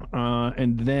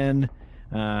 and then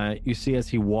you see as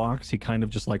he walks, he kind of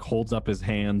just like holds up his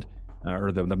hand,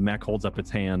 or the mech holds up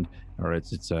its hand, or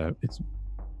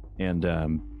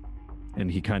and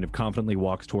he kind of confidently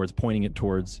walks towards, pointing it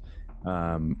towards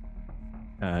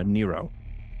Nero,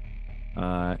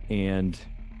 and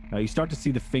you start to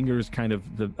see the fingers kind of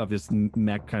of this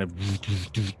mech kind of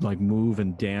like move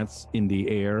and dance in the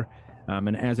air,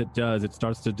 and as it does, it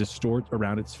starts to distort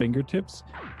around its fingertips,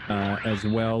 as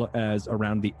well as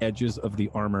around the edges of the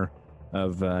armor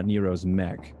of Nero's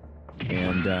mech.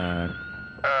 And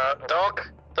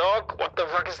Doc, what the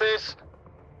fuck is this?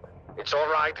 It's all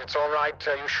right.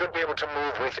 You should be able to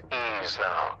move with ease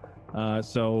now.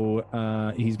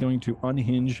 So he's going to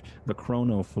unhinge the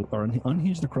chrono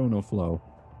flow,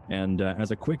 and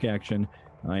as a quick action,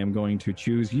 I am going to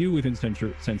choose you within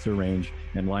sensor range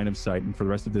and line of sight, and for the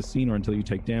rest of this scene or until you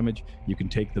take damage, you can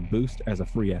take the boost as a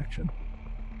free action.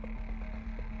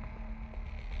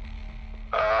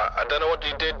 I don't know what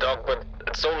you did, Doc, but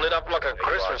it's all lit up like a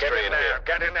Christmas tree in here.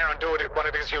 Get in there and do what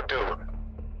it is you do.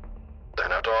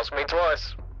 Don't have to ask me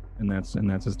twice. And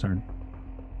that's his turn.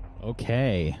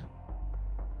 Okay.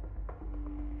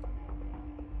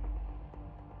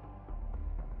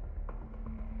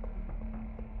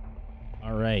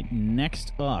 All right,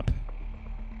 next up,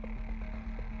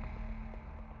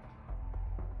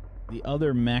 the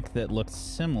other mech that looked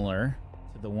similar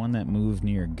to the one that moved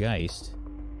near Geist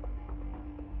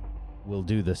will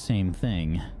do the same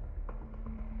thing.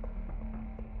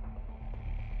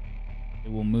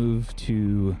 It will move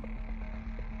to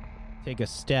take a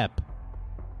step,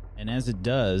 and as it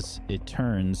does, it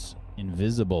turns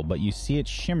invisible, but you see it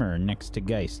shimmer next to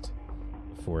Geist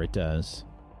before it does.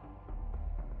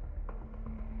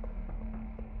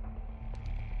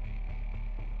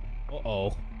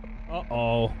 Uh-oh.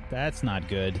 Uh-oh. That's not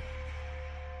good.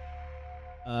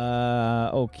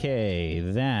 Okay.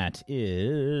 That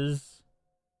is...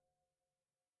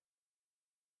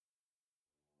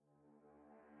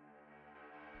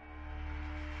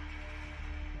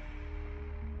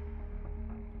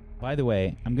 By the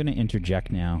way, I'm going to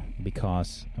interject now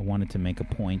because I wanted to make a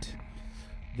point.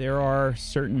 There are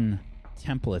certain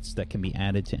templates that can be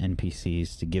added to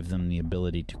NPCs to give them the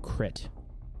ability to crit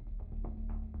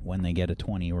when they get a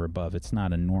 20 or above. It's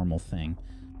not a normal thing,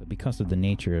 but because of the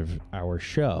nature of our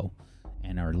show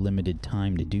and our limited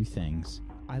time to do things,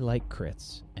 I like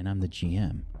crits, and I'm the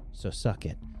GM, so suck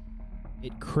it.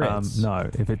 It crits. No,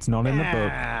 if it's not in the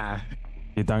book,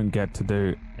 you don't get to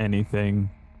do anything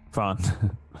fun.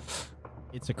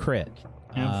 It's a crit.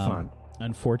 Have fun.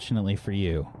 Unfortunately for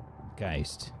you,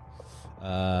 Geist.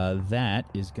 That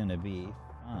is going to be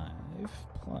 5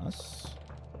 plus...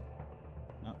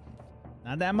 Oh,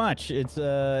 not that much. It's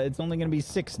only going to be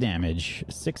 6 damage.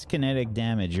 6 kinetic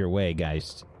damage your way,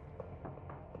 Geist.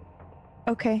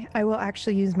 Okay, I will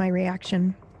actually use my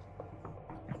reaction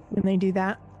when they do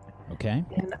that. Okay.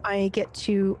 And I get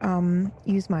to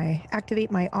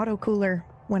activate my auto cooler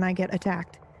when I get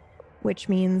attacked, which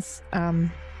means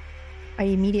I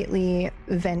immediately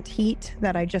vent heat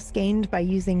that I just gained by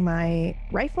using my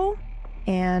rifle,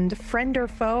 and friend or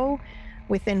foe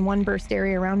within 1 burst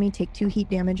area around me take 2 heat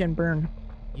damage and burn.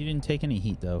 You didn't take any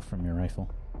heat, though, from your rifle.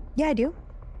 Yeah, I do.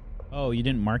 Oh, you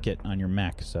didn't mark it on your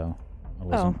mech, so I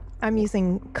wasn't... Oh, I'm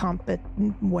using comp, but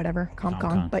whatever,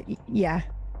 CompCon, but yeah.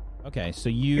 Okay, so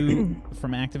you,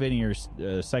 from activating your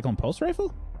Cyclone Pulse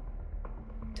rifle?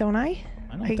 Don't I?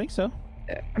 I don't think so.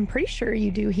 I'm pretty sure you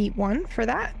do heat 1 for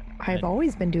that. I've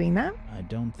always been doing that. I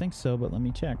don't think so, but let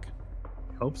me check.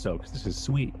 I hope so, because this is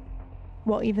sweet.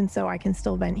 Well, even so, I can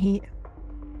still vent heat.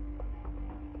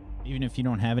 Even if you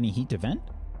don't have any heat to vent?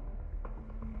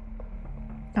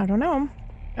 I don't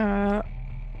know.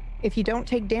 If you don't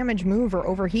take damage, move, or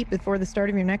overheat before the start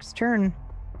of your next turn,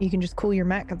 you can just cool your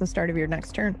mech at the start of your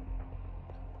next turn.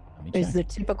 Is the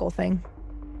typical thing.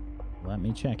 Let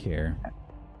me check here.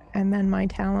 And then my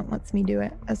talent lets me do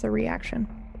it as a reaction.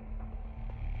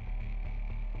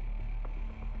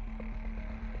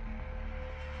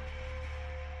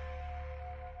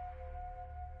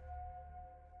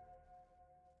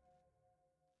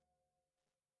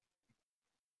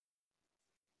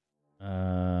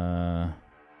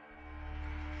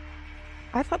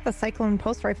 I thought the Cyclone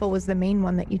Pulse Rifle was the main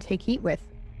one that you take heat with.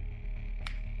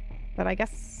 But I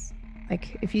guess,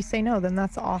 like, if you say no, then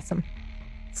that's awesome.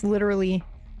 It's literally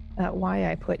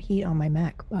why I put heat on my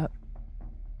mech, but...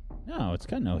 No, it's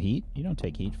got no heat. You don't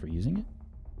take heat for using it.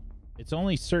 It's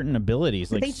only certain abilities.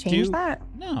 Did like they change that?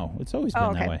 No, it's always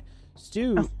been that way.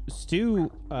 Stu,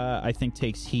 I think,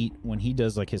 takes heat when he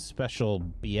does, like, his special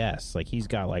BS. Like, he's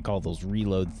got, like, all those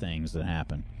reload things that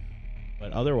happen.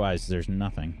 But otherwise, there's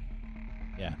nothing.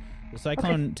 Yeah. The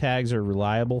Cyclone tags are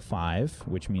reliable 5,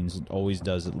 which means it always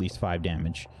does at least 5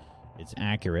 damage. It's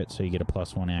accurate, so you get a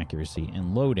 +1 accuracy.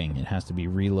 And loading, it has to be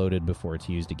reloaded before it's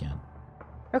used again.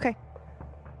 Okay.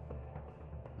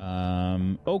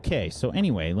 Okay, so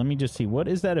anyway, let me just see. What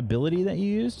is that ability that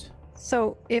you used?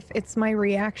 So if it's my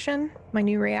reaction, my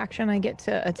new reaction, I get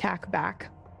to attack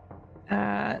back.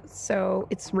 So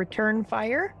it's return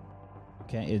fire.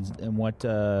 Okay, and what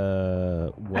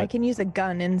I can use a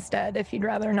gun instead if you'd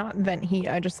rather not vent heat.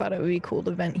 I just thought it would be cool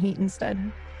to vent heat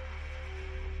instead.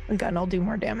 A gun will do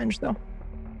more damage, though.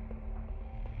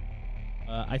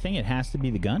 I think it has to be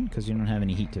the gun, because you don't have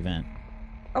any heat to vent.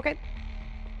 Okay.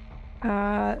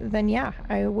 Then yeah,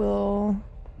 I will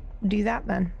do that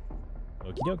then.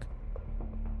 Okie doke.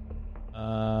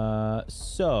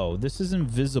 So this is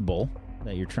invisible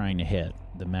that you're trying to hit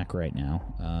the mech right now.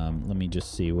 Let me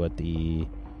just see what the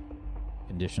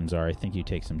conditions are. I think you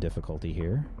take some difficulty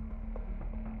here.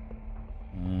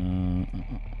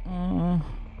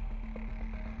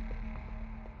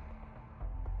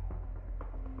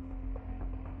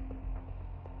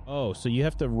 Oh, so you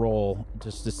have to roll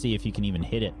just to see if you can even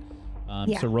hit it.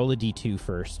 So roll a D2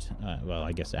 first. Well,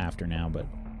 I guess after now, but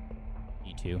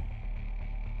D2.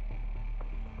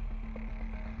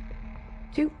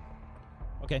 2.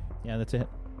 Okay, yeah, that's a hit.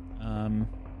 All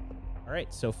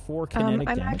right, so 4 kinetic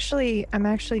damage. I'm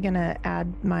actually gonna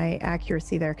add my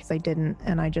accuracy there because I didn't,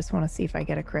 and I just want to see if I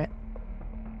get a crit.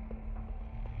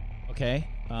 Okay.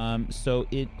 So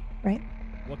it. Right.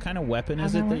 What kind of weapon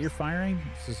is it that you're firing?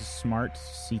 This is a smart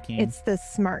seeking. It's the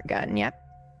smart gun. Yep.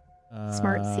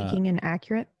 Smart, seeking, and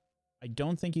accurate. I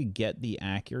don't think you get the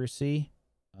accuracy.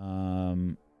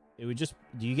 It would just.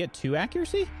 Do you get 2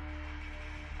 accuracy?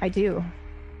 I do.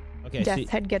 Okay. Death's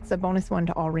Head gets a bonus 1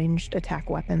 to all ranged attack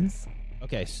weapons.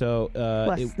 Okay, so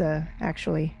Plus the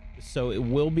actually. So it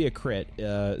will be a crit.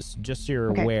 Just so you're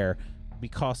aware,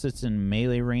 because it's in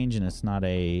melee range and it's not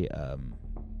a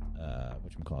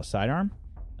sidearm.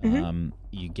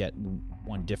 You get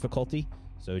 1 difficulty,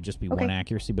 so it'd just be 1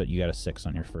 accuracy, but you got a 6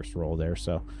 on your first roll there.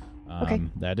 So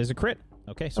that is a crit.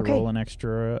 Okay, so roll an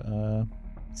extra.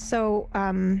 So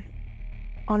on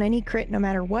any crit, no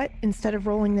matter what, instead of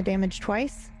rolling the damage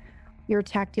twice, your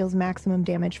attack deals maximum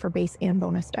damage for base and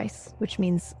bonus dice, which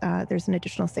means there's an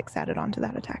additional 6 added onto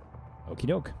that attack. Okie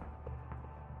doke.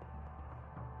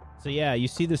 So yeah, you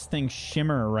see this thing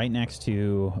shimmer right next to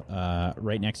you,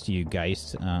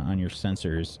 Geist, on your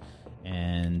sensors,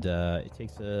 and it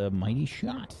takes a mighty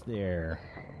shot there.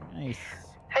 Nice.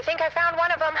 I think I found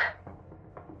one of them.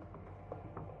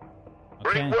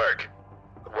 Okay. Great work.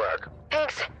 Good work.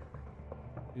 Thanks.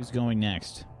 Who's going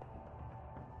next?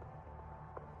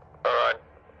 All right.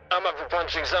 I'm up for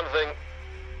punching something.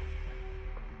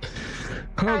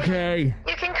 Okay.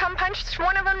 You can come punch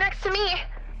one of them next to me.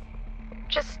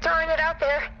 Just throwing it out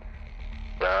there.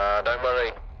 Nah, don't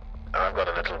worry. I've got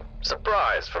a little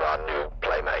surprise for our new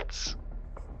playmates.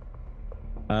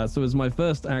 So as my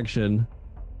first action,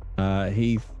 Nero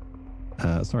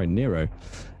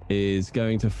is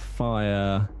going to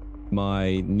fire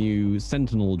my new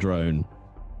Sentinel drone.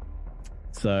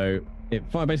 So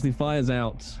it basically fires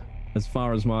out as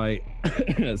far as my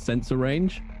sensor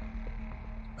range.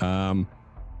 So I'm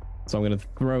going to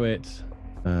throw it.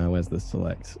 Where's the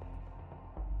select?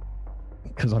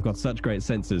 Because I've got such great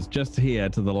sensors just here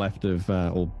to the left of,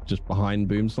 or just behind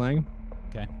Boomslang.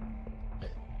 Okay.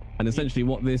 And essentially,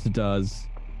 what this does,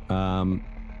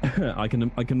 I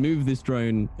can move this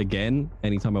drone again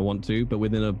anytime I want to, but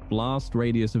within a blast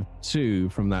radius of 2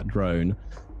 from that drone.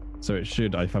 So it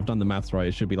should, if I've done the maths right,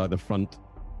 it should be like the front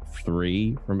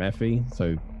 3 from Effie.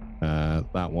 So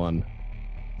that one,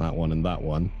 and that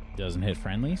one. Doesn't hit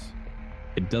friendlies?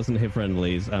 It doesn't hit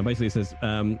friendlies. Basically, it says,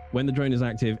 when the drone is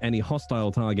active, any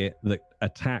hostile target that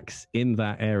attacks in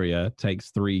that area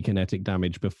takes 3 kinetic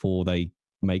damage before they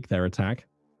make their attack.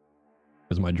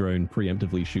 Because my drone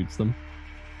preemptively shoots them.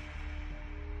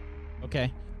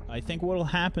 Okay. I think what will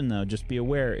happen, though, just be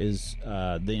aware, is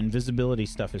the invisibility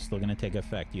stuff is still going to take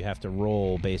effect. You have to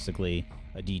roll, basically,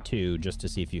 a d2 just to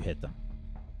see if you hit them.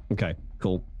 Okay,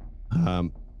 cool.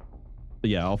 But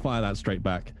yeah, I'll fire that straight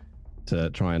back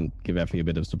to try and give Effie a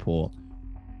bit of support.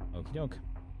 Okie doke.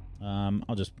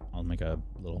 I'll make a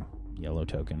little yellow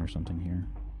token or something here.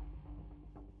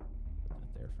 Put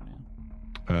that there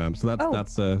for now. So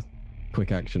that's a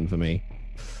quick action for me.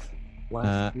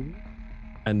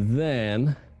 And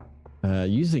then,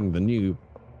 using the new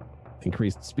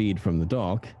increased speed from the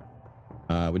dock,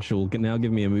 which will now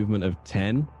give me a movement of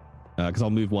 10, because I'll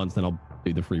move once, then I'll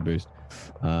do the free boost.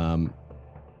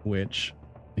 Which,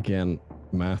 again,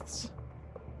 maths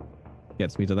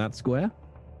gets me to that square.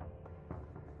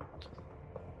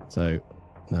 So,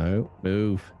 no,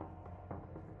 move.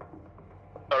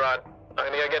 All right.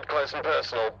 I'm going to get close and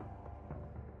personal.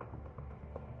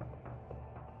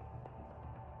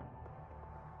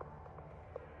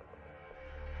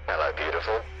 Hello,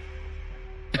 beautiful.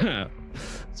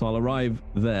 So I'll arrive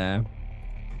there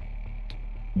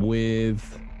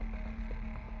with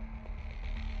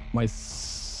my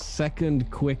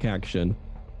second quick action.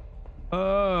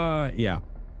 Yeah.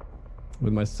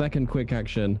 With my second quick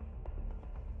action,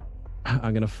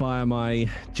 I'm going to fire my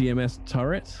GMS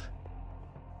turret.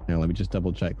 Now, let me just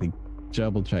double check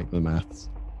the maths.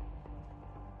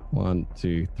 1,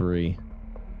 2, 3.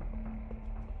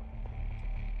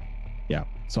 Yeah.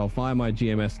 So I'll fire my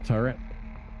GMS turret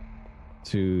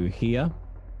to here,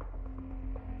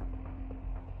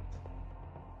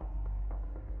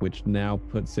 which now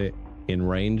puts it in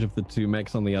range of the 2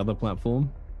 mechs on the other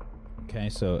platform. Okay,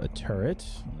 so a turret.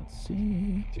 Let's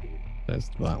see. There's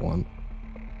that one.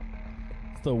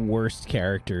 The worst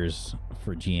characters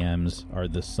for GMs are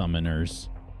the summoners.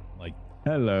 Like,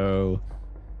 hello.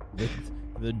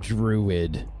 The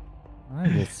druid. I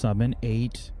will summon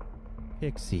 8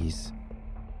 pixies.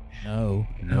 No,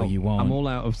 you won't. I'm all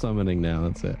out of summoning now,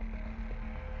 that's it.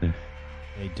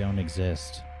 They don't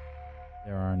exist.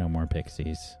 There are no more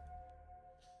pixies.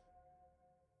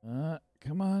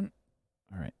 Come on.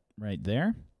 All right, right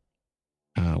there.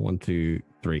 1, 2,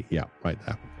 3. Yeah, right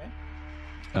there.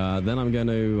 Okay. Then I'm going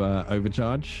to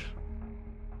overcharge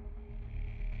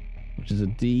which is a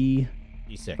D3?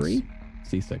 D6.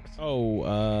 C6.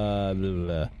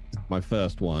 Oh, my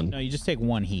first one. No, you just take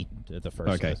one heat at the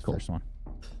first. Okay, cool. First one.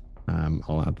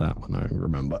 I'll add that when I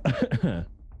remember.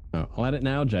 No, I'll add it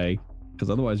now, Jay, because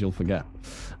otherwise you'll forget.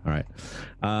 All right.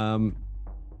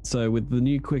 So with the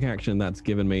new quick action that's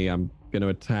given me, I'm going to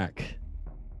attack.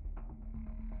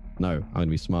 No, I'm going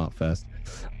to be smart first.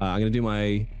 I'm going to do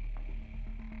my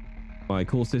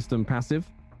core system passive.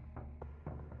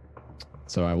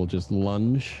 So I will just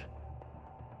lunge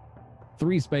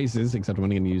 3 spaces, except I'm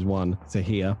only going to use 1 to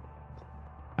here,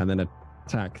 and then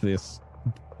attack this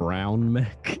brown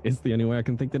mech. Is the only way I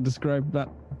can think to describe that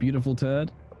beautiful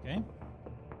turd. Okay.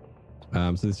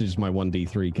 So this is just my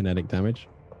 1d3 kinetic damage.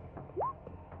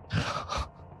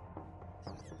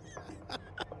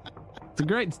 It's a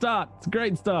great start. It's a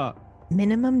great start.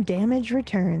 Minimum damage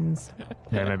returns.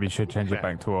 Yeah, maybe you should change it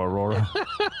back to Aurora.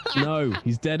 No,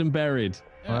 he's dead and buried.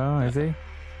 Oh, is he?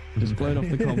 Just blown off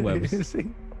the cobwebs. Is he?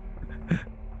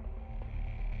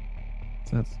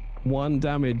 So that's 1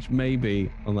 damage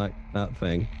maybe on that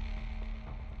thing.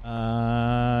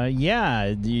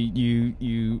 Yeah,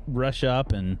 you rush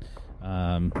up and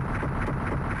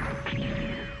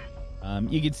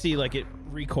you can see like it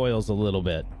recoils a little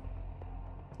bit.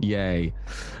 Yay.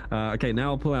 Okay, now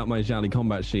I'll pull out my Zhali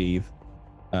combat sheath.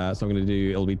 So I'm going to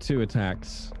do, it'll be 2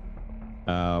 attacks.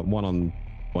 One on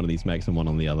one of these mechs and one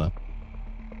on the other.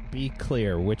 Be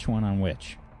clear, which one on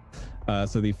which?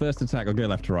 So the first attack, I'll go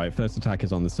left to right. First attack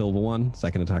is on the silver one.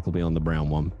 Second attack will be on the brown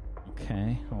one.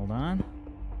 Okay, hold on.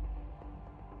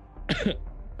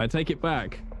 I take it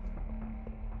back.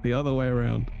 The other way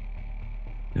around.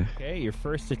 Okay, your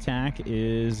first attack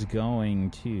is going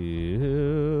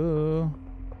to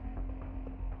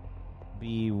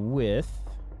be with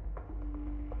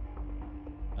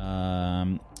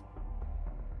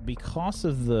because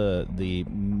of the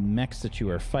mechs that you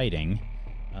are fighting,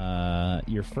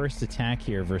 your first attack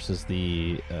here versus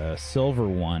the silver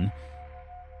one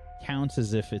counts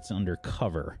as if it's under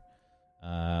cover.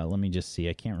 Let me just see.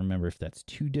 I can't remember if that's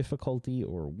 2 difficulty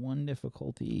or 1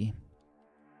 difficulty.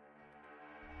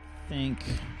 I think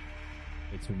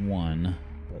it's 1,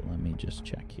 but let me just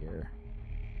check here.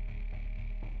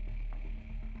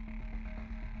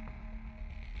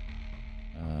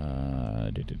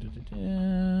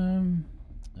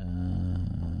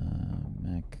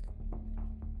 Mech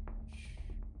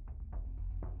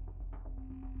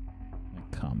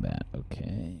combat,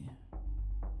 okay.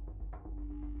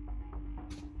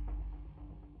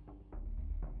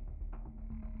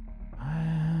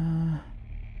 I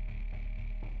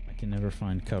can never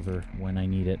find cover when I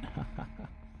need it.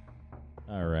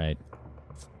 All right.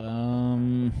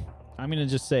 I'm gonna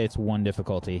just say it's 1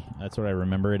 difficulty. That's what I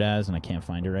remember it as, and I can't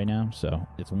find it right now, so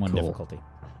it's 1 difficulty.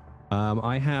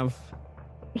 I have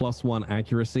 +1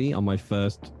 accuracy on my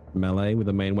first melee with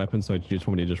the main weapon, so you just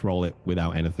want me to just roll it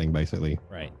without anything, basically.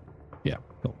 Right. Yeah,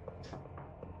 cool.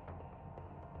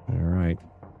 All right.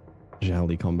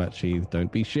 Zhali combat sheath,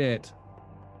 don't be shit.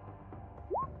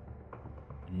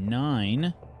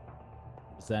 9.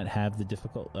 Does that have the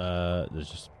difficult? There's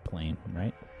just plain,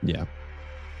 right? Yeah.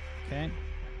 Okay.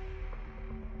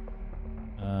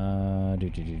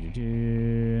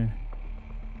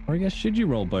 Or I guess should you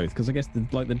roll both? Because I guess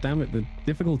the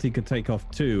difficulty could take off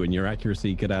 2, and your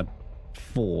accuracy could add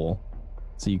 4,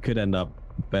 so you could end up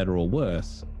better or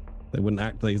worse. They wouldn't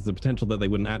act. There's the potential that they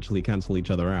wouldn't actually cancel each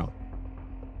other out.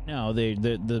 No,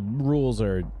 the rules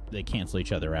are they cancel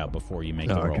each other out before you make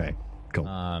the roll. Okay,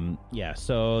 cool. Yeah,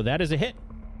 so that is a hit.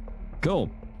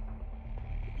 Cool.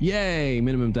 Yay!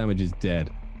 Minimum damage is dead.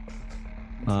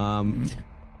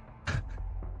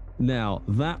 Now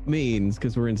that means,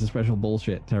 because we're into special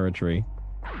bullshit territory,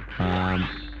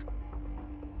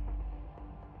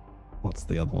 what's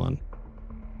the other one?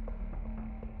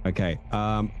 Okay.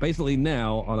 Basically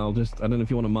now, and I don't know if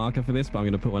you want a marker for this, but I'm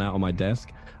going to put one out on my desk.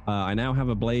 I now have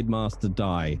a Blade Master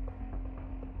die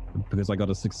because I got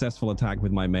a successful attack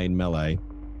with my main melee.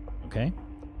 Okay.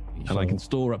 And I can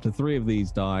store up to 3 of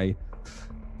these die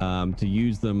to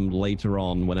use them later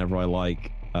on whenever I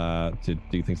like to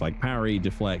do things like parry,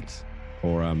 deflect,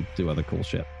 or do other cool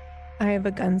shit. I have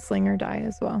a gunslinger die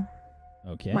as well.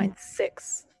 Okay. Mine's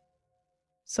 6.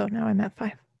 So now I'm at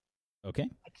 5. Okay.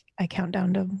 I count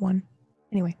down to 1.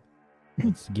 Anyway.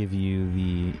 Let's give you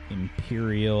the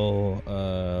Imperial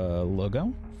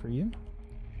logo for you.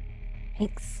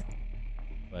 Thanks.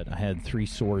 But I had 3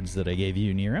 swords that I gave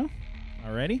you, Nero.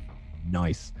 Alrighty.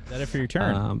 Nice. Is that it for your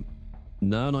turn?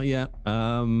 No, not yet.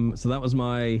 So that was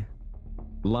my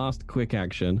last quick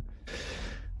action.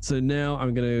 So now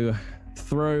I'm going to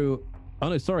throw... Oh,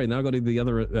 no, sorry. Now I've got to do the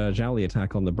other Zhali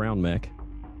attack on the brown mech.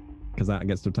 because that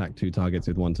gets to attack 2 targets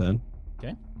with 1 turn.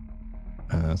 Okay.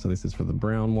 So this is for the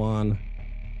brown one.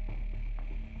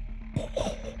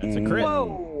 That's a crit.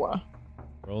 Whoa.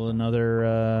 Roll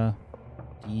another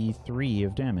D3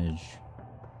 of damage.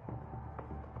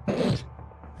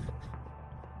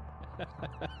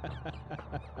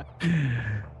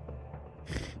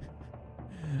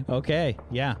 Okay,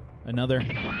 yeah. Another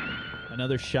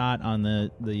shot on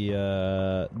the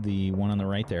one on the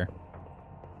right there.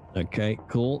 Okay,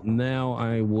 cool. Now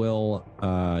I will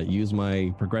use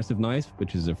my progressive knife,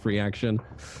 which is a free action,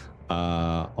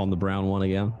 on the brown one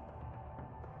again.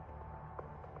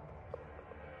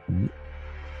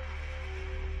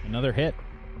 Another hit.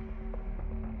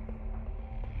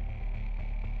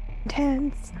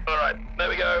 Intense. All right, there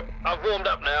we go. I've warmed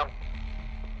up now.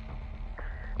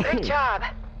 Great job.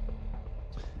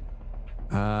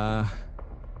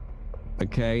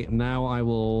 Okay, now I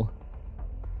will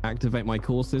activate my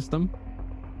core system.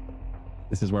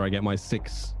 This is where I get my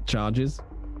 6 charges.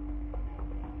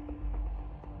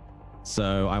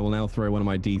 So I will now throw one of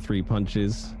my D3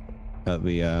 punches at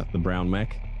the brown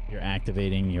mech. You're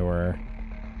activating your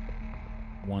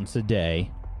once a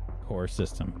day core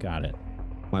system. Got it.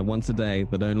 My once a day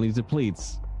that only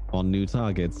depletes on new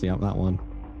targets. Yep, that one.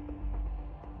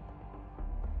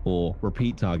 Or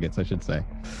repeat targets, I should say.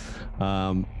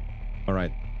 All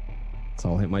right. So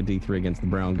I'll hit my D3 against the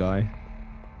brown guy.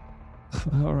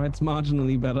 All right, it's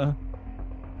marginally better.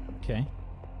 Okay.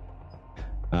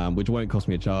 Which won't cost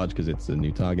me a charge because it's a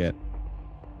new target.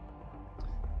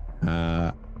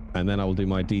 And then I will do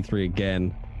my D3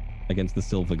 again against the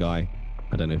silver guy.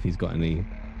 I don't know if he's got any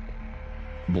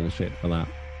bullshit for that.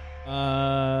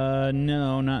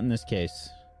 No, not in this case.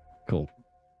 Cool.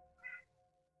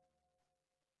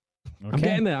 Okay. I'm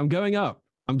getting there. I'm going up.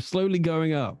 I'm slowly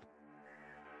going up.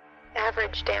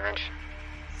 Average damage.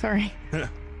 Sorry.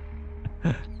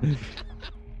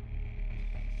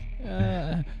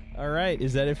 All right.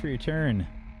 Is that it for your turn?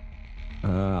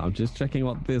 I'm just checking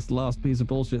what this last piece of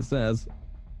bullshit says.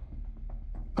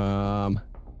 And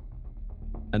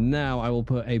now I will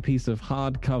put a piece of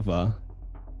hard cover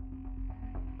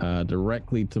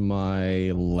directly to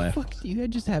my left. Fuck, do you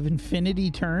just have infinity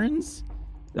turns?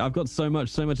 I've got so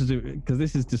much to do because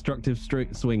this is destructive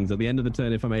swings. At the end of the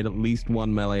turn, if I made at least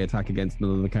one melee attack against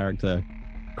another character,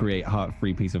 create a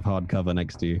free piece of hard cover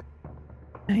next to you.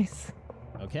 Nice.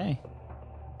 Okay.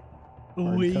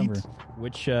 Hard cover.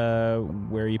 Which,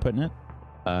 where are you putting it?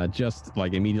 Just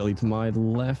like immediately to my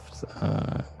left.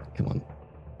 Come on.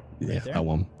 Yeah, there? that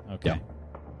one. Okay. Yeah.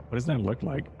 What does that look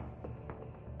like?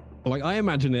 Like I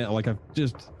imagine it like I've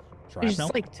just You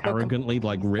just, like, took a arrogantly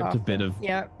like ripped a off bit of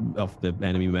off the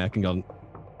enemy mech and gone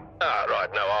Ah, right,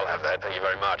 no, I'll have that. Thank you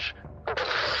very much.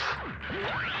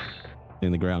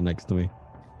 in the ground next to me.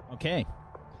 Okay.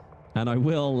 And I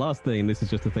will, last thing, this is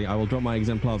just a thing, I will drop my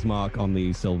exemplar's mark on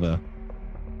the silver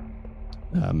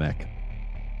mech.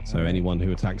 So anyone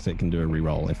who attacks it can do a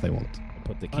reroll if they want.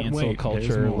 Put the cancel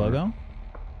culture logo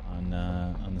on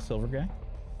the silver guy.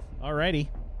 Alrighty.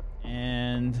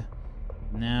 And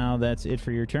now that's it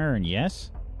for your turn,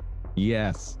 yes?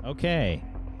 Yes. Okay.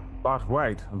 But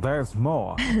wait, there's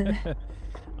more.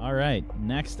 All right.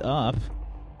 Next up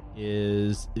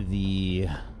is the...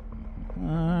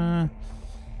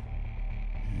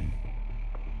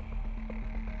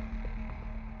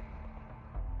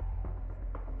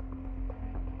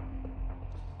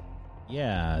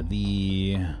 yeah,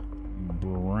 the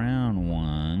brown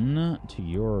one to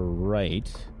your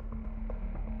right,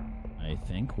 I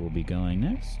think, will be going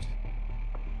next.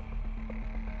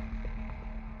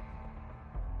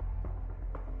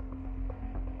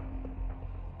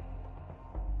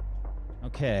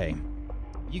 Okay.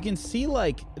 You can see,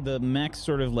 like, the mech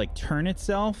sort of, like, turn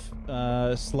itself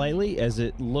slightly as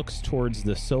it looks towards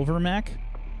the silver mech.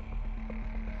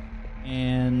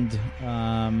 And,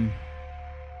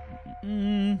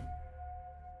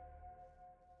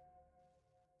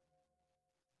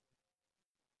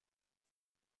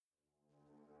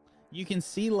 you can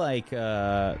see, like,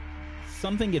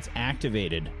 something gets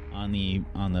activated on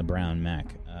the brown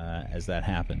mech as that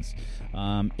happens.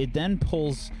 It then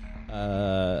pulls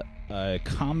a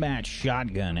combat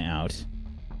shotgun out.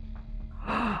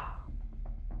 Harrison.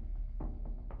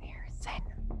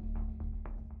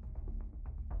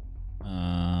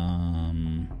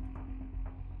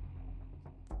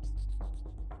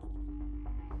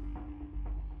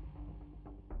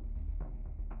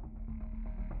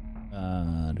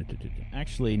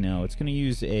 Actually, no. It's going to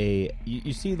use a...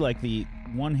 You see, like, the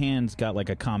one hand's got, like,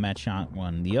 a combat shot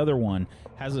one. The other one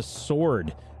has a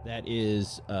sword that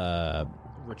is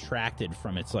retracted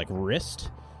from its, like,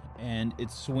 wrist, and it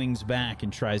swings back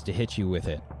and tries to hit you with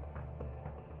it.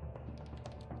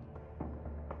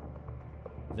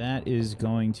 That is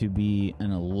going to be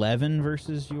an 11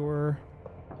 versus your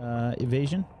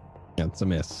evasion. That's a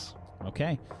miss.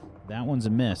 Okay, that one's a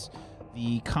miss.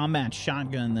 The combat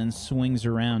shotgun then swings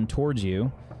around towards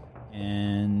you,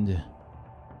 and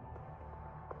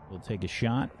we'll take a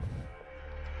shot.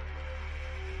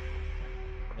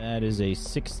 That is a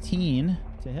 16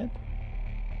 to hit.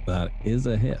 That is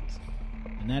a hit.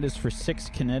 And that is for 6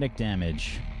 kinetic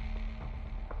damage.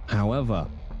 However,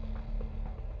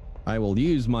 I will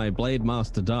use my Blade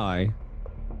Master die.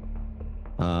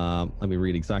 Let me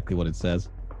read exactly what it says.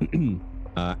 Could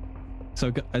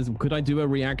I do a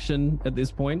reaction at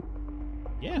this point?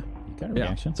 Yeah, you got a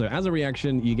reaction. So as a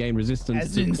reaction, you gain resistance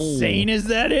As to insane as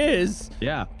that is.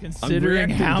 Yeah. Considering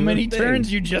how many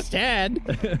turns you just had.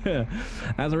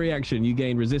 As a reaction, you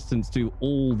gain resistance to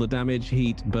all the damage,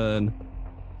 heat, burn.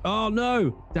 Oh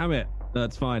no! Damn it.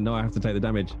 That's fine. No, I have to take the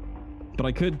damage. But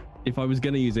I could, if I was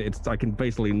going to use it, I can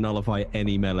basically nullify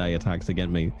any melee attacks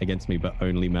against me, but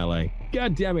only melee.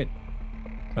 God damn it.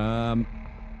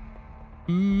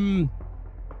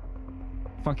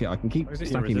 Fuck it, I can keep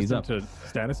stacking these up. To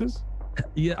statuses?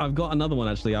 Yeah, I've got another one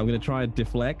actually. I'm going to try a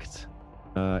deflect.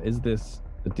 Is this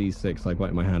a D6 like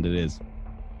in my hand? It is.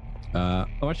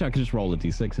 Actually, I could just roll a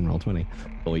D6 and roll 20.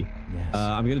 Boy. Yes.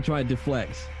 I'm going to try a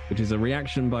deflect, which is a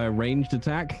reaction by a ranged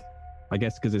attack. I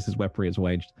guess because this is weaponry, it's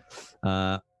waged.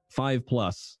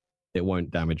 5+, it won't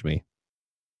damage me.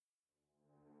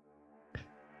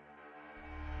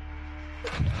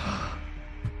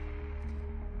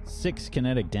 Six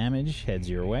kinetic damage heads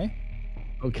your way.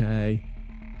 Okay.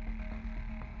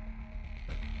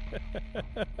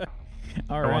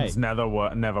 All That right. one's never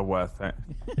worth it.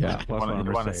 Yeah. Plus You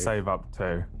armor want to save. save up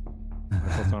too.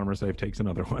 Plus armor save takes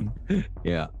another one.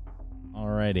 Yeah.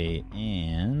 Alrighty,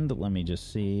 and let me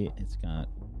just see. It's got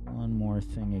one more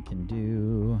thing it can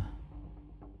do.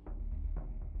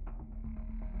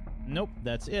 Nope,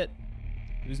 that's it.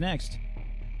 Who's next?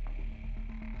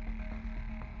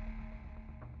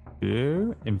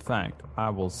 You, in fact, I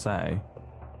will say.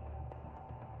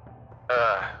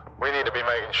 We need to be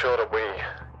making sure that we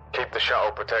keep the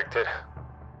shuttle protected.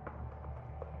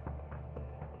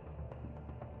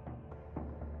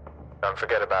 Don't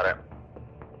forget about it.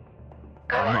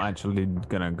 I'm not actually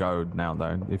gonna go now,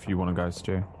 though. If you want to go,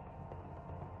 Stu.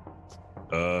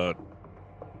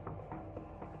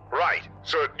 Right.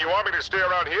 So you want me to stay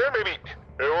around here? Maybe.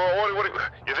 What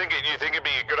you think it'd be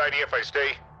a good idea if I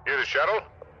stay near the shuttle?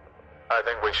 I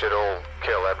think we should all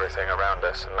kill everything around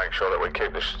us and make sure that we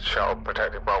keep the shuttle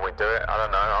protected while we do it. I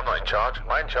don't know. I'm not in charge. Am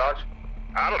I in charge?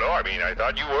 I don't know. I mean, I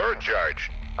thought you were in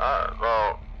charge.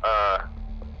 Well,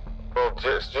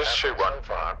 just shoot one.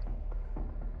 Far.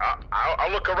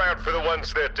 I'll look around for the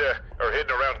ones that are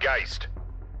hidden around Geist.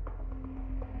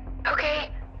 Okay.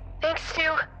 Thanks,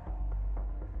 Stu.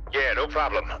 Yeah, no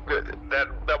problem.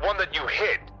 That one that you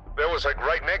hit, that was like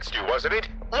right next to you, wasn't it?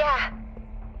 Yeah.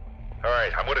 All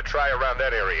right, I'm gonna try around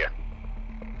that area.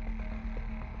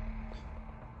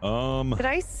 Did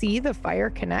I see the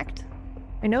fire connect?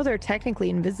 I know they're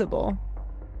technically invisible,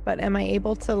 but am I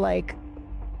able to like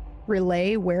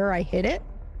relay where I hit it?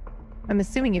 I'm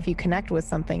assuming if you connect with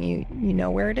something, you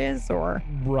know where it is, or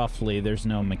Roughly, there's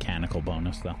no mechanical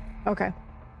bonus though. okay.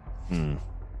 Yeah,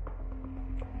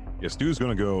 Stu's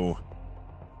gonna go.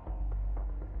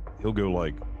 He'll go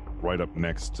like right up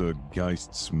next to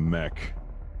Geist's mech,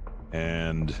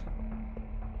 and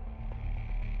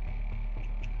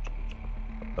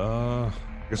I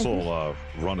guess I'll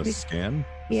run a scan.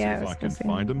 Yeah, see if I can say,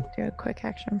 find him. do a quick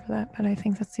action for that, but I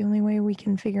think that's the only way we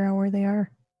can figure out where they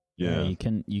are. Yeah, you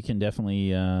can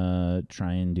definitely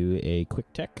try and do a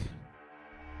quick tech.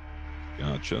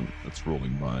 gotcha. That's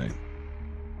rolling my.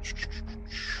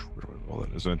 Where do I roll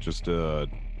that? Is that just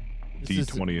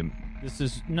D20 and? This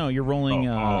is no. You're rolling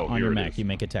on here your it mech. is. You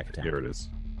make a tech attack. Here it is.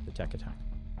 The tech attack.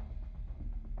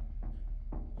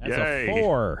 That's Yay. a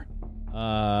 4.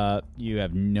 You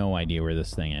have no idea where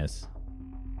this thing is.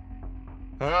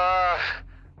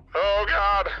 Oh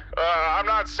God, I'm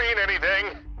not seeing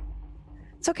anything.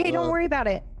 It's okay. Don't worry about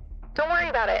it. Don't worry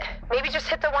about it. Maybe just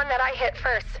hit the one that I hit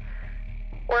first.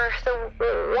 Or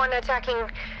the one attacking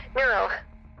Neuro.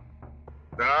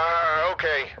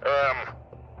 Okay.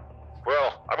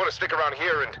 Well, I'm gonna stick around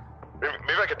here and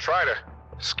maybe I could try to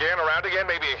scan around again.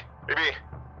 Maybe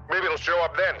it'll show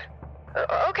up then.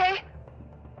 Okay.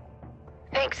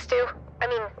 Thanks, Stu. I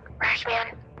mean,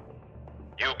 Rashman.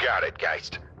 You got it,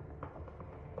 Geist.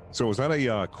 So was that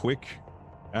a quick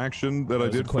action that I It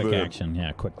was a did quick for the action?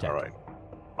 Yeah, quick tech. All right.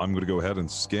 I'm going to go ahead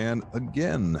and scan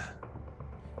again.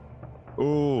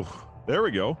 Oh, there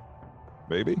we go.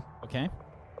 Baby. Okay.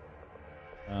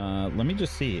 Let me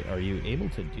just see. Are you able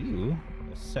to do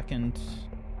a second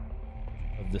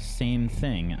of the same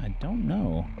thing? I don't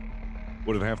know.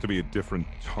 Would it have to be a different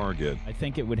target? I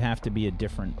think it would have to be a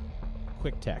different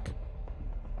quick tech.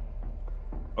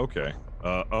 Okay.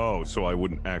 So I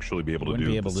wouldn't actually be able to do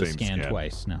be able the to same scan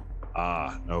twice. No.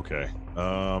 Okay.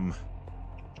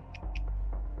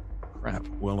 Crap.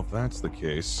 Well, if that's the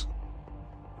case,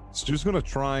 Stu's gonna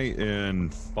try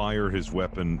and fire his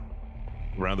weapon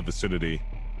around the vicinity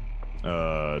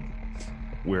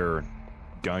where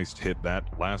Geist hit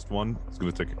that last one. He's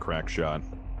gonna take a crack shot.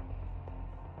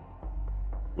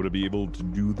 Would it be able to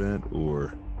do that,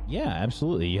 or? Yeah,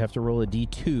 absolutely. You have to roll a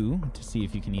d2 to see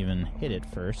if you can even hit it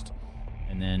first,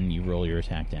 and then you roll your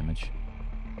attack damage.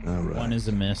 All right. 1 is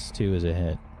a miss, 2 is a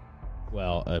hit.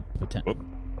 Well, a potential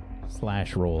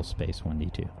 / roll space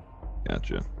 1d2.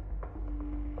 Gotcha.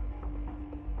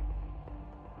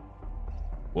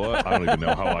 What? I don't even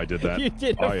know how I did that. You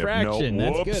did a fraction.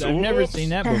 That's good. I've never seen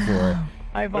that before.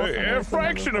 I've also a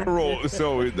fraction of a roll.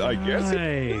 So I guess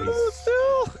it's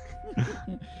still.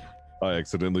 I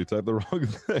accidentally typed the wrong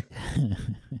thing.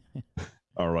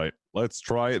 All right, let's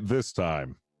try it this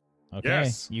time. Okay.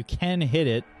 Yes. You can hit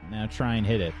it. Now try and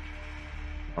hit it.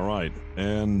 All right,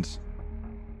 and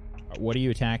what are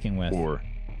you attacking with?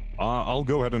 I'll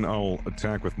go ahead and I'll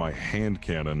attack with my hand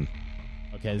cannon.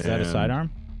 Okay, is that a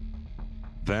sidearm?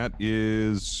 That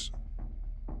is...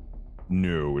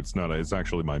 No, it's not. It's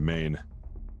actually my main.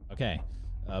 Okay,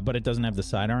 but it doesn't have the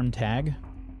sidearm tag?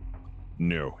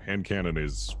 No, hand cannon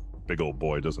is... Big old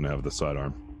boy doesn't have the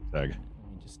sidearm tag.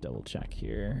 Let me just double check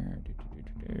here.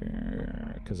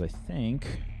 Because I think...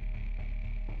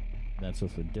 That's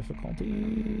with the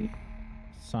difficulty.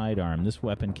 Sidearm. This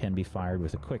weapon can be fired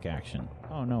with a quick action.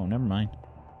 Oh, no, never mind.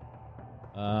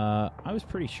 I was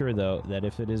pretty sure, though, that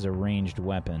if it is a ranged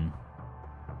weapon...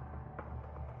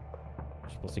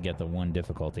 You're supposed to get the 1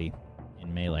 difficulty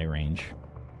in melee range.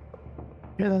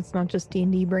 Yeah, that's not just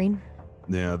D&D brain.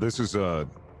 Yeah, this is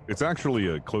it's actually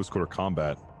a close quarter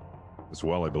combat as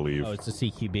well, I believe. Oh, it's a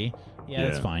CQB? Yeah,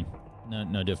 that's fine.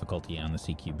 No difficulty on the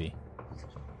CQB.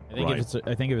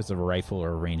 I think if it's a rifle or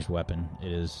a ranged weapon,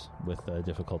 it is with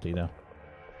difficulty, though.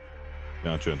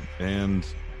 Gotcha. And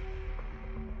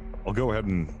I'll go ahead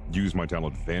and use my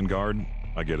talent Vanguard.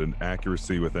 I get an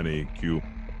accuracy with any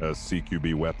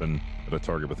CQB weapon at a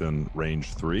target within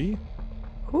range 3.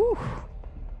 Whew.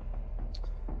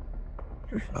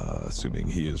 Assuming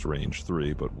he is range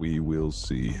 3, but we will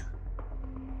see.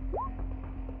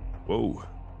 Whoa.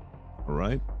 All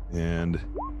right. And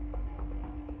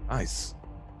nice.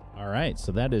 All right,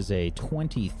 so that is a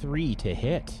 23 to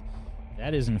hit.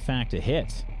 That is, in fact, a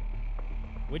hit.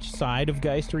 Which side of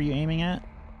Geist are you aiming at?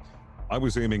 I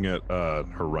was aiming at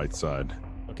her right side.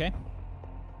 Okay.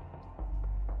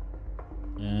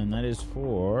 And that is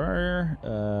for...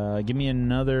 give me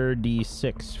another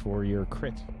d6 for your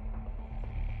crit.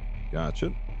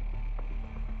 Gotcha.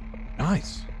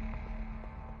 Nice.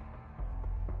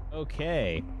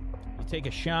 Okay. You take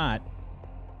a shot.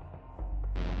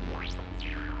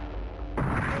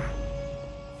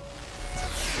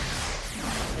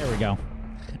 There we go.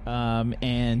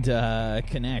 And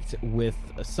connect with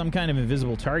some kind of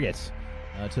invisible target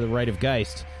to the right of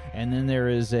Geist. And then there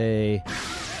is a...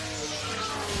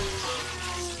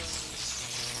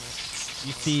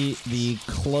 You see the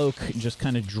cloak just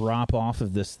kind of drop off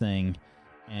of this thing,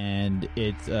 and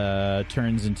it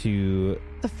turns into...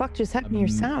 What the fuck just happened to your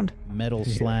sound? Metal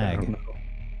slag.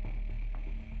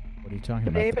 What are you talking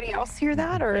Did about? anybody else hear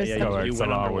that, or is that... you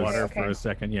went underwater for a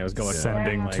second. Yeah, it was going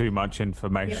sending too much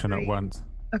information at once.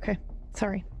 Okay,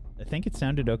 sorry. I think it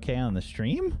sounded okay on the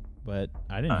stream, but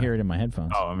I didn't hear it in my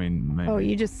headphones. Oh, I mean, maybe. Oh,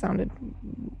 you just sounded...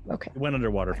 Okay. It went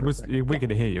underwater for a second. We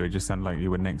could hear you. It just sounded like you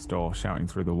were next door shouting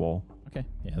through the wall. Okay,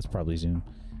 yeah, that's probably Zoom.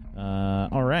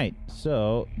 All right,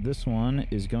 so this one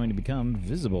is going to become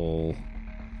visible.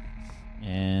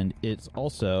 And it's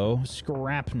also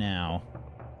scrap now.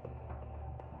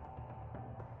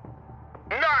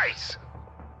 Nice!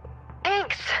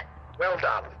 Thanks! Well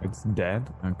done. It's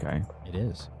dead? Okay. It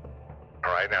is.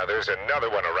 All right, now there's another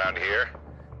one around here.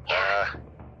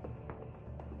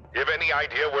 You have any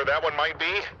idea where that one might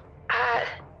be?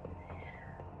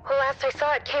 Well, last I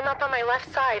saw it came up on my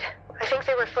left side. I think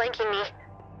they were flanking me.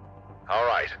 All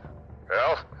right.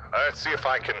 Well, let's see if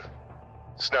I can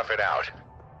snuff it out.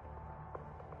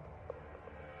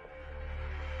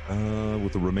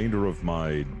 With the remainder of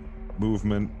my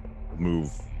movement,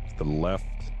 move to the left,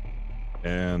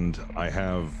 and I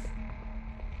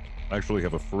actually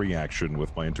have a free action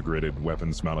with my integrated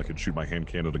weapons mount. I could shoot my hand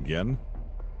cannon again.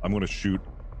 I'm going to shoot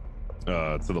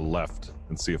to the left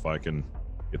and see if I can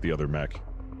hit the other mech.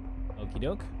 Okie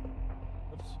doke.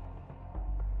 Oops.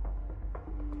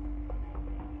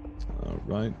 All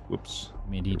right. Whoops.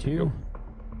 Me D2.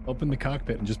 Open the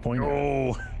cockpit and just point.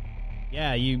 Oh.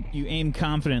 Yeah, you aim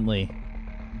confidently.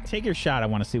 Take your shot. I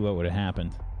want to see what would have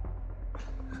happened.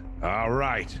 All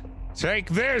right. Take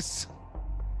this.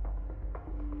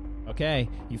 Okay,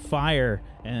 you fire,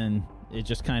 and it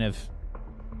just kind of...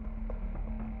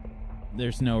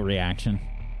 There's no reaction.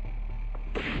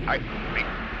 I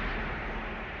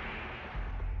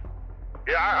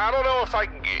don't know if I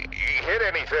can hit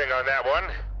anything on that one.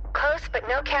 Close, but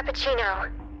no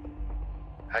cappuccino.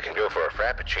 I can go for a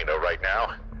frappuccino right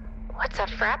now. What's a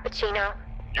frappuccino?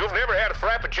 You've never had a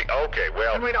frappuccino? Okay,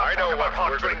 well, We don't I know talk what about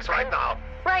hot we're drinks gonna... right now.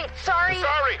 Right, sorry.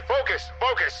 Sorry, focus.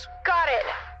 Got it.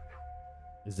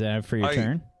 Is that for your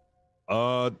turn?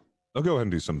 I'll go ahead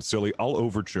and do something silly. I'll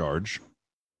overcharge.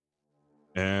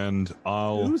 And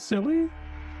I'll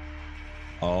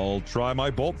try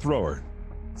my bolt thrower.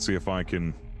 See if I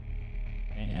can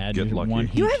Add get lucky. one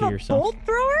heat You to have a yourself. bolt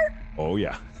thrower? Oh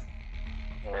yeah.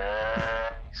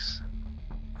 Nice.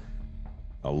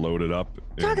 I'll load it up.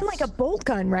 Talking like a bolt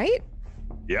gun, right?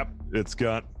 Yep, it's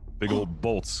got big old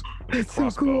bolts. That's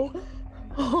so cool.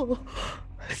 Oh,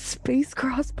 space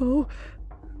crossbow.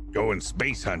 Going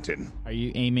space hunting. Are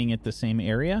you aiming at the same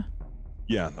area?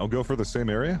 Yeah, I'll go for the same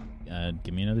area.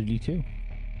 Give me another D2.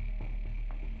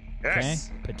 Yes.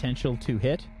 Okay. Potential to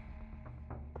hit.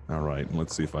 All right,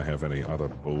 let's see if I have any other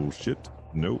bullshit.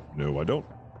 No, I don't.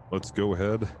 Let's go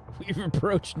ahead. We've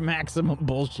approached maximum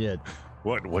bullshit.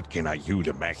 What can I do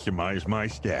to maximize my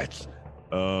stats?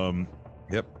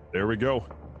 Yep, there we go.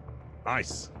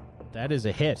 Nice. That is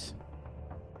a hit.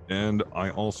 And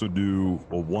I also do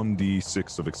a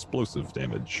 1d6 of explosive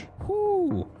damage.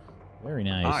 Whoo! Very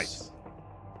nice. Nice.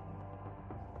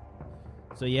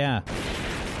 So yeah,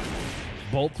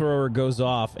 bolt thrower goes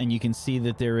off, and you can see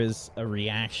that there is a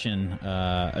reaction,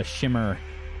 a shimmer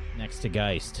next to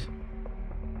Geist.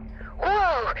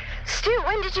 Whoa! Stu,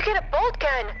 when did you get a bolt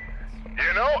gun?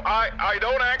 You know, I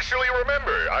don't actually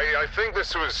remember. I think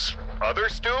this was other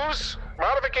Stu's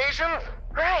modification?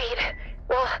 Right.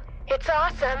 Well, it's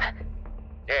awesome.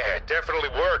 Yeah, it definitely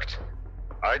worked.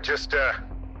 I just,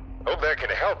 hope that can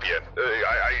help you.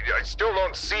 I still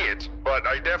don't see it, but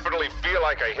I definitely feel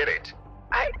like I hit it.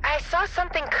 I saw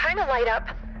something kind of light up.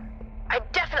 I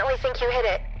definitely think you hit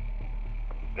it.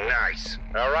 Nice.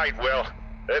 All right, well,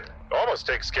 that almost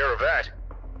takes care of that.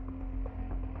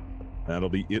 That'll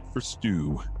be it for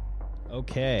Stu.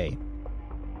 Okay.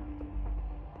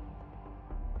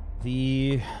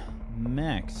 The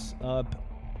mechs up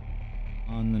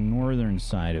on the northern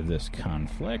side of this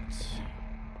conflict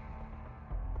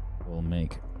will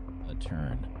make a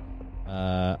turn.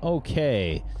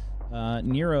 Okay.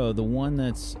 Nero, the one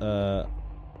that's up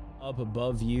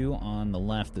above you on the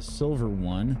left, the silver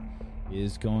one,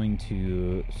 is going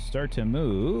to start to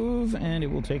move, and it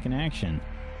will take an action.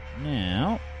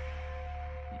 Now...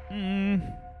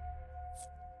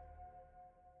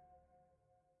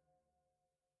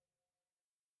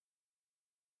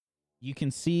 You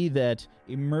can see that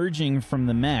emerging from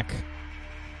the mech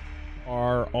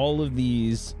are all of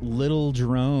these little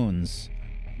drones.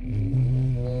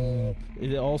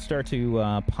 They all start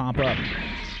to pop up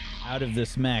out of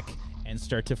this mech and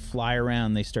start to fly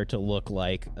around. They start to look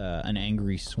like an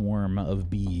angry swarm of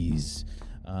bees.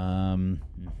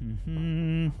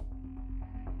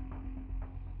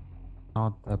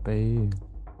 Not the bee.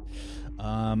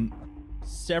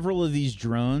 Several of these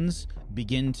drones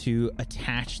begin to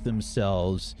attach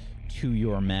themselves to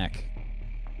your mech.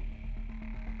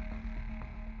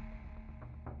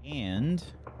 And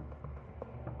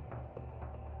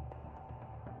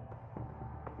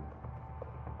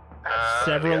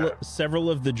several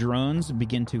of the drones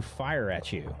begin to fire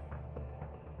at you.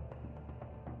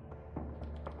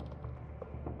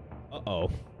 Uh-oh.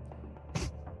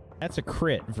 That's a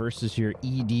crit versus your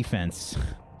E defense.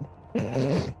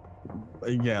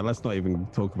 Yeah, let's not even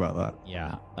talk about that.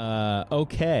 Yeah.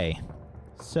 Okay.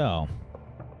 So,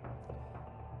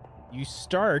 you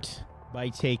start by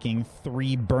taking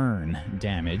 3 burn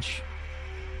damage.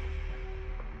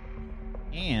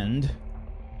 And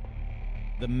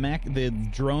the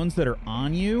drones that are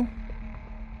on you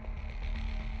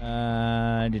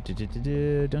don't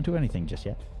do anything just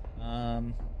yet. I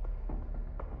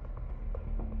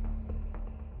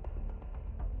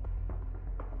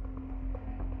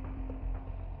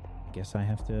guess I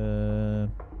have to...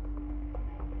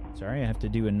 Sorry, I have to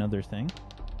do another thing.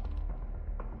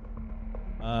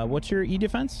 What's your E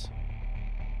defense?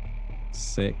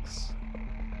 6.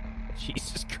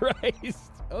 Jesus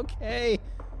Christ. Okay.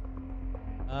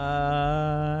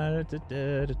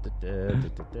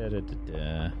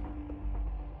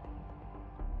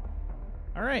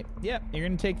 All right. Yep. You're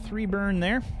going to take 3 burn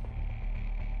there.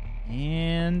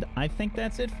 And I think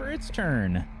that's it for its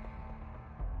turn.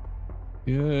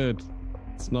 Good.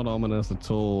 It's not ominous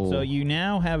at all. So you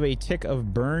now have a tick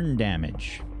of burn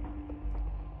damage.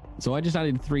 So I just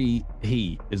added 3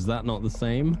 heat. Is that not the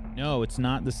same? No, it's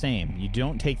not the same. You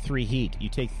don't take 3 heat. You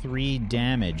take 3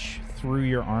 damage through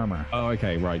your armor. Oh,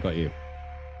 okay. Right. Got you.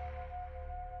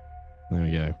 There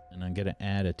we go. And I'm going to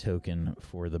add a token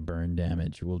for the burn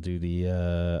damage. We'll do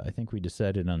the, I think we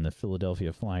decided on the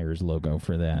Philadelphia Flyers logo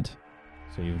for that.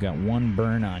 So you've got 1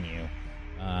 burn on you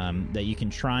that you can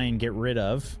try and get rid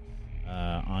of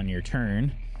on your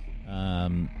turn.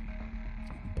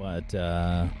 But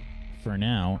for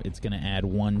now, it's going to add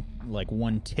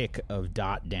 1 tick of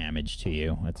dot damage to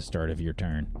you at the start of your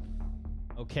turn.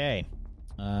 Okay.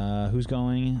 Who's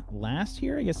going last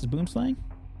here? I guess it's Boomslang.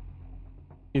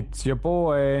 It's your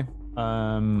boy.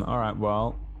 Alright,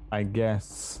 well, I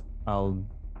guess I'll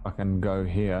fucking go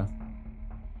here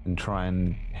and try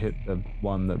and hit the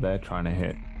one that they're trying to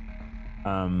hit.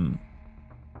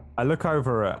 I look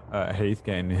over at Heath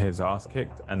getting his ass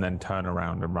kicked and then turn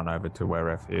around and run over to where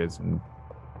F is and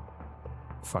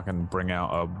fucking bring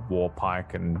out a war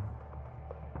pike and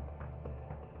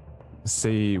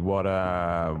see what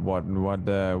the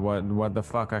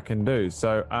fuck I can do.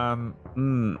 So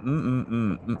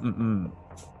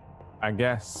I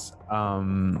guess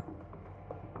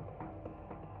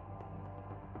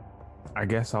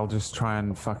I'll just try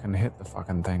and fucking hit the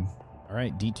fucking thing. All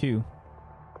right, D2.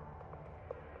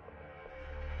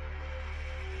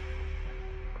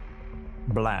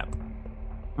 Blap.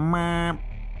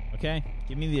 Okay,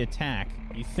 give me the attack.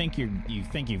 You think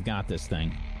you've got this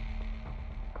thing.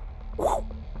 Oh,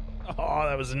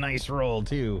 that was a nice roll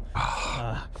too.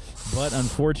 But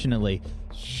unfortunately,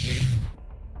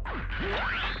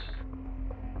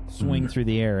 swing through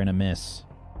the air and a miss.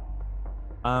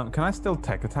 Can I still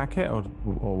tech attack it or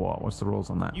what? What's the rules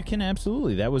on that? You can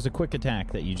absolutely. That was a quick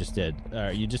attack that you just did.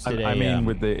 You just did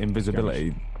with the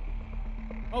invisibility.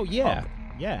 Oh yeah,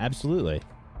 yeah, absolutely.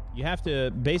 You have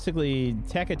to basically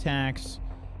tech attacks.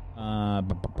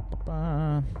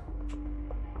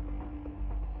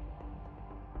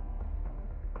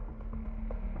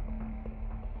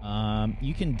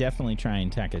 You can definitely try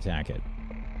and tech attack it.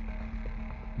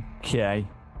 Okay.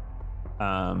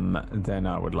 Then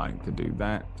I would like to do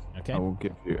that. Okay. I will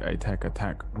give you a tech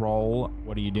attack roll.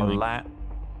 What are you doing?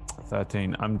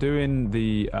 13. I'm doing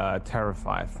the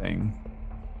Terrify thing,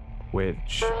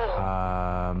 which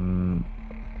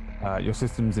your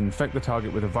systems infect the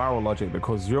target with a viral logic that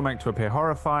causes your mech to appear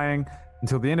horrifying.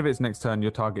 Until the end of its next turn,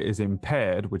 your target is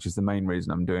impaired, which is the main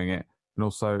reason I'm doing it, and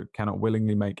also cannot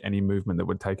willingly make any movement that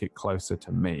would take it closer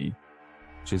to me,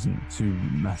 which isn't too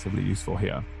massively useful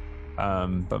here.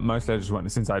 But mostly I just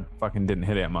want, since I fucking didn't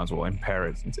hit it, I might as well impair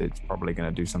it, since it's probably going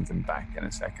to do something back in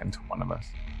a second to one of us.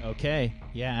 Okay,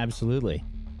 yeah, absolutely.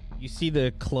 You see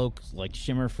the cloak like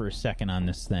shimmer for a second on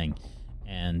this thing,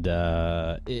 and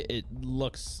it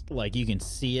looks like you can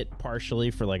see it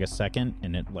partially for like a second,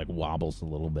 and it like wobbles a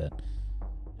little bit.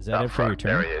 Is that it for your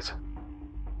turn? There he is.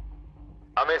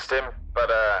 I missed him, but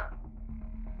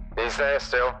he's there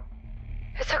still.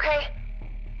 It's okay.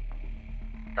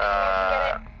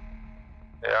 Yeah,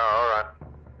 alright.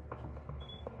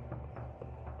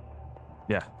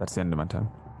 Yeah, that's the end of my turn.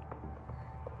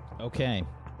 Okay.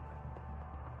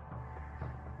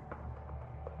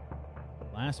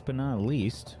 Last but not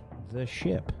least, the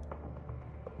ship.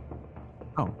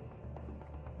 Oh.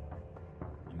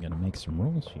 I'm going to make some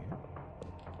rolls here.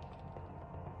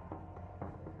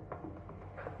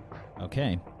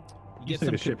 Okay. You say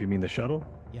the ship, you mean the shuttle?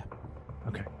 Yeah.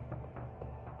 Okay.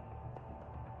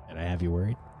 Did I have you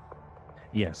worried?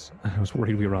 Yes. I was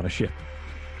worried we were on a ship.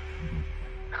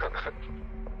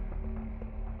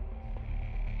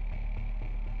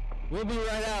 We'll be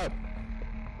right out.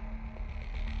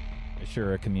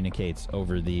 Ashura communicates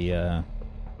over the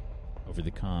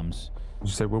comms. Did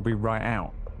you say we'll be right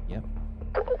out? Yep.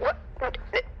 What?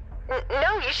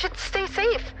 No, you should stay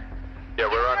safe. Yeah,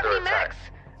 we're under attack. Mechs.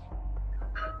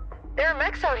 There are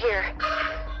mechs out here.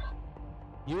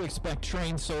 You expect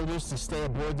trained soldiers to stay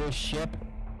aboard this ship?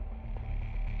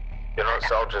 You're not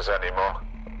soldiers anymore.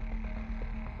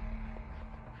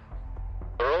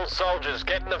 We're all soldiers.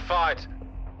 Get in the fight.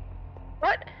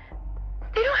 What?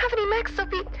 They don't have any mechs.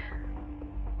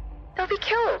 They'll be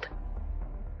killed.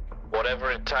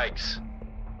 Whatever it takes.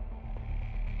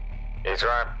 He's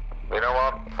right. You know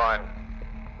what? Fine.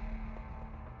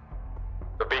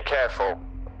 But be careful.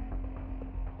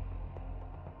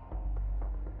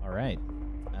 All right.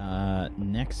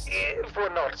 Next. If we're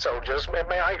not soldiers, can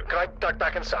I duck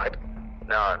back inside?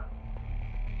 No.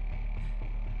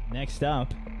 Next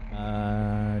up,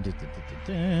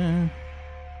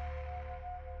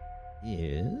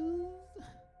 is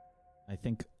I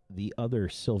think the other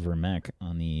silver mech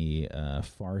on the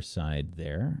far side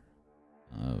there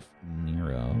of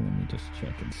Nero. Let me just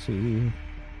check and see.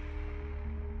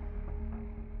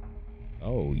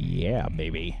 Oh yeah,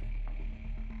 baby.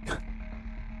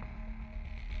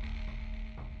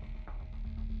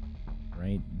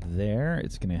 Right there.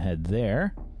 It's gonna head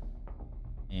there.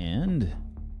 And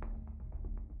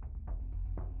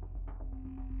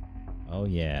oh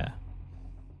yeah.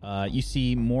 You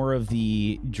see more of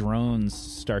the drones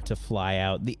start to fly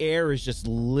out. The air is just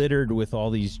littered with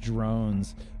all these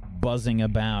drones buzzing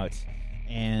about,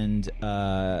 and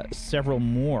several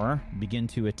more begin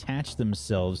to attach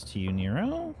themselves to you,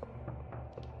 Nero.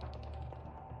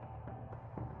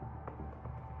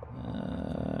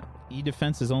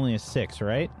 E-defense is only a 6,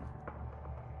 right?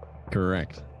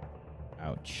 Correct.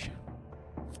 Ouch.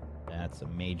 That's a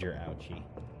major ouchie.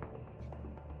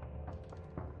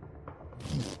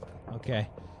 Okay.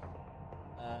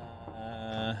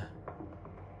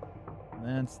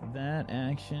 That's that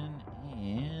action.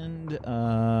 And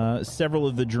several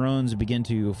of the drones begin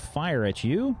to fire at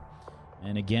you.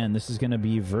 And again, this is going to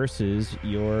be versus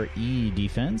your E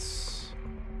defense.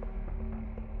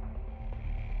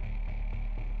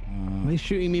 Are they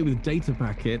shooting me with data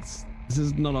packets? This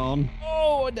is not on.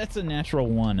 Oh, that's a natural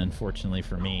 1, unfortunately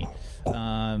for me.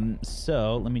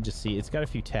 So let me just see. It's got a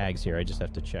few tags here. I just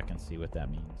have to check and see what that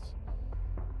means.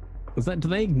 Do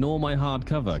they ignore my hard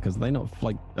cover? Because they not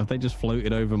have they just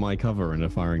floated over my cover and are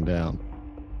firing down?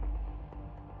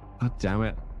 God damn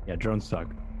it! Yeah, drones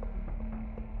suck.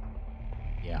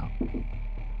 Yeah.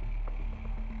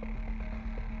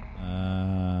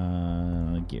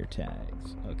 Gear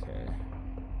tags. Okay.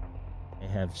 They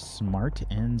have smart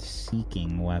and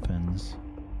seeking weapons.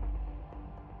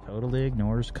 Totally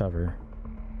ignores cover.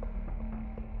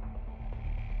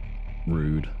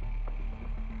 Rude.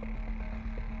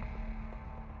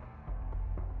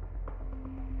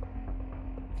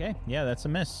 Okay, yeah, that's a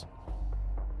miss.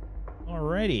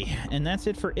 Alrighty, and that's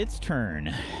it for its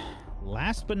turn.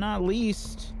 Last but not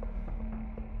least,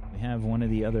 we have one of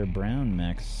the other brown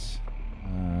mechs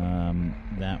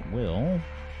that will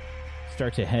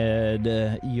start to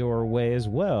head your way as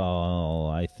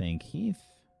well, I think, Heath.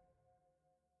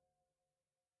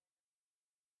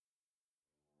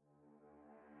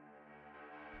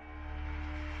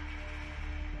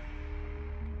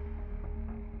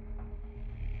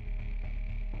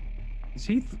 Is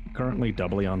he currently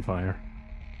doubly on fire?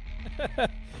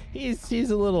 He's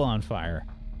a little on fire.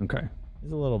 Okay.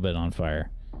 He's a little bit on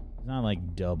fire. He's not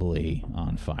like doubly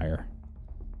on fire.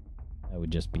 That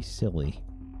would just be silly.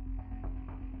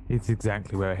 He's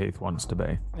exactly where Heath wants to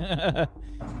be.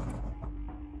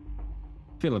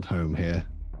 Feel at home here.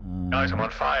 Guys, I'm on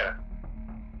fire.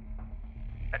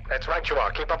 That's right, you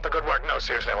are. Keep up the good work. No,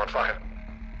 seriously, I'm on fire.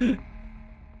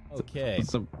 Okay.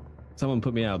 Someone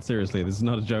put me out. Seriously, this is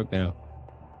not a joke now.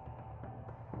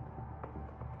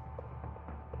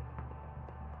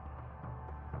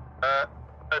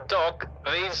 Doc,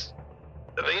 these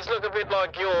look a bit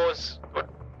like yours.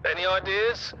 Any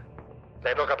ideas?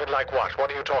 They look a bit like what? What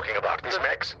are you talking about? These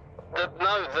mechs?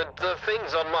 The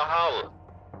things on my hull.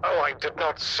 Oh, I did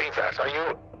not see that. Are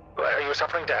you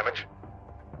suffering damage?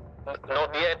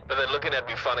 Not yet, but they're looking at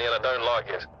me funny and I don't like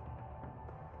it.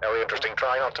 Very interesting.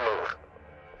 Try not to move.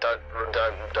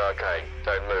 Okay,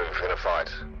 don't move in a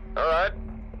fight. Alright.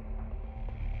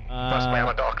 Trust me, I'm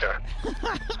a doctor.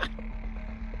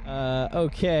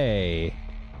 Okay.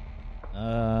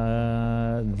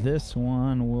 This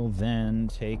one will then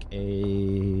take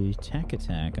a tech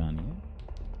attack on you.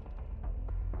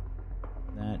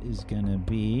 That is gonna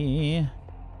be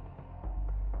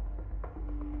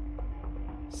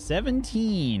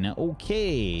 17.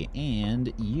 Okay,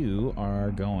 and you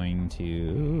are going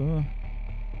to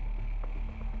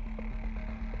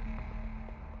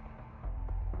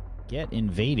get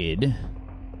invaded.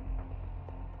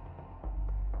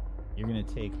 You're going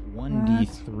to take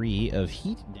 1d3 of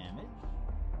heat damage.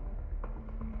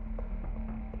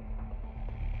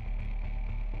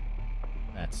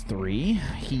 That's 3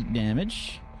 heat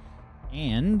damage.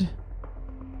 And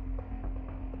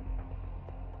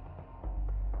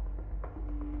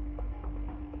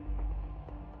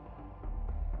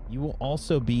you will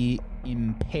also be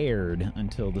impaired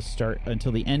until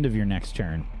the end of your next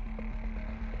turn.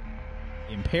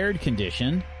 Impaired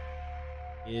condition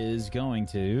is going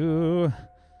to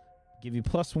give you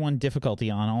 +1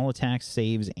 difficulty on all attacks,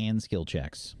 saves, and skill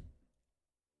checks.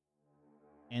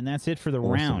 And that's it for the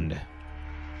round.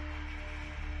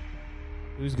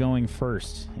 Who's going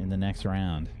first in the next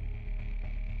round?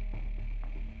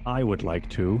 I would like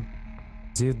to.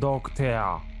 The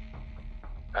doctor.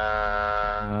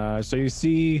 So you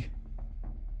see.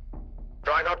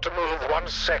 Try not to move 1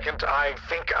 second. I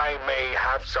think I may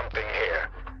have something here.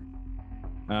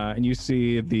 And you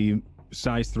see the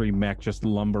size 3 mech just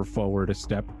lumber forward a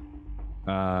step.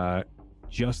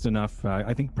 Just enough,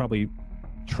 I think probably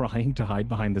trying to hide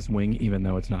behind this wing, even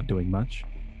though it's not doing much.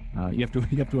 You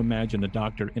have to imagine a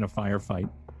doctor in a firefight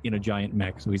in a giant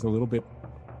mech, so he's a little bit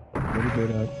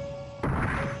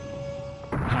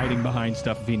hiding behind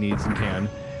stuff if he needs and can.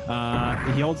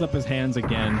 He holds up his hands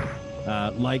again,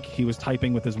 like he was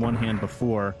typing with his one hand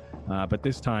before, but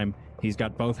this time he's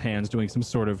got both hands doing some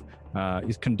sort of,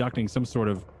 he's conducting some sort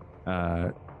of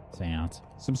seance,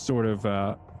 some sort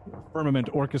of firmament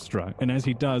orchestra. And as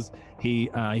he does, he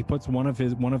puts one of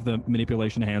the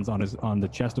manipulation hands on the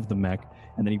chest of the mech,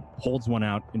 and then he holds one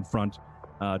out in front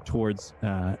towards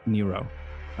Nero,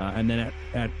 and then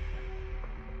at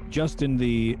just in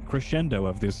the crescendo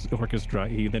of this orchestra,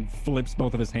 he then flips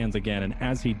both of his hands again, and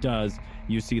as he does,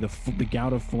 you see the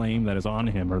gout of flame that is on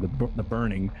him, or the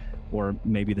burning, or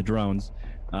maybe the drones,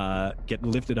 get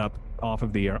lifted up off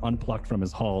of the air, unplucked from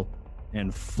his hull,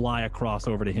 and fly across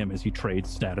over to him as he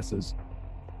trades statuses.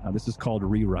 This is called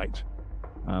rewrite.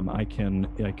 I can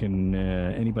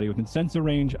anybody within sensor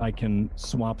range, I can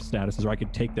swap statuses, or I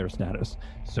could take their status.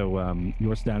 So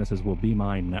your statuses will be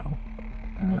mine now.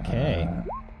 Okay.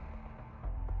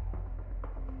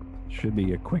 Should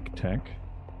be a quick tech.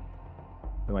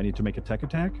 Do I need to make a tech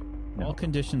attack? No. All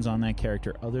conditions on that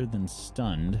character other than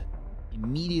stunned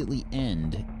immediately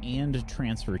end and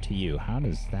transfer to you. How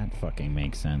does that fucking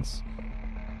make sense?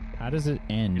 How does it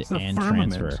end and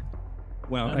transfer?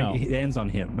 Well, it ends on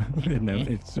him.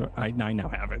 I now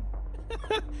have it.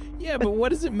 Yeah, but what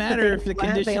does it matter if the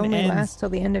condition they only ends? last till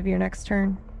the end of your next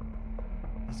turn.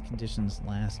 These conditions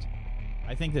last.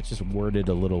 I think that's just worded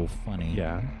a little funny.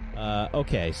 Yeah.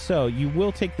 Okay, so you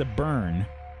will take the burn.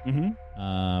 Mm-hmm.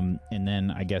 And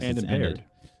then I guess and it's impaired. ended.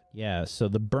 Yeah, so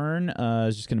the burn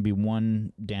is just going to be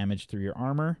 1 damage through your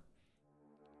armor.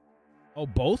 Oh,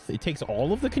 both? It takes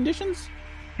all of the conditions?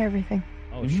 Everything.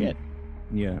 Oh, shit.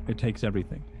 Yeah, it takes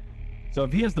everything. So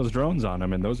if he has those drones on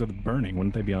him and those are the burning,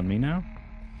 wouldn't they be on me now?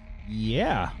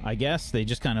 Yeah, I guess they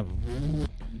just kind of...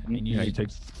 And you he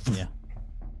takes... Yeah.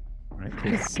 Right,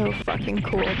 cool. It's so fucking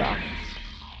cool, Doc.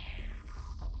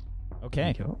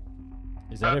 Okay.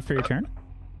 Is that it for your turn?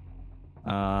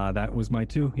 That was my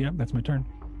 2. Yeah, that's my turn.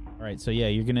 All right, so yeah,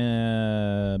 you're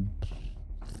gonna...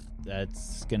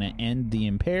 That's gonna end the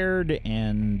impaired,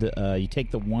 and you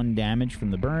take the 1 damage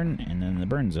from the burn, and then the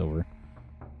burn's over.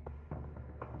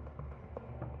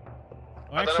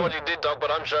 I don't know what you did, Doc, but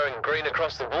I'm showing green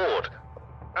across the board.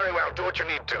 Very well, do what you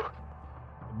need to.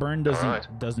 Burn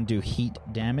doesn't do heat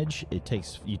damage.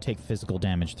 You take physical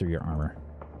damage through your armor.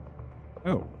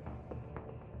 Oh.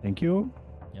 Thank you.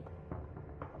 Yep.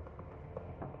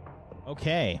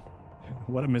 Okay.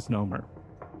 What a misnomer.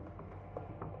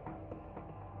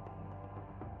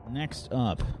 Next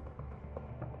up.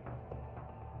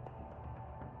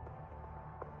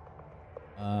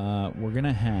 We're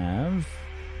gonna have,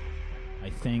 I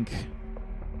think,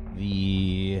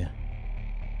 the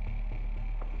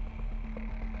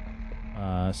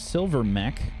silver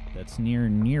mech that's near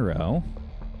Nero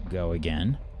go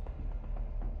again.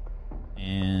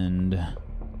 And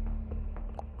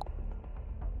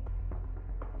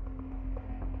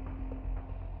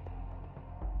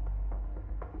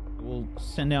we'll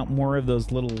send out more of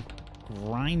those little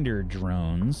grinder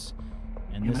drones.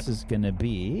 And this is going to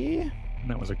be...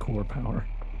 That was a core power.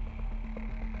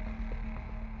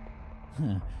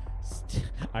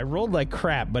 I rolled like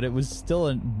crap, but it was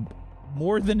still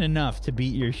more than enough to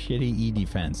beat your shitty E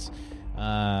defense.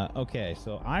 Okay,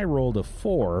 so I rolled a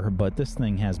 4, but this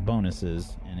thing has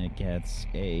bonuses, and it gets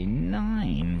a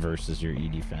 9 versus your E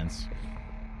defense.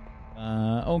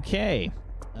 Okay.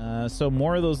 So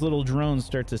more of those little drones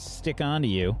start to stick onto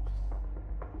you.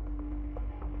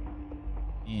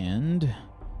 And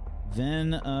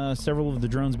then several of the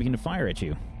drones begin to fire at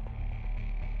you.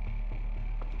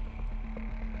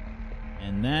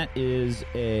 And that is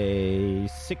a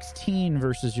 16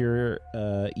 versus your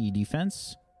E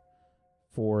defense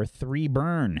for 3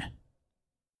 burn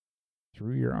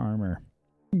through your armor.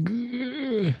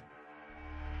 This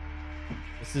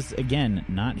is, again,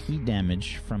 not heat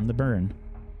damage from the burn.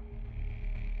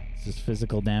 This is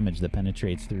physical damage that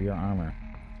penetrates through your armor.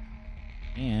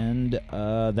 And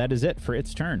that is it for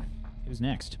its turn. Who's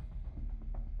next?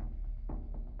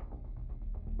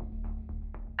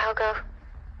 I'll go.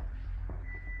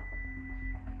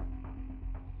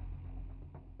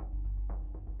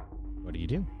 What do you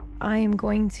do? I am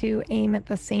going to aim at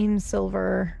the same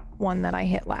silver one that I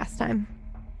hit last time.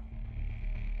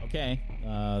 Okay,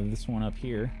 this one up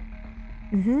here.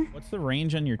 Mm-hmm. What's the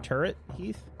range on your turret,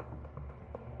 Heath?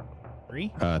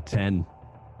 3? 10. 10?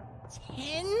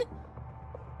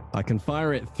 I can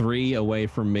fire it 3 away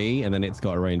from me, and then it's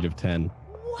got a range of 10.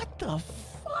 What the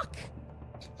fuck?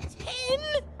 10?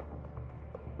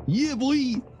 Yeah,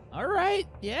 boy! Alright,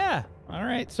 yeah.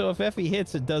 Alright, so if Effie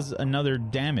hits, it does another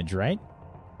damage, right?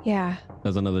 Yeah.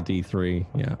 There's another D3,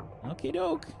 yeah. Okie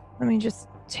doke. Let me just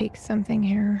take something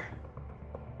here.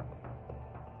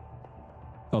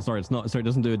 Oh, sorry, it's not. So it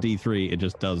doesn't do a D3, it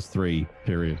just does 3,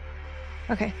 period.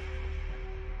 Okay.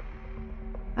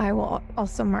 I will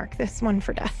also mark this one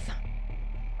for death.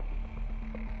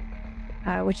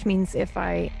 Which means if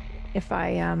I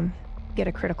get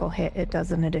a critical hit, it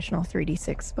does an additional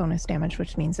 3d6 bonus damage,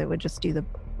 which means it would just do the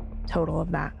total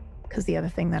of that. Because the other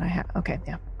thing that I have... Okay,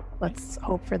 yeah. Let's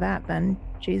hope for that then.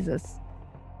 Jesus.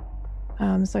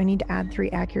 So I need to add 3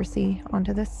 accuracy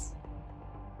onto this.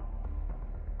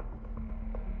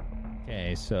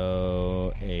 Okay,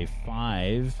 so a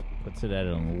 5 puts it at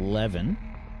an 11.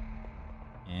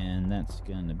 And that's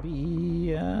going to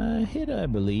be a hit, I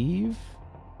believe.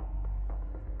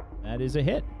 That is a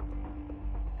hit.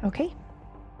 Okay.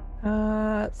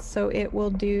 So it will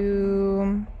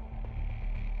do...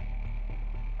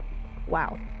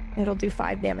 Wow. It'll do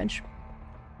 5 damage.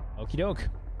 Okie doke.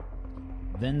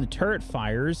 Then the turret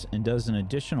fires and does an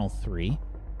additional 3.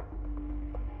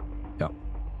 Yep.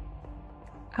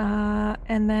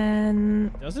 And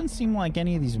then... Doesn't seem like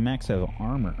any of these mechs have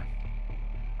armor.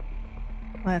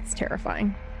 That's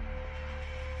terrifying.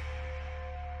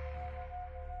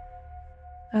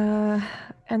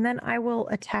 And then I will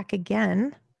attack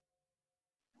again.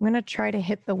 I'm going to try to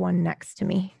hit the one next to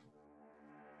me.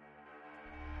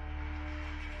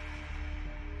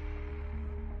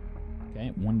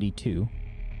 Okay, 1d2.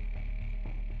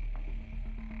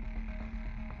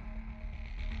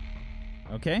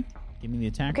 Okay, give me the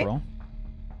attack roll.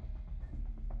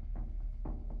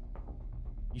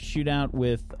 You shoot out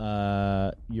with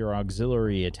your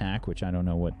auxiliary attack, which I don't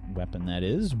know what weapon that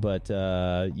is, but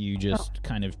you just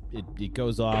kind of, it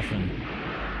goes off and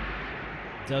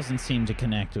doesn't seem to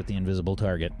connect with the invisible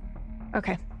target.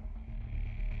 Okay.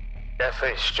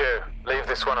 Effie, Stu, leave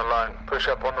this one alone. Push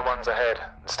up on the ones ahead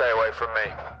and stay away from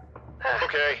me.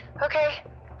 Okay. Okay.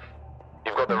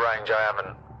 You've got the range, I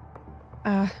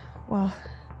haven't. Well...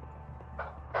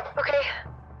 Okay.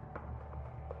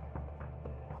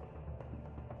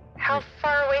 How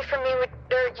far away from me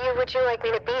would you like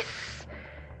me to be?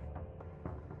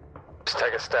 Just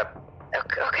take a step.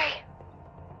 Okay.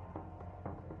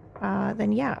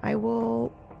 Then yeah, I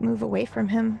will move away from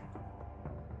him.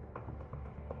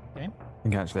 Okay. I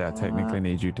think actually I technically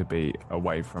need you to be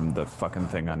away from the fucking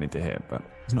thing I need to hit, but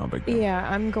it's not a big deal. Yeah,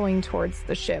 I'm going towards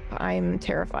the ship. I'm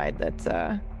terrified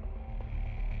that,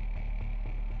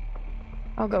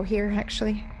 I'll go here,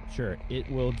 actually. Sure, it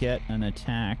will get an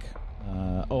attack.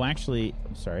 Actually,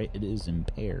 I'm sorry, it is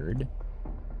impaired.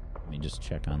 Let me just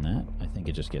check on that. I think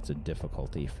it just gets a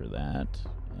difficulty for that.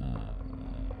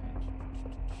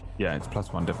 Yeah, it's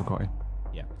 +1 difficulty.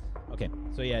 Yeah. Okay,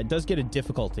 so yeah, it does get a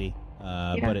difficulty,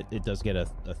 but it does get a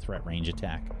threat range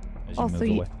attack as you move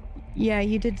away.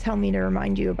 You did tell me to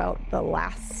remind you about the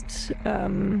last,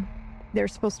 they're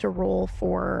supposed to roll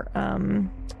for,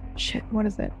 what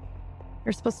is it?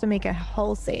 They're supposed to make a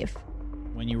hull save.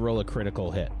 When you roll a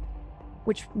critical hit.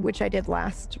 Which I did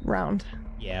last round.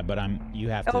 Yeah, but you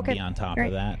have to be on top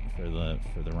of that for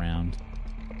the round.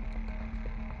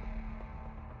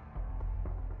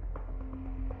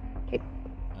 Okay.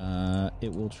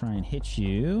 It will try and hit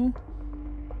you.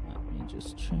 Let me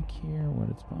just check here what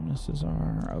its bonuses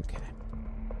are. Okay.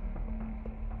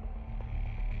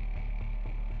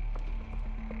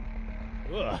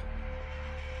 Ugh.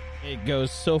 It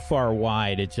goes so far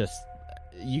wide, it just...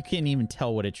 You can't even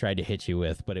tell what it tried to hit you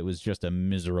with, but it was just a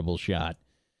miserable shot.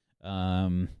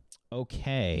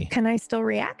 Okay. Can I still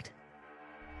react?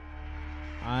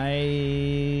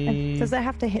 Does that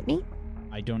have to hit me?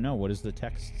 I don't know. What does the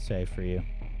text say for you?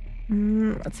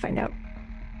 Let's find out.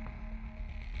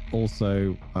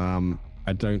 Also,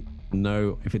 I don't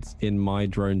know if it's in my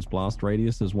drone's blast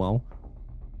radius as well.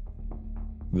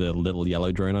 The little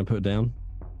yellow drone I put down.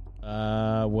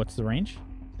 What's the range?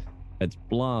 It's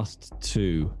blast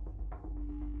 2.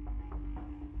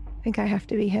 I think I have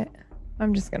to be hit.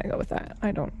 I'm just gonna go with that.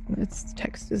 Its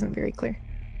text isn't very clear.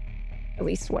 At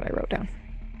least what I wrote down.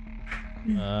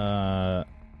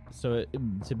 So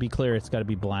to be clear, it's got to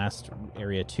be blast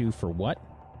area 2 for what?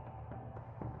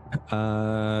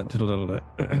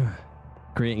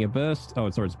 creating a burst. Oh,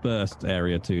 sorry, it's burst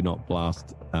area 2, not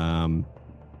blast.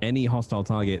 Any hostile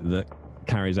target that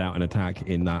carries out an attack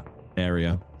in that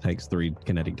area takes 3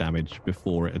 kinetic damage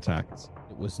before it attacks.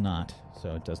 It was not,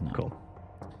 so it does not. Cool.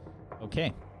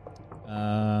 Okay.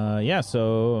 Yeah,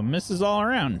 so misses all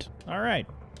around. All right.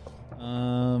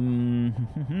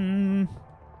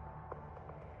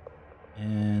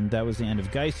 And that was the end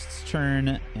of Geist's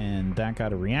turn, and that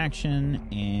got a reaction,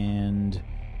 and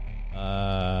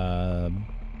both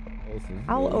of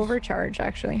I'll those- overcharge,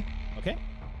 actually. Okay.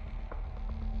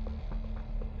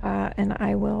 And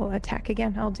I will attack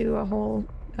again. I'll do a whole,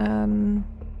 I'll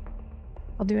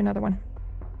do another one.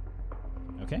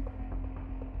 Okay.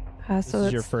 So This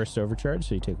is your first overcharge,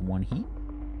 so you take 1 heat.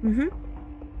 Mm-hmm.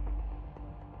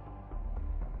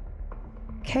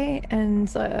 Okay, and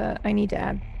I need to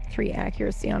add 3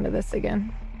 accuracy onto this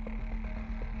again.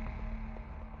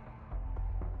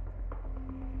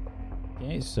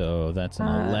 Okay, so that's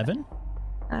an 11.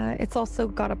 It's also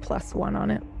got a +1 on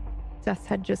it. Death's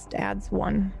Head just adds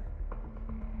 1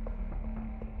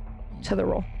 to the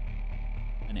roll.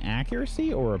 An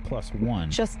accuracy or a +1?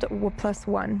 Just a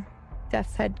 +1.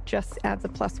 Death's Head just adds a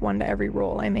 +1 to every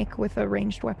roll I make with a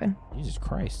ranged weapon. Jesus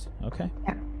Christ. Okay.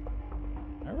 Yeah.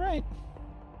 All right.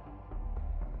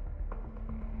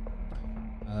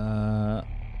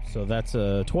 So that's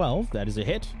a 12. That is a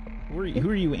hit. Who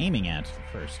are you aiming at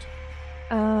first?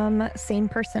 Same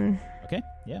person. Okay.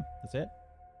 Yeah, that's it.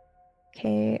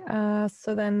 Okay,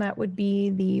 so then that would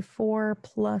be the 4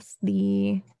 plus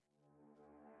the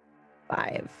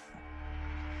 5.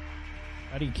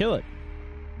 How do you kill it?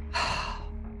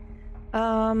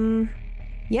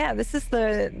 Yeah, this is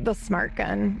the smart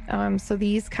gun. So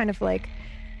these kind of like,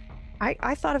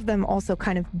 I thought of them also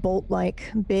kind of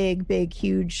bolt-like, big,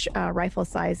 huge,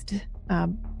 rifle-sized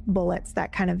bullets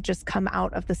that kind of just come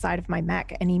out of the side of my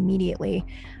mech and immediately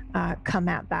come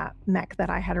at that mech that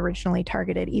I had originally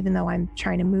targeted. Even though I'm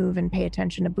trying to move and pay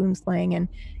attention to boomslaying and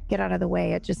get out of the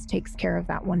way, it just takes care of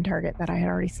that one target that I had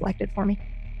already selected for me.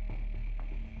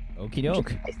 Okie doke.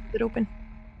 Just slice it open.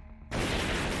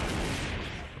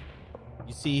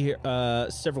 You see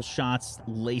several shots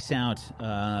lace out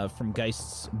from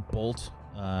Geist's bolt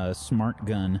smart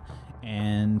gun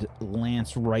and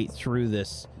lance right through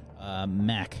this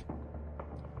mech.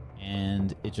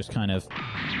 And it just kind of...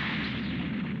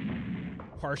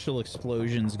 partial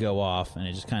explosions go off, and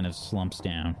it just kind of slumps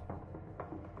down.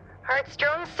 Heart's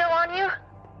drone still on you?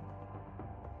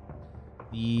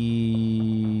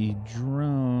 The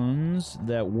drones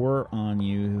that were on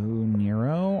you,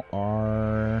 Nero,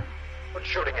 are... What's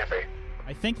shooting, Effie?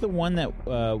 I think the one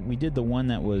that we did, the one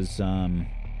that was...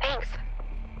 Thanks.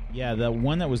 Yeah, the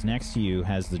one that was next to you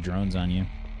has the drones on you.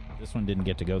 This one didn't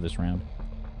get to go this round.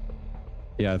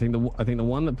 Yeah, I think the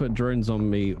one that put drones on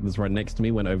me was right next to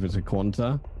me went over to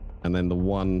Quanta, and then the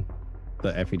one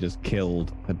that Effie just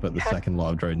killed had put the second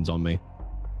lot of drones on me.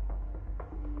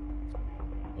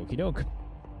 Okie doke.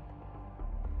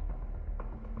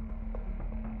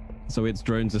 So its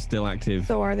drones are still active.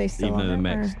 So are they still even though the on it,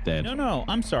 mech's or- dead? No,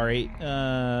 I'm sorry.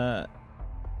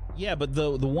 Yeah, but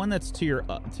the one that's to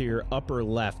your upper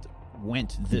left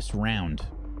went this round,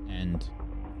 and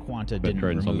Quanta But didn't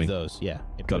drones on me. remove those. Yeah,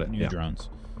 it Got put it, new yeah. drones.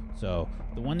 So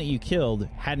the one that you killed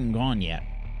hadn't gone yet,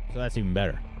 so that's even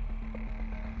better.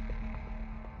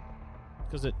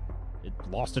 Because it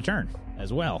lost a turn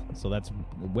as well, so that's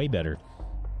way better.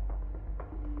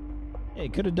 Hey,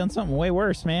 it could have done something way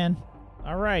worse, man.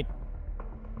 All right.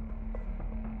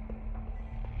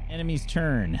 Enemy's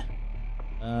turn.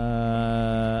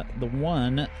 The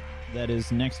one that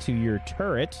is next to your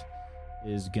turret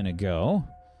is gonna go.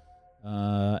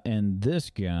 And this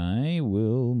guy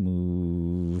will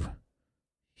move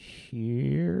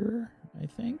here, I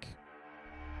think.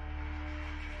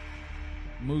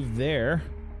 Move there.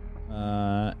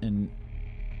 And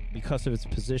because of its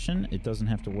position, it doesn't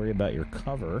have to worry about your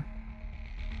cover.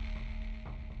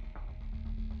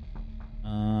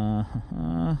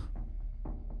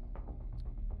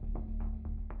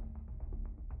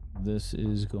 This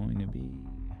is going to be...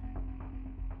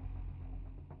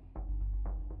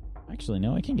 Actually,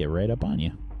 no, I can get right up on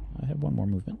you. I have one more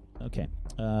movement. Okay.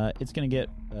 It's going to get...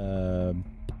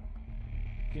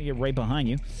 right behind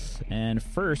you. And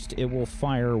first, it will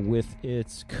fire with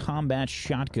its combat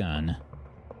shotgun.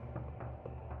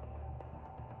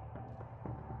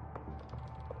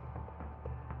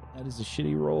 That is a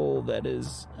shitty roll. That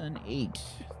is an 8.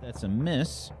 That's a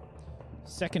miss.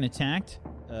 Second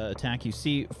attack, you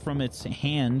see from its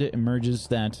hand emerges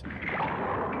that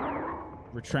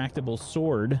retractable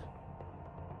sword.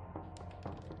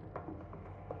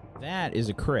 That is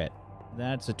a crit.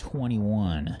 That's a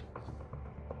 21.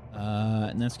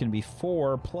 And that's going to be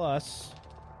 4 plus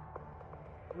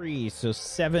 3, so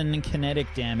 7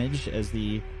 kinetic damage as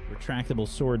the retractable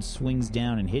sword swings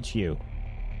down and hits you.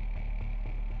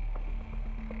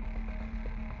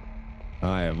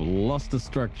 I have lost a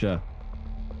structure.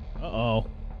 Uh-oh.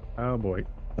 Oh boy.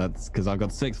 That's because I've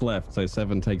got 6 left, so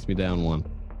 7 takes me down 1.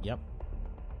 Yep.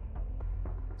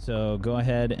 So go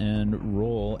ahead and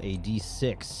roll a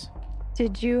d6.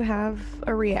 Did you have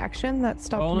a reaction that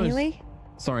stopped Oh, no. melee?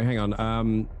 Sorry, hang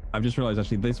on. I've just realized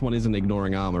actually this one isn't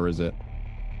ignoring armor, is it?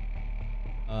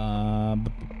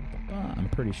 I'm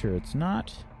pretty sure it's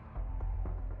not.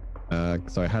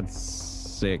 So I had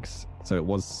 6, so it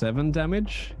was 7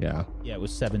 damage. Yeah. Yeah, it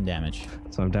was 7 damage.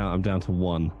 So I'm down to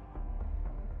 1.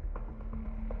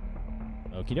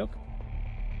 Okie doke.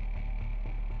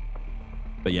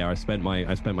 But yeah, I spent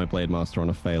my Blade Master on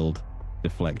a failed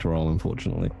deflect roll,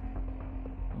 unfortunately.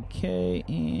 Okay,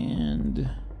 and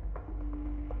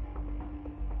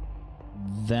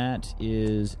that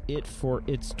is it for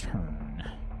its turn.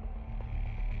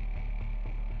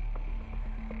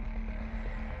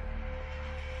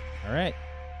 All right.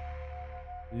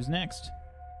 Who's next?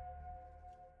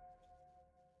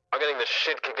 I'm getting the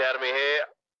shit kicked out of me here.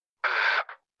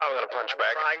 I'm gonna punch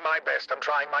back. I'm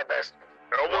trying my best.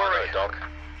 Don't worry, Doc.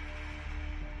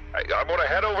 I'm gonna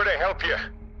head over to help you.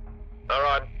 All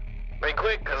right. Be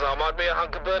quick, because I might be a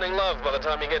hunk of burning love by the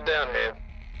time you get down here.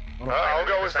 I'll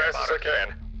go as fast as I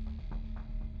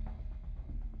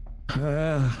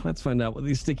can. Let's find out what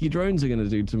these sticky drones are going to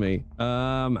do to me.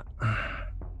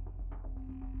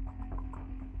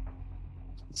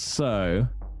 So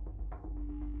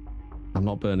I'm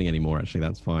not burning anymore, actually.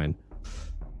 That's fine.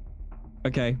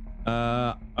 Okay.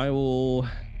 I will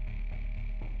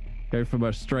go for my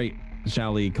straight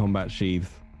Xiaoli combat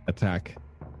sheath attack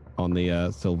on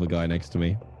the silver guy next to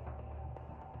me.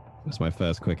 That's my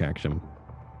first quick action.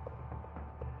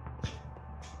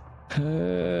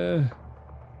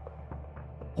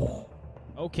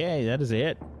 Okay, that is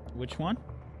it. Which one?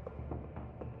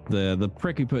 The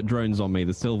prick who put drones on me,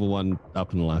 the silver one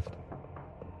up and left.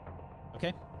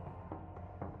 Okay.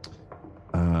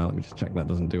 Let me just check that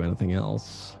doesn't do anything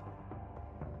else.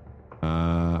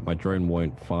 My drone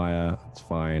won't fire. It's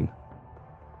fine.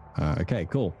 Okay,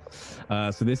 cool.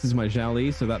 So this is my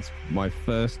Xiaoli. So that's my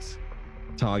first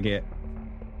target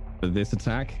for this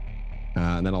attack.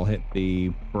 And then I'll hit the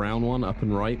brown one up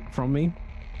and right from me.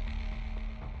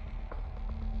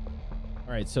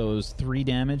 All right, so it was 3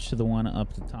 damage to the one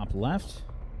up the top left.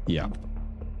 Yeah.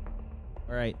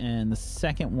 All right, and the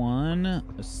second one,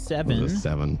 a 7, Was a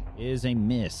 7. is a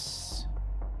miss.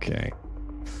 Okay.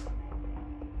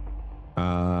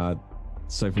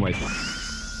 So for my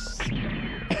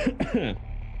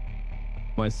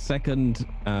my second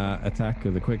attack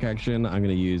of the quick action, I'm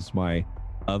going to use my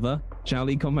other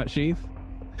Xiaoli combat sheath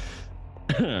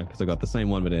because I got the same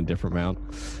one but in a different mount.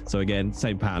 So again,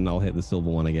 same pattern. I'll hit the silver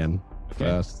one again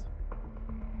first.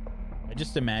 I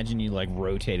just imagine you like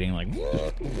rotating like.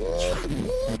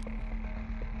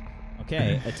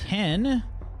 Okay, a 10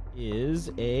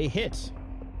 is a hit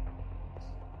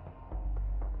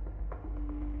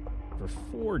for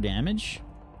 4 damage.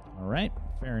 All right,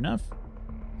 fair enough.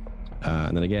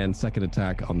 And then again, second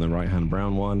attack on the right-hand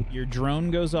brown one. Your drone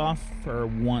goes off for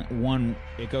one.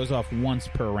 It goes off once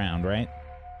per round, right?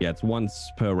 Yeah, it's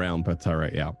once per round per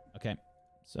turret. Yeah. Okay.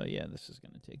 So yeah, this is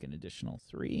going to take an additional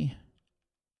 3.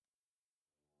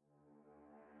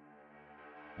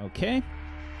 Okay.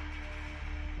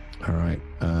 All right.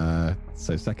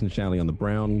 So second Xiaoli on the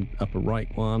brown upper right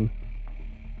one.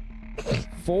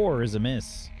 4 is a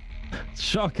miss.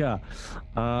 Shocker.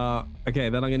 Okay,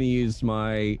 then I'm going to use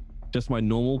my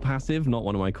normal passive, not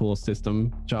one of my core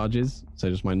system charges. So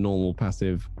just my normal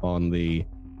passive on the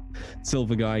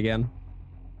silver guy again.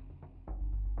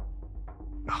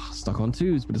 Stuck on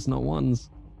 2s, but it's not 1s.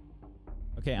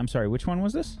 Okay, I'm sorry. Which one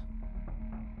was this?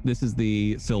 This is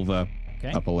the silver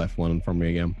upper left one from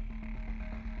me again.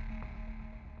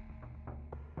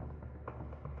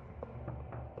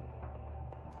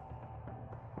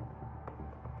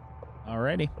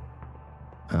 Alrighty.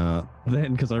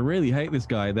 Then, because I really hate this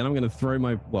guy, then I'm going to throw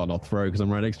my... Well, not throw, because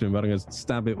I'm right next to him, but I'm going to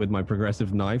stab it with my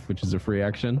progressive knife, which is a free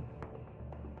action.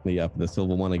 The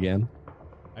silver one again.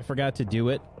 I forgot to do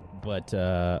it, but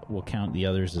we'll count the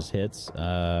others as hits.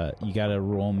 You got to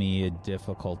roll me a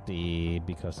difficulty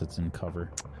because it's in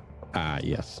cover.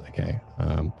 Yes. Okay.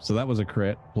 So that was a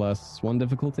crit plus 1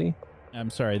 difficulty. I'm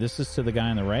sorry, this is to the guy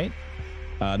on the right?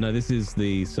 No, this is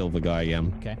the silver guy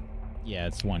again. Okay. Yeah,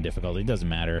 it's 1 difficulty. It doesn't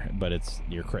matter, but it's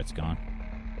your crit's gone.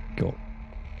 Cool.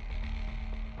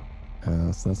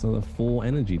 So that's another 4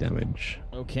 energy damage.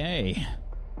 Okay.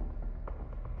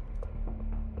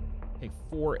 take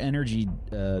 4 energy.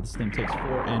 This thing takes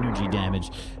 4 energy damage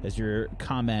as your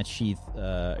combat sheath,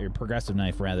 your progressive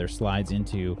knife rather, slides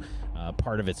into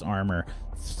part of its armor,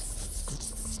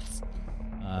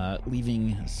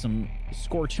 leaving some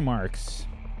scorch marks.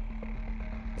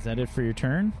 Is that it for your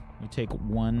turn? You take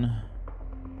 1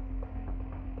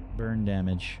 burn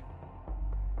damage.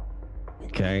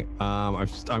 Okay. I'm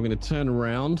going to turn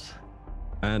around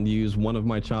and use one of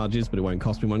my charges, but it won't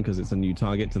cost me one because it's a new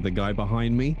target, to the guy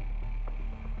behind me.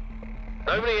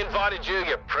 Nobody invited you,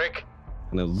 you prick.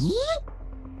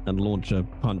 And launch a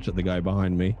punch at the guy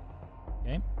behind me.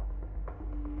 Okay.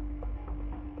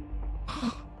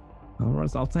 All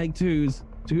right, I'll take 2s.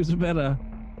 2s are better.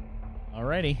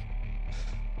 Alrighty.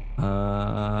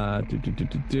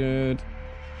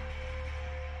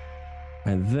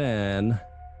 And then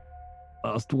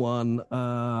last one.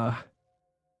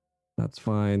 That's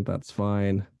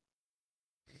fine.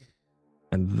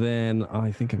 And then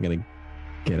I think I'm gonna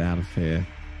get out of here.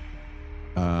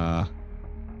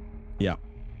 Yeah.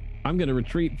 I'm gonna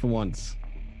retreat for once.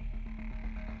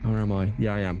 Where am I?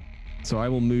 Yeah, I am. So I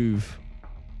will move.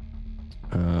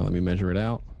 Let me measure it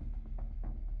out.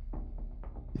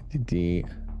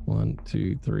 1,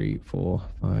 2, 3, 4,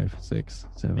 5, 6,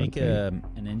 7. Make 8,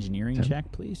 an engineering 10.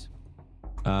 check, please.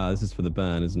 This is for the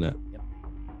burn, isn't it? Yep.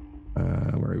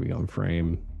 Where are we on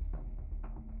frame?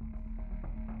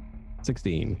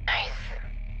 16. Nice.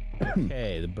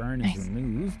 Okay, the burn is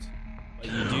removed,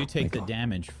 but you do take the God.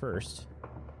 damage first.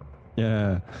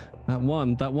 Yeah, that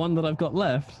one that I've got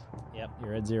left. Yep,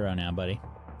 you're at 0 now, buddy.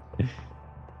 Go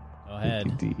ahead.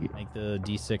 Make the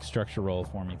D6 structure roll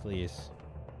for me, please.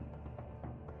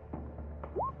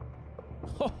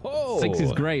 Ho-ho! 6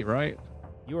 is great, right?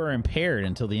 You are impaired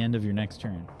until the end of your next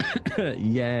turn.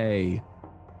 Yay.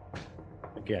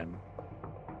 Again.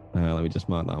 Let me just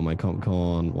mark that on my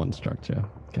CompCon 1 structure.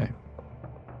 Okay.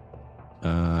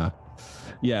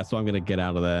 Yeah, so I'm going to get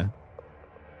out of there.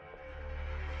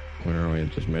 Where are we?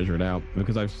 Just measure it out.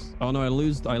 Because I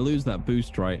lose that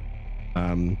boost, right?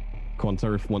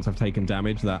 Quanta, if once I've taken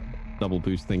damage, that double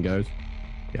boost thing goes.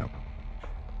 Yeah.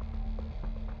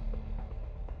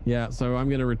 Yeah, so I'm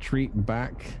going to retreat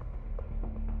back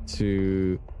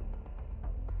to...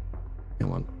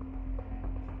 Come on.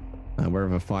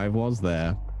 Wherever 5 was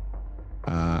there.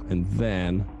 And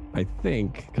then I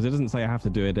think, because it doesn't say I have to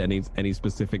do it at any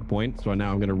specific point, so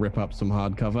now I'm going to rip up some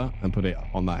hard cover and put it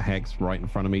on that hex right in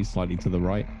front of me, slightly to the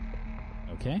right.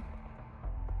 Okay.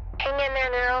 Hang in there,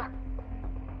 Nero.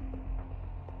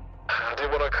 I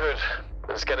did what I could.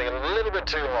 It's getting a little bit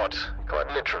too hot, quite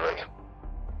literally.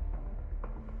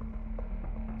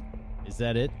 Is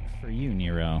that it for you,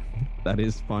 Nero? That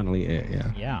is finally it,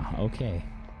 yeah. Yeah, okay.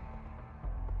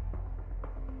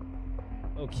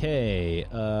 Okay,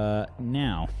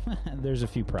 now, there's a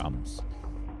few problems.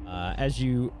 As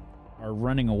you are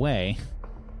running away,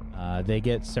 they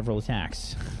get several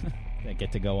attacks that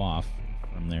get to go off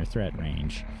from their threat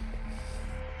range.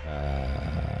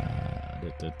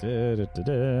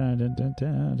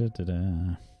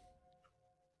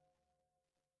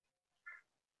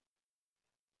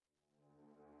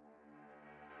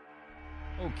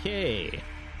 Okay.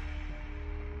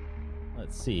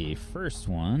 Let's see. First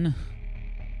one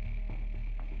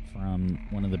from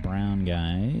one of the brown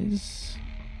guys.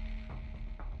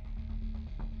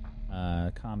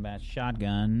 Combat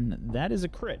shotgun. That is a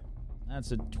crit.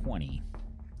 That's a 20.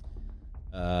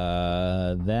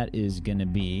 That is gonna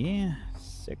be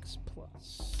 6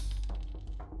 plus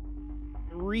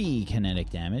 3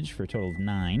 kinetic damage for a total of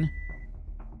 9.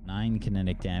 9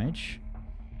 kinetic damage.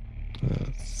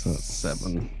 So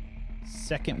 7.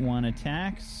 Second one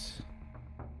attacks.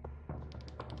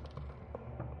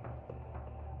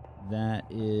 That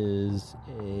is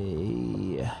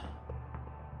a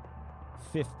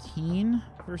 15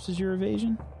 versus your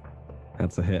evasion.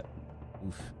 That's a hit.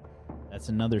 Oof. That's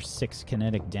another 6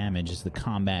 kinetic damage as the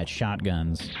combat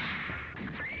shotguns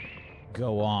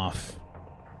go off.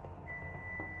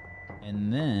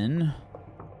 And then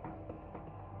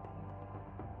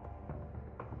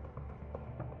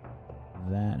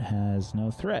that has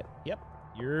no threat. Yep,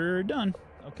 you're done.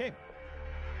 Okay.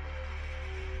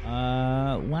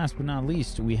 Last but not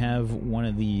least, we have one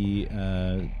of the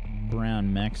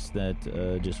brown mechs that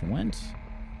just went.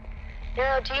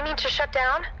 Nero, do you need to shut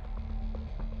down?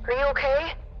 Are you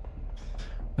okay?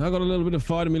 I got a little bit of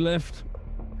fight in me left.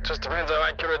 Just depends how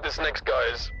accurate this next guy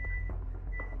is.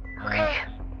 Okay.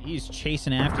 He's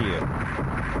chasing after you.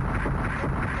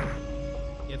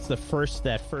 Gets that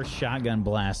first shotgun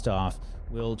blast off.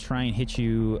 We'll try and hit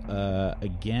you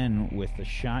again with the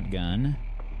shotgun.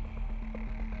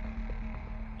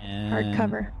 And Hard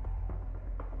cover.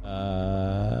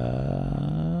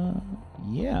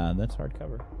 Yeah, that's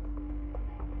hardcover.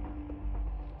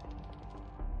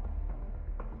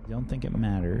 Don't think it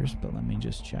matters, but let me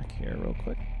just check here real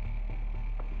quick.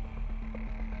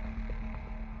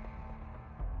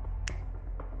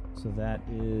 So that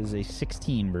is a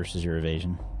 16 versus your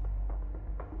evasion.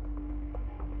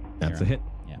 That's a hit.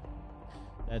 Yeah.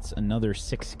 That's another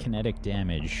 6 kinetic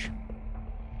damage.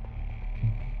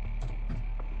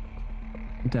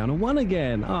 Down to 1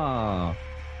 again. Ah.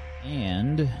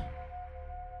 And...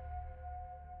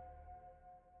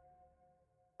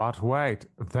 But wait,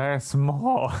 there's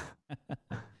more.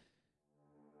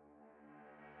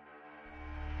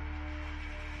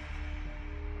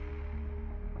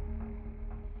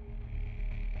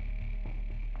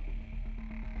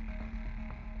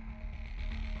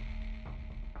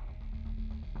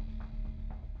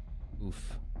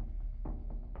 Oof.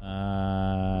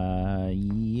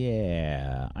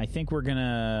 Yeah. I think you're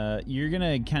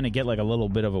gonna kind of get like a little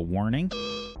bit of a warning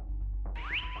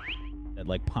that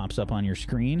like pops up on your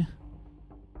screen,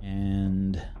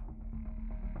 and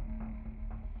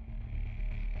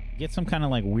you get some kind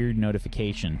of like weird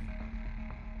notification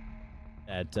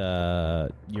that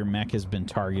your mech has been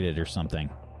targeted or something.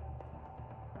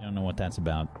 I don't know what that's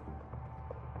about.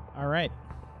 All right.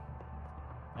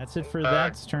 That's it for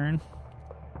that's turn.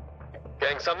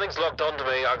 Gang, something's locked onto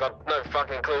me. I got no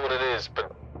fucking clue what it is,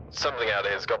 but something out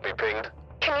here's got me pinged.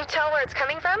 Can you tell where it's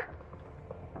coming from?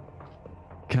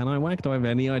 Can I whack? Do I have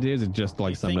any ideas? It's just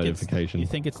like some notification. You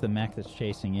think it's the mech that's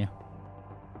chasing you?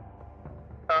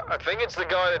 I think it's the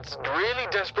guy that's really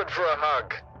desperate for a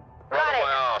hug. Right on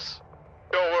my ass.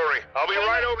 Don't worry, I'll be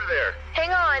right over there.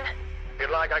 Hang on. If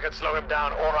you'd like, I could slow him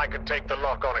down, or I could take the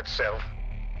lock on itself.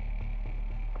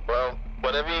 Well,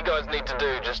 whatever you guys need to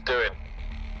do, just do it.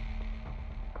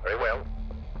 Very well.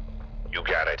 You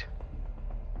got it.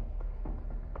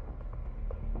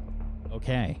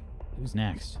 Okay. Who's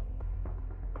next?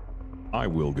 I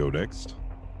will go next.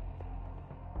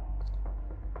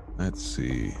 Let's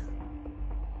see.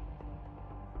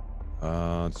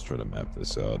 Let's try to map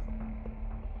this out.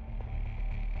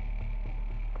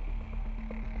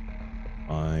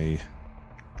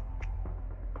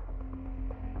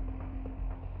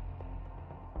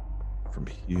 From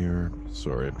here.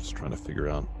 Sorry, I'm just trying to figure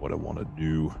out what I want to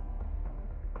do.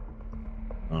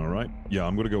 All right. Yeah,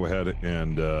 I'm going to go ahead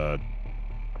and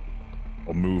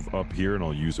I'll move up here and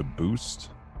I'll use a boost.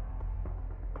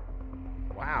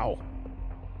 Wow.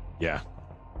 Yeah.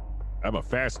 I'm a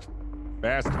fast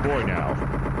boy now.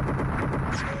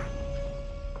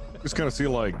 Just kind of see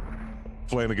like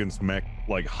Flanagan's mech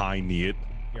like high knee it.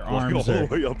 Your arms all are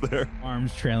the way up there.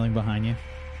 Arms trailing behind you.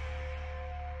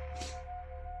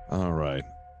 All right.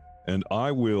 And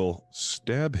I will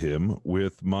stab him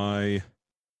with my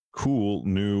cool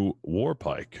new war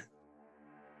pike.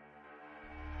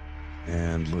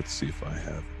 And let's see if I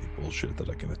have any bullshit that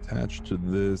I can attach to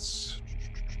this.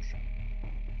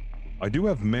 I do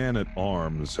have man at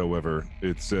arms, however,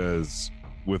 it says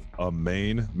with a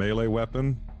main melee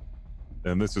weapon.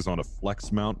 And this is on a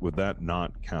flex mount. Would that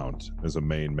not count as a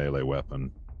main melee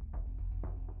weapon?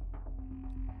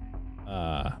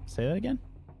 Say that again?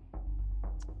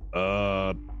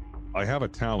 I have a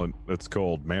talent that's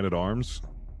called Man at Arms,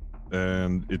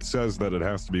 and it says that it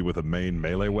has to be with a main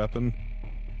melee weapon,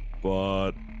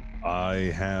 but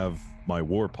I have my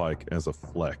war pike as a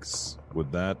flex.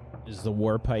 Would that... Is the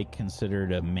war pike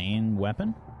considered a main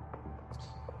weapon?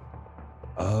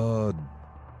 Where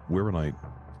would I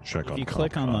check on? If you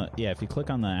click on if you click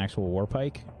on the actual war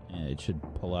pike, it should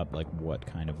pull up like what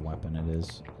kind of weapon it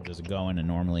is. Does it go into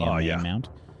normally a main mount?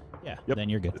 Yeah, yep, then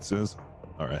you're good. It says.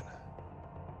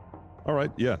 All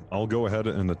right, yeah, I'll go ahead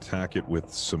and attack it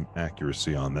with some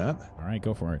accuracy on that. All right,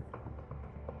 go for it.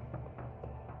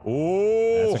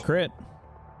 Oh! That's a crit.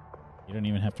 You don't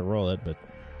even have to roll it, but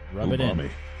rub it in. Me.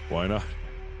 Why not?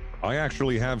 I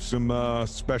actually have some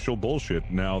special bullshit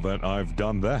now that I've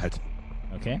done that.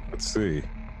 Okay. Let's see.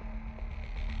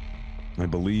 I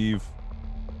believe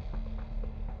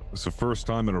it's the first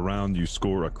time in a round you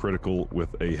score a critical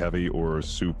with a heavy or a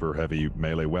super heavy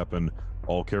melee weapon.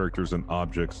 All characters and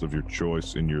objects of your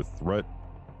choice in your threat,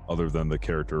 other than the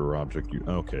character or object you...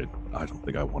 Okay, I don't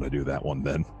think I want to do that one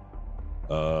then.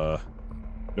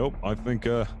 Nope, I think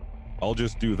I'll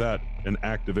just do that and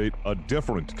activate a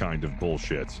different kind of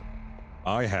bullshit.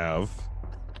 I have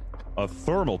a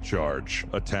thermal charge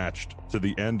attached to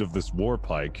the end of this war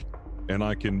pike, and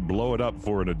I can blow it up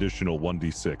for an additional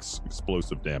 1d6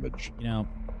 explosive damage. You know,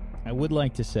 I would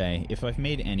like to say, if I've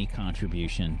made any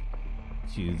contribution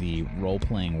to the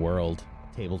role-playing world,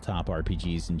 tabletop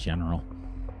RPGs in general,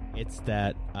 it's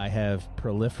that I have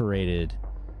proliferated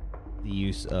the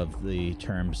use of the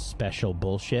term special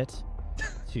bullshit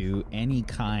to any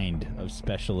kind of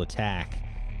special attack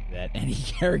that any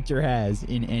character has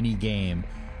in any game.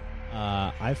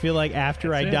 I feel like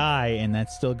after I die and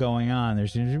that's still going on,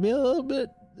 there's going to be a little bit,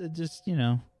 just,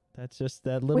 that's just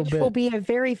that little Which bit. will be a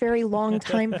very, very long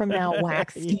time from now,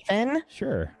 Wax, Stephen.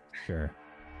 Sure.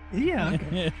 Yeah.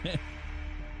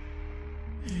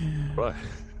 But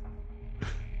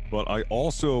I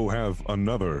also have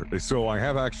another. So I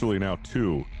have actually now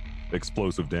 2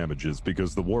 explosive damages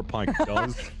because the warp pike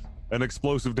does an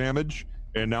explosive damage,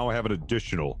 and now I have an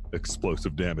additional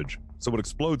explosive damage. So it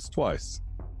explodes twice.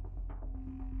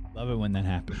 Love it when that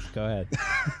happens. Go ahead.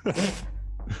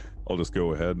 I'll just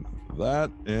go ahead with that,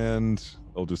 and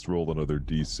I'll just roll another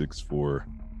d6 for.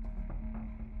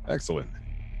 Excellent.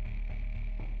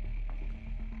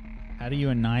 How do you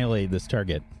annihilate this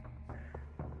target?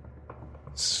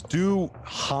 Stu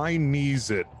high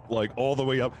knees it like all the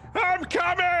way up. I'm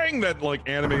coming! That like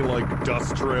anime like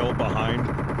dust trail behind,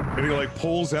 and he like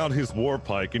pulls out his war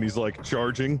pike and he's like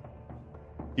charging.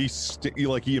 He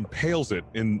impales it,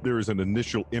 and there is an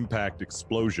initial impact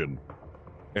explosion,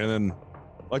 and then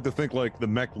I like to think like the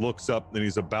mech looks up and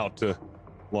he's about to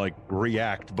like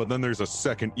react, but then there's a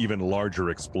second even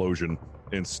larger explosion,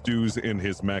 and Stu's in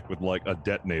his mech with like a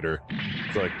detonator.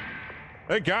 It's like,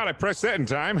 thank God I pressed that in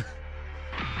time.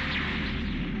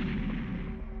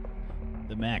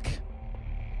 The mech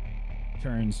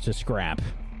turns to scrap.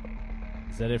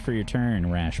 Is that it for your turn,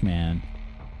 Rashman?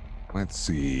 Let's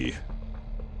see.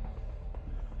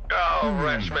 Oh,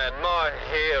 Rashman, my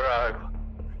hero.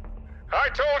 I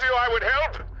told you I would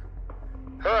help.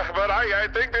 But I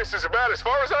think this is about as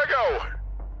far as I go.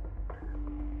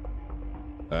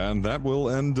 And that will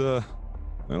end,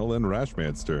 that'll end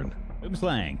Rashman's turn.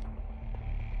 Boomslang.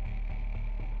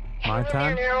 My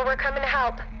turn? Hero, we're coming to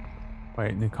help.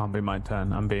 Wait, it can't be my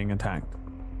turn. I'm being attacked.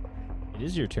 It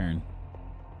is your turn.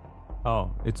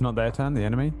 Oh, it's not their turn, the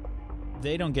enemy?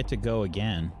 They don't get to go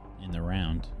again in the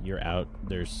round. You're out.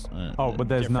 There's but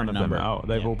there's none of number. them. Oh,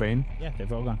 they've all been? Yeah,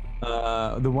 they've all gone.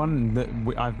 The one that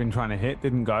I've been trying to hit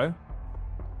didn't go?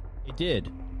 It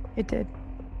did. It did.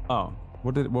 Oh,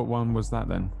 what one was that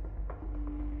then?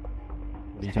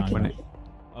 What are you talking about?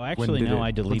 Oh, actually, no.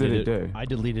 I deleted what did it. Do? I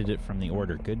deleted it from the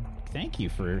order. Good. Thank you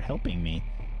for helping me.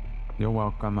 You're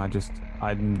welcome.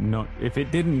 I'm not. If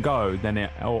it didn't go, then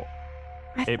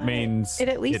it means it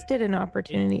at least did an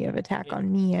opportunity of attack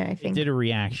on me. I think it did a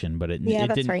reaction, but it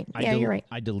that's didn't. right. Yeah, you're right.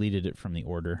 I deleted it from the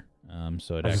order,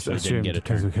 so it I just actually didn't get a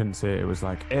because turn. we couldn't see it. It was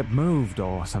like it moved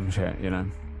or some shit,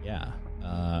 Yeah.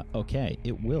 Okay.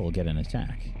 It will get an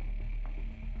attack.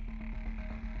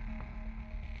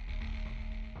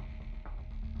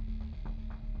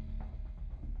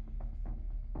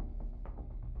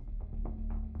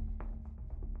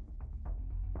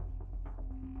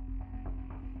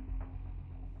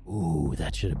 Ooh,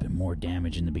 that should have been more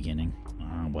damage in the beginning.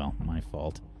 Well, my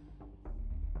fault.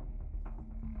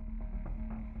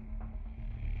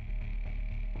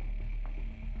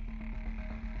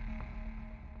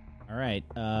 All right.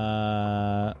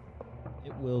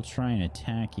 It will try and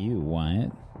attack you,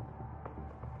 Wyatt.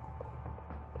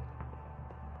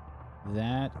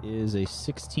 That is a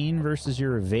 16 versus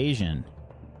your evasion.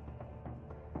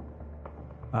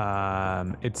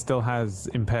 It still has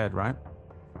impaired, right?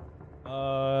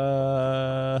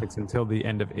 It's until the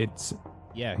end of its.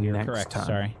 Yeah, you're next correct. turn.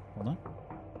 Sorry. Hold on.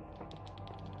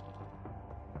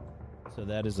 So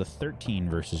that is a 13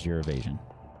 versus your evasion.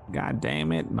 God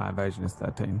damn it. My evasion is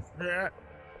 13.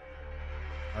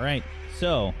 All right.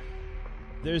 So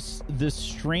there's this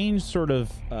strange sort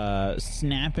of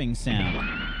snapping sound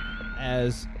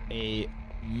as a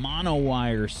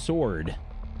monowire sword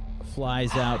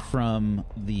flies out from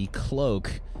the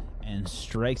cloak and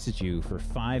strikes at you for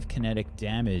 5 kinetic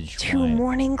damage. Two Wyatt.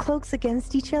 morning cloaks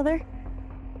against each other.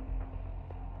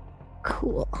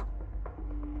 Cool.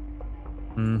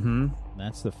 Mm-hmm.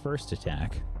 That's the first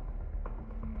attack.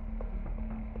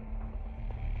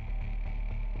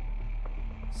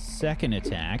 Second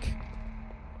attack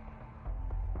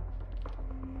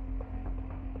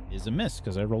is a miss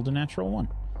because I rolled a natural 1.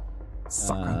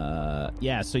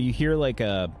 Yeah, so you hear like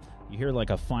a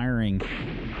firing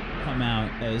come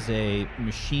out as a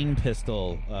machine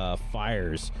pistol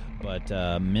fires,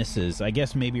 but misses. I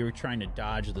guess maybe you were trying to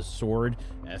dodge the sword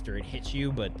after it hits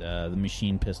you, but the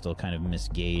machine pistol kind of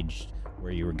misgauged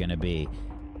where you were going to be.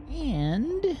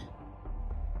 And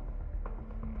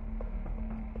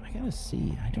I gotta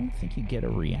see. I don't think you get a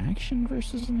reaction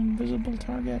versus an invisible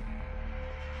target.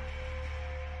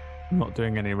 I'm not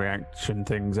doing any reaction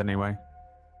things anyway.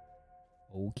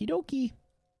 Okie dokie.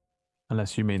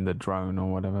 Unless you mean the drone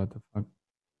or whatever the fuck.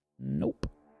 Nope.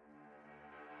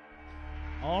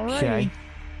 All right. Okay.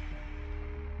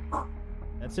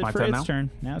 That's it My for turn its now? turn.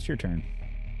 Now it's your turn.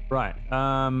 Right.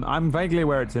 I'm vaguely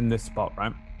aware it's in this spot,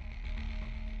 right?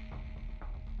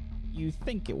 You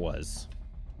think it was.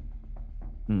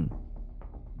 Hmm.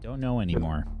 Don't know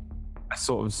anymore. I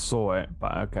sort of saw it,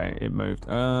 but okay, it moved.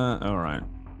 All right.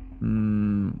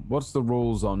 What's the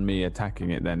rules on me attacking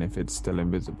it then if it's still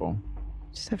invisible?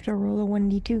 Just have to roll a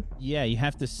 1d2. Yeah, you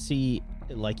have to see,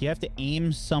 like, you have to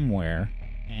aim somewhere,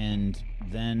 and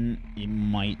then it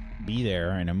might be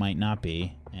there, and it might not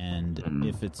be. And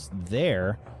if it's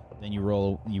there, then you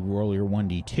roll your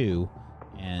 1d2,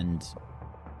 and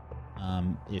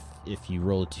if you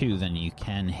roll a 2, then you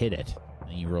can hit it,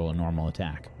 and you roll a normal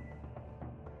attack.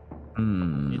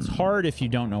 It's hard if you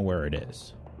don't know where it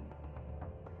is.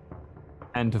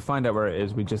 And to find out where it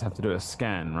is, we just have to do a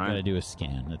scan, right? Gotta do a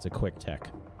scan. It's a quick tech.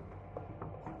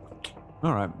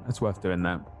 All right, it's worth doing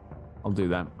that. I'll do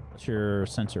that. What's your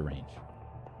sensor range?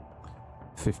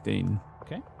 15.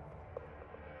 Okay.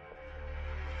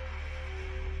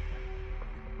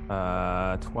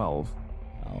 12.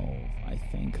 Oh, I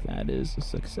think that is a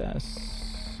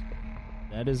success.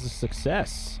 That is a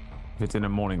success. If it's in a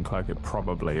morning cloak, it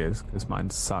probably is, because mine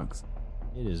sucks.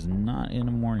 It is not in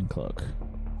a morning cloak.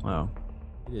 Oh.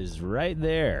 It is right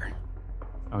there.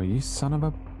 Oh, you son of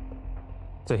a...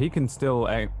 So he can still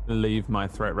leave my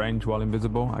threat range while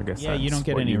invisible? I guess Yeah, you that's don't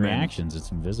get what any you mean. reactions.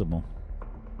 It's invisible.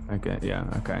 Okay, yeah,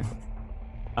 okay.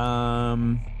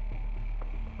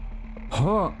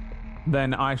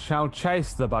 Then I shall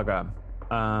chase the bugger.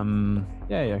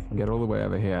 Yeah, I can get all the way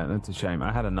over here. That's a shame.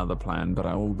 I had another plan, but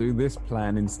I will do this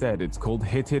plan instead. It's called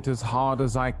Hit It As Hard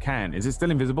As I Can. Is it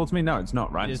still invisible to me? No, it's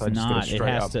not, right? It is So I just not. gotta It straight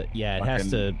has up to. Yeah, it has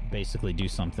fucking- to basically do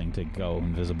something to go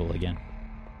invisible again.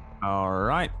 All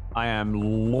right. I am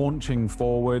launching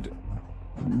forward.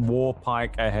 War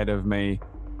pike ahead of me.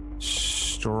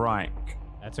 Strike.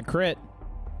 That's a crit.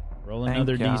 Roll Thank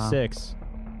another ya. d6.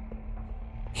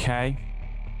 Okay.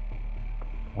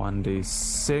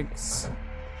 1d6.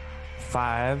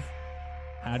 5.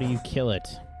 How do you kill it?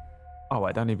 Oh,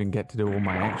 I don't even get to do all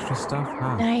my extra stuff?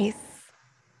 Huh. Nice.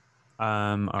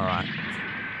 All right.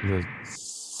 For the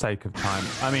sake of time.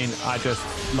 I mean, I just,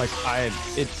 like,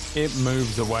 it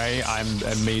moves away. I'm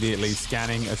immediately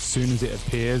scanning. As soon as it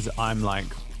appears, I'm, like,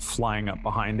 flying up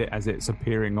behind it as it's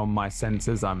appearing on my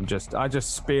sensors. I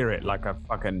just spear it like a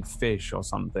fucking fish or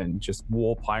something. Just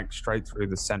war pike straight through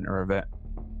the center of it.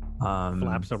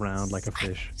 Flaps around like a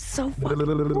fish. So fucking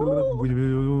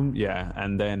cool. Yeah,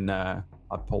 and then I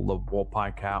pull the war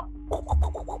pike out.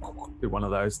 Do one of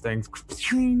those things.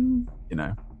 You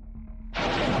know.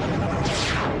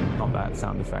 Not that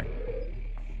sound effect.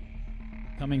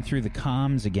 Coming through the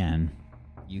comms again,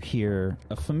 you hear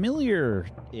a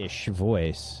familiar-ish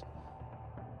voice.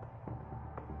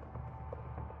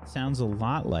 Sounds a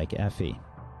lot like Effie.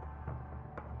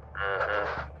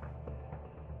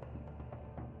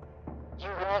 You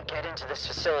won't get into this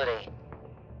facility.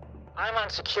 I'm on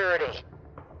security.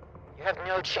 You have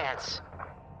no chance.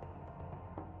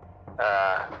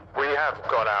 We have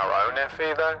got our own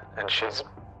Effie though, and she's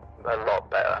a lot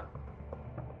better.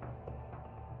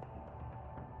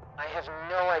 I have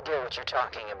no idea what you're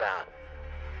talking about.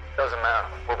 Doesn't matter.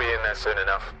 We'll be in there soon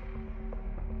enough.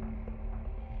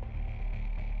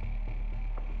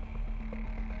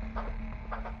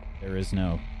 There is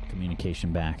no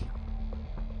communication back.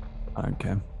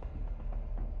 Okay.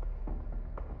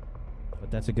 But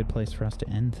that's a good place for us to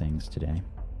end things today.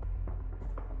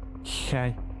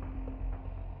 Okay.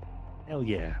 Hell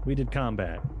yeah, we did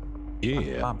combat.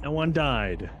 Yeah. No one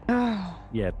died. Oh,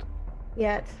 Yet.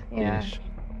 yet. Yeah.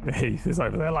 He's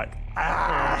over there like,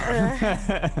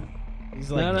 He's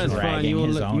like No, that's fine. dragging You all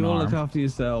his own arm. after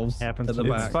yourselves. Happens at the to-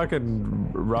 back. It's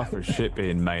fucking rough as shit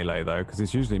being melee though, because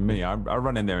it's usually me. I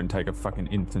run in there and take a fucking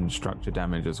instant structure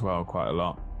damage as well, quite a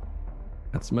lot.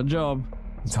 That's my job.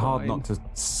 It's hard not to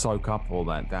soak up all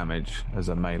that damage as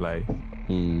a melee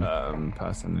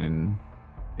person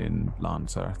in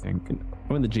Lancer, I think.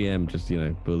 When the GM just,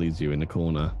 bullies you in the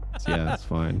corner. So, yeah, that's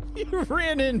fine. You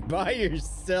ran in by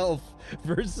yourself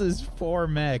versus 4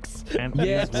 mechs. And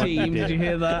Yeah, that's what you team, did you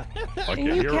hear that? Like And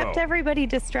a you hero. kept everybody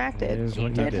distracted. Here's You what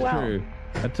you did did. well. True.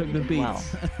 I took the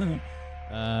beats.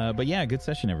 But yeah, good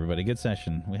session, everybody. Good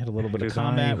session. We had a little bit It of is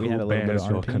combat. I We who had a little bit of bears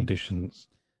your RP. conditions.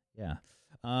 Yeah.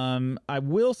 I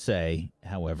will say,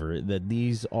 however, that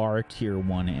these are tier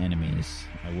 1 enemies.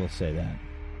 I will say that.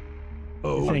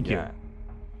 Oh, Thank you. Yeah.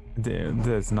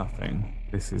 There's nothing.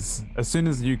 This is... As soon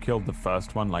as you killed the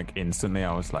first one, like instantly,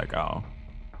 I was like, oh.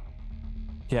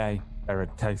 Okay, they're a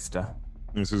taster.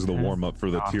 This is the warm up for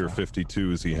the tier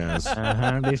 52s he has.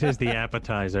 This is the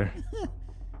appetizer.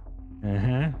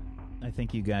 I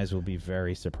think you guys will be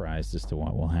very surprised as to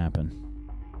what will happen.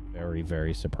 Very,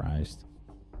 very surprised.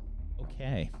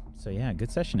 Okay. So, yeah,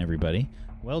 good session, everybody.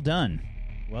 Well done.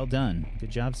 Well done.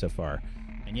 Good job so far.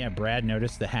 And, yeah, Brad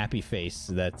noticed the happy face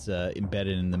that's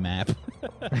embedded in the map.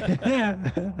 I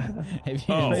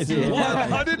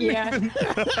didn't even...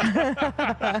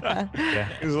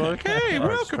 He's like, hey,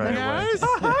 welcome, guys.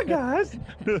 Hi, guys.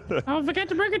 Don't forget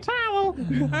to bring a towel.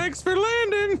 Thanks for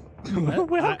landing.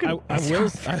 Welcome.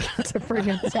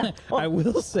 I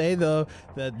will say, though,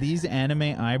 that these anime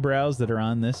eyebrows that are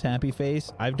on this happy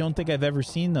face, I don't think I've ever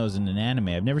seen those in an anime.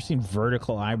 I've never seen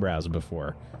vertical eyebrows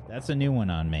before. That's a new one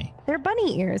on me. They're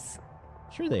bunny ears.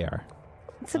 Sure they are.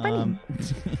 It's a bunny.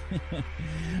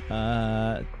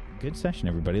 Good session,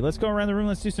 everybody. Let's go around the room.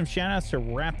 Let's do some shout-outs to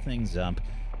wrap things up.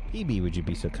 PB, would you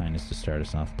be so kind as to start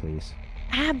us off, please?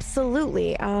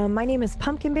 Absolutely. My name is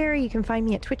Pumpkinberry. You can find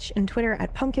me at Twitch and Twitter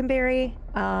at Pumpkinberry.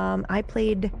 I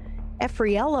played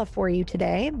Efriella for you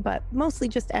today, but mostly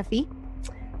just Effie.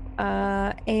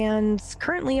 And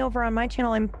currently over on my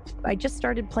channel, I just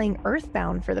started playing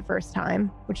Earthbound for the first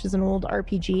time, which is an old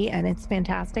RPG, and it's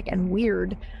fantastic and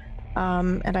weird.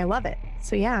 And I love it.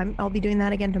 So yeah, I'll be doing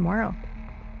that again tomorrow.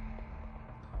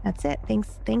 That's it.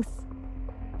 Thanks. Thank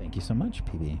you so much,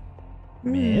 PB.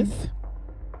 Myth.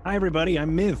 Hi, everybody.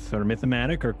 I'm Myth, or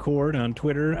Mythomatic, or Cord on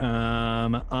Twitter.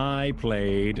 I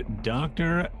played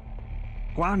Dr.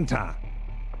 Quanta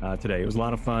today. It was a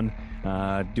lot of fun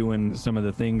doing some of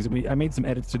the things. I made some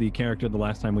edits to the character the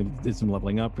last time we did some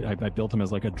leveling up. I built him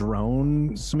as like a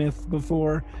drone smith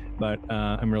before, but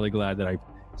I'm really glad that I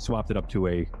swapped it up to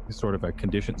a sort of a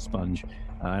conditioned sponge.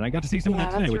 And I got to see some of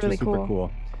that today, which really is super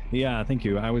cool. Yeah, thank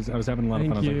you. I was having a lot of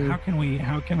fun. I was like,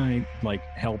 how can I like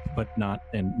help but not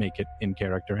and make it in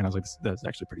character? And I was like, that's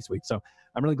actually pretty sweet. So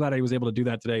I'm really glad I was able to do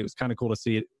that today. It was kind of cool to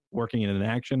see it working in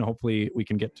action. Hopefully we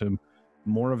can get to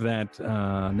more of that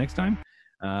next time.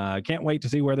 Can't wait to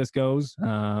see where this goes.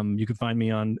 You can find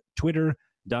me on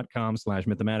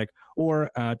twitter.com/mythomatic or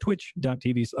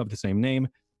twitch.tv of the same name.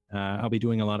 I'll be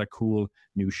doing a lot of cool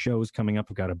new shows coming up.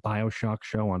 I've got a BioShock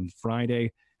show on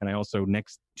Friday. And I also,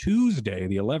 next Tuesday,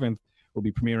 the 11th, will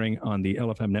be premiering on the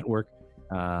LFM network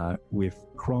with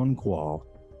Kronqual,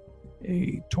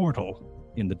 a turtle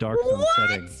in the Dark Sun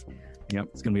setting. Yep,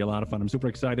 it's going to be a lot of fun. I'm super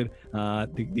excited.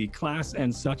 The class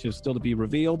and such is still to be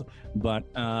revealed,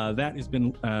 but that has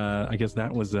been, I guess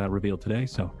that was revealed today.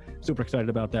 So super excited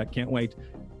about that. Can't wait.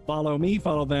 Follow me,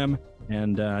 follow them,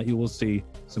 and you will see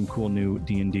some cool new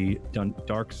D&D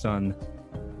Dark Sun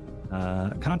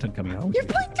content coming out. You're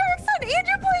playing Dark Sun and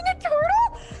you're playing a turtle?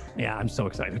 Yeah, I'm so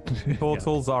excited.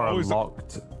 Turtles are a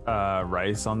locked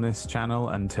race on this channel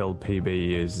until PB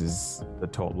uses the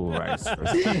turtle race.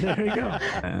 There you go.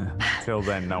 Until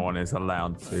then, no one is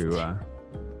allowed to.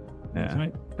 That's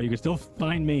right. But you can still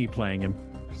find me playing him.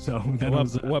 So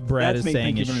what Brad is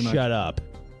saying is shut up.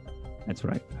 That's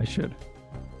right. I should.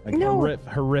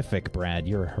 Horrific, Brad.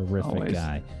 You're a horrific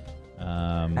guy.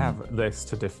 Have this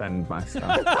to defend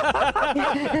myself.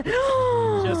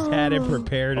 Just had it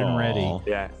prepared and ready.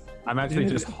 Yeah. I'm actually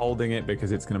just holding it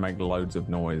because it's going to make loads of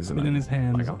noise. And in his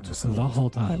hands just the whole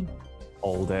time.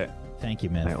 Hold it. Thank you,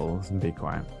 Myth. And be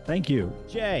quiet. Thank you.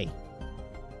 Jay.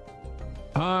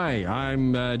 Hi,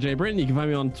 I'm Jay Britton. You can find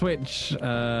me on Twitch,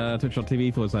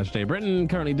 twitch.tv/Jay Britton.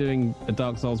 Currently doing a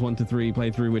Dark Souls 1 to 3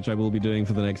 playthrough, which I will be doing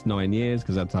for the next 9 years,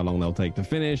 because that's how long they'll take to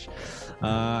finish.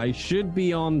 I should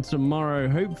be on tomorrow,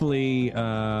 hopefully,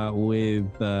 with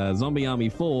Zombie Army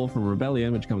 4 from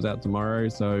Rebellion, which comes out tomorrow.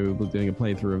 So we're doing a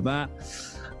playthrough of that.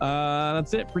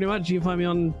 That's it, pretty much. You can find me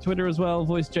on Twitter as well,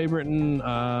 Voice Jay Britton.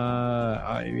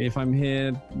 If I'm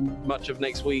here much of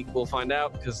next week, we'll find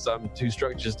out, because I'm 2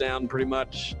 structures down, pretty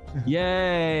much.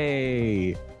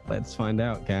 Yay! Let's find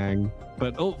out, gang.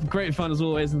 But great fun as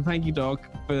always, and thank you, Doc,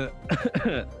 for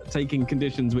taking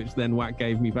conditions which then Whack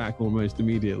gave me back almost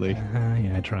immediately.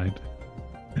 Yeah, I tried.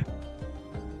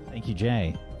 Thank you,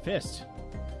 Jay. Fist.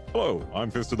 Hello, I'm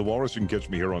Fist of the Walrus. You can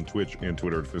catch me here on Twitch and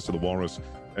Twitter at Fist of the Walrus.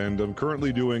 And I'm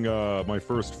currently doing my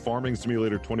first Farming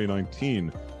Simulator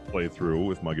 2019 playthrough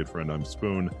with my good friend I'm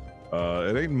Spoon.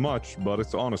 It ain't much, but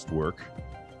it's honest work.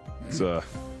 It's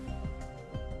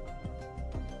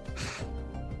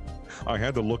I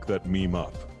had to look that meme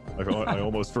up. I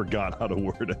almost forgot how to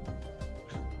word it.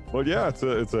 But yeah,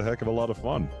 it's a heck of a lot of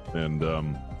fun. And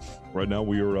right now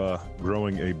we are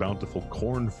growing a bountiful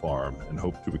corn farm and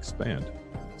hope to expand.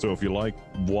 So if you like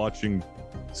watching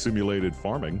simulated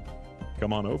farming,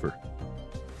 come on over.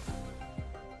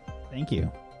 Thank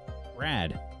you.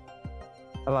 Brad.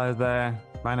 Hello there.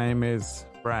 My name is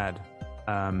Brad.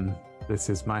 This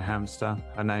is my hamster.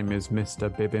 Her name is Mr.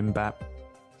 Bibimbap,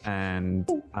 and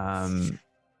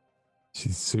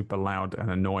she's super loud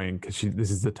and annoying because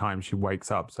this is the time she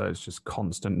wakes up, so it's just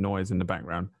constant noise in the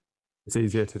background. It's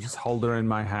easier to just hold her in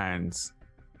my hands.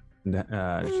 And,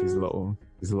 she's a little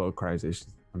crazy.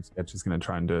 I'm scared she's going to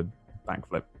try and do a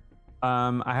backflip.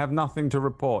 I have nothing to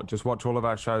report. Just watch all of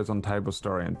our shows on Table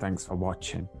Story, and thanks for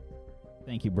watching.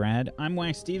 Thank you, Brad. I'm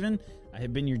Wax Steven. I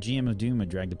have been your GM of Doom. I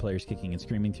dragged the players kicking and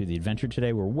screaming through the adventure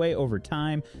today. We're way over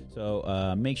time,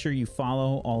 so make sure you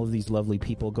follow all of these lovely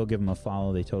people. Go give them a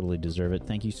follow. They totally deserve it.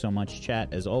 Thank you so much,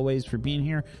 chat, as always, for being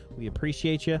here. We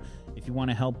appreciate you. If you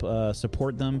want to help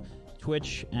support them,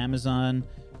 Twitch, Amazon,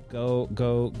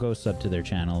 go sub to their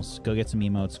channels. Go get some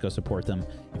emotes. Go support them.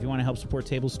 If you want to help support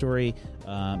Table Story,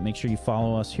 make sure you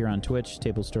follow us here on Twitch,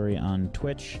 Table Story on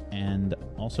Twitch, and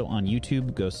also on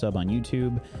YouTube. Go sub on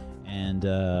YouTube. And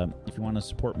if you want to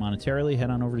support monetarily, head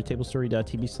on over to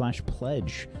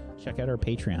tablestory.tv/pledge. Check out our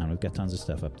Patreon. We've got tons of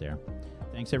stuff up there.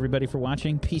 Thanks, everybody, for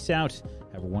watching. Peace out.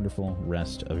 Have a wonderful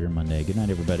rest of your Monday. Good night,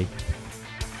 everybody.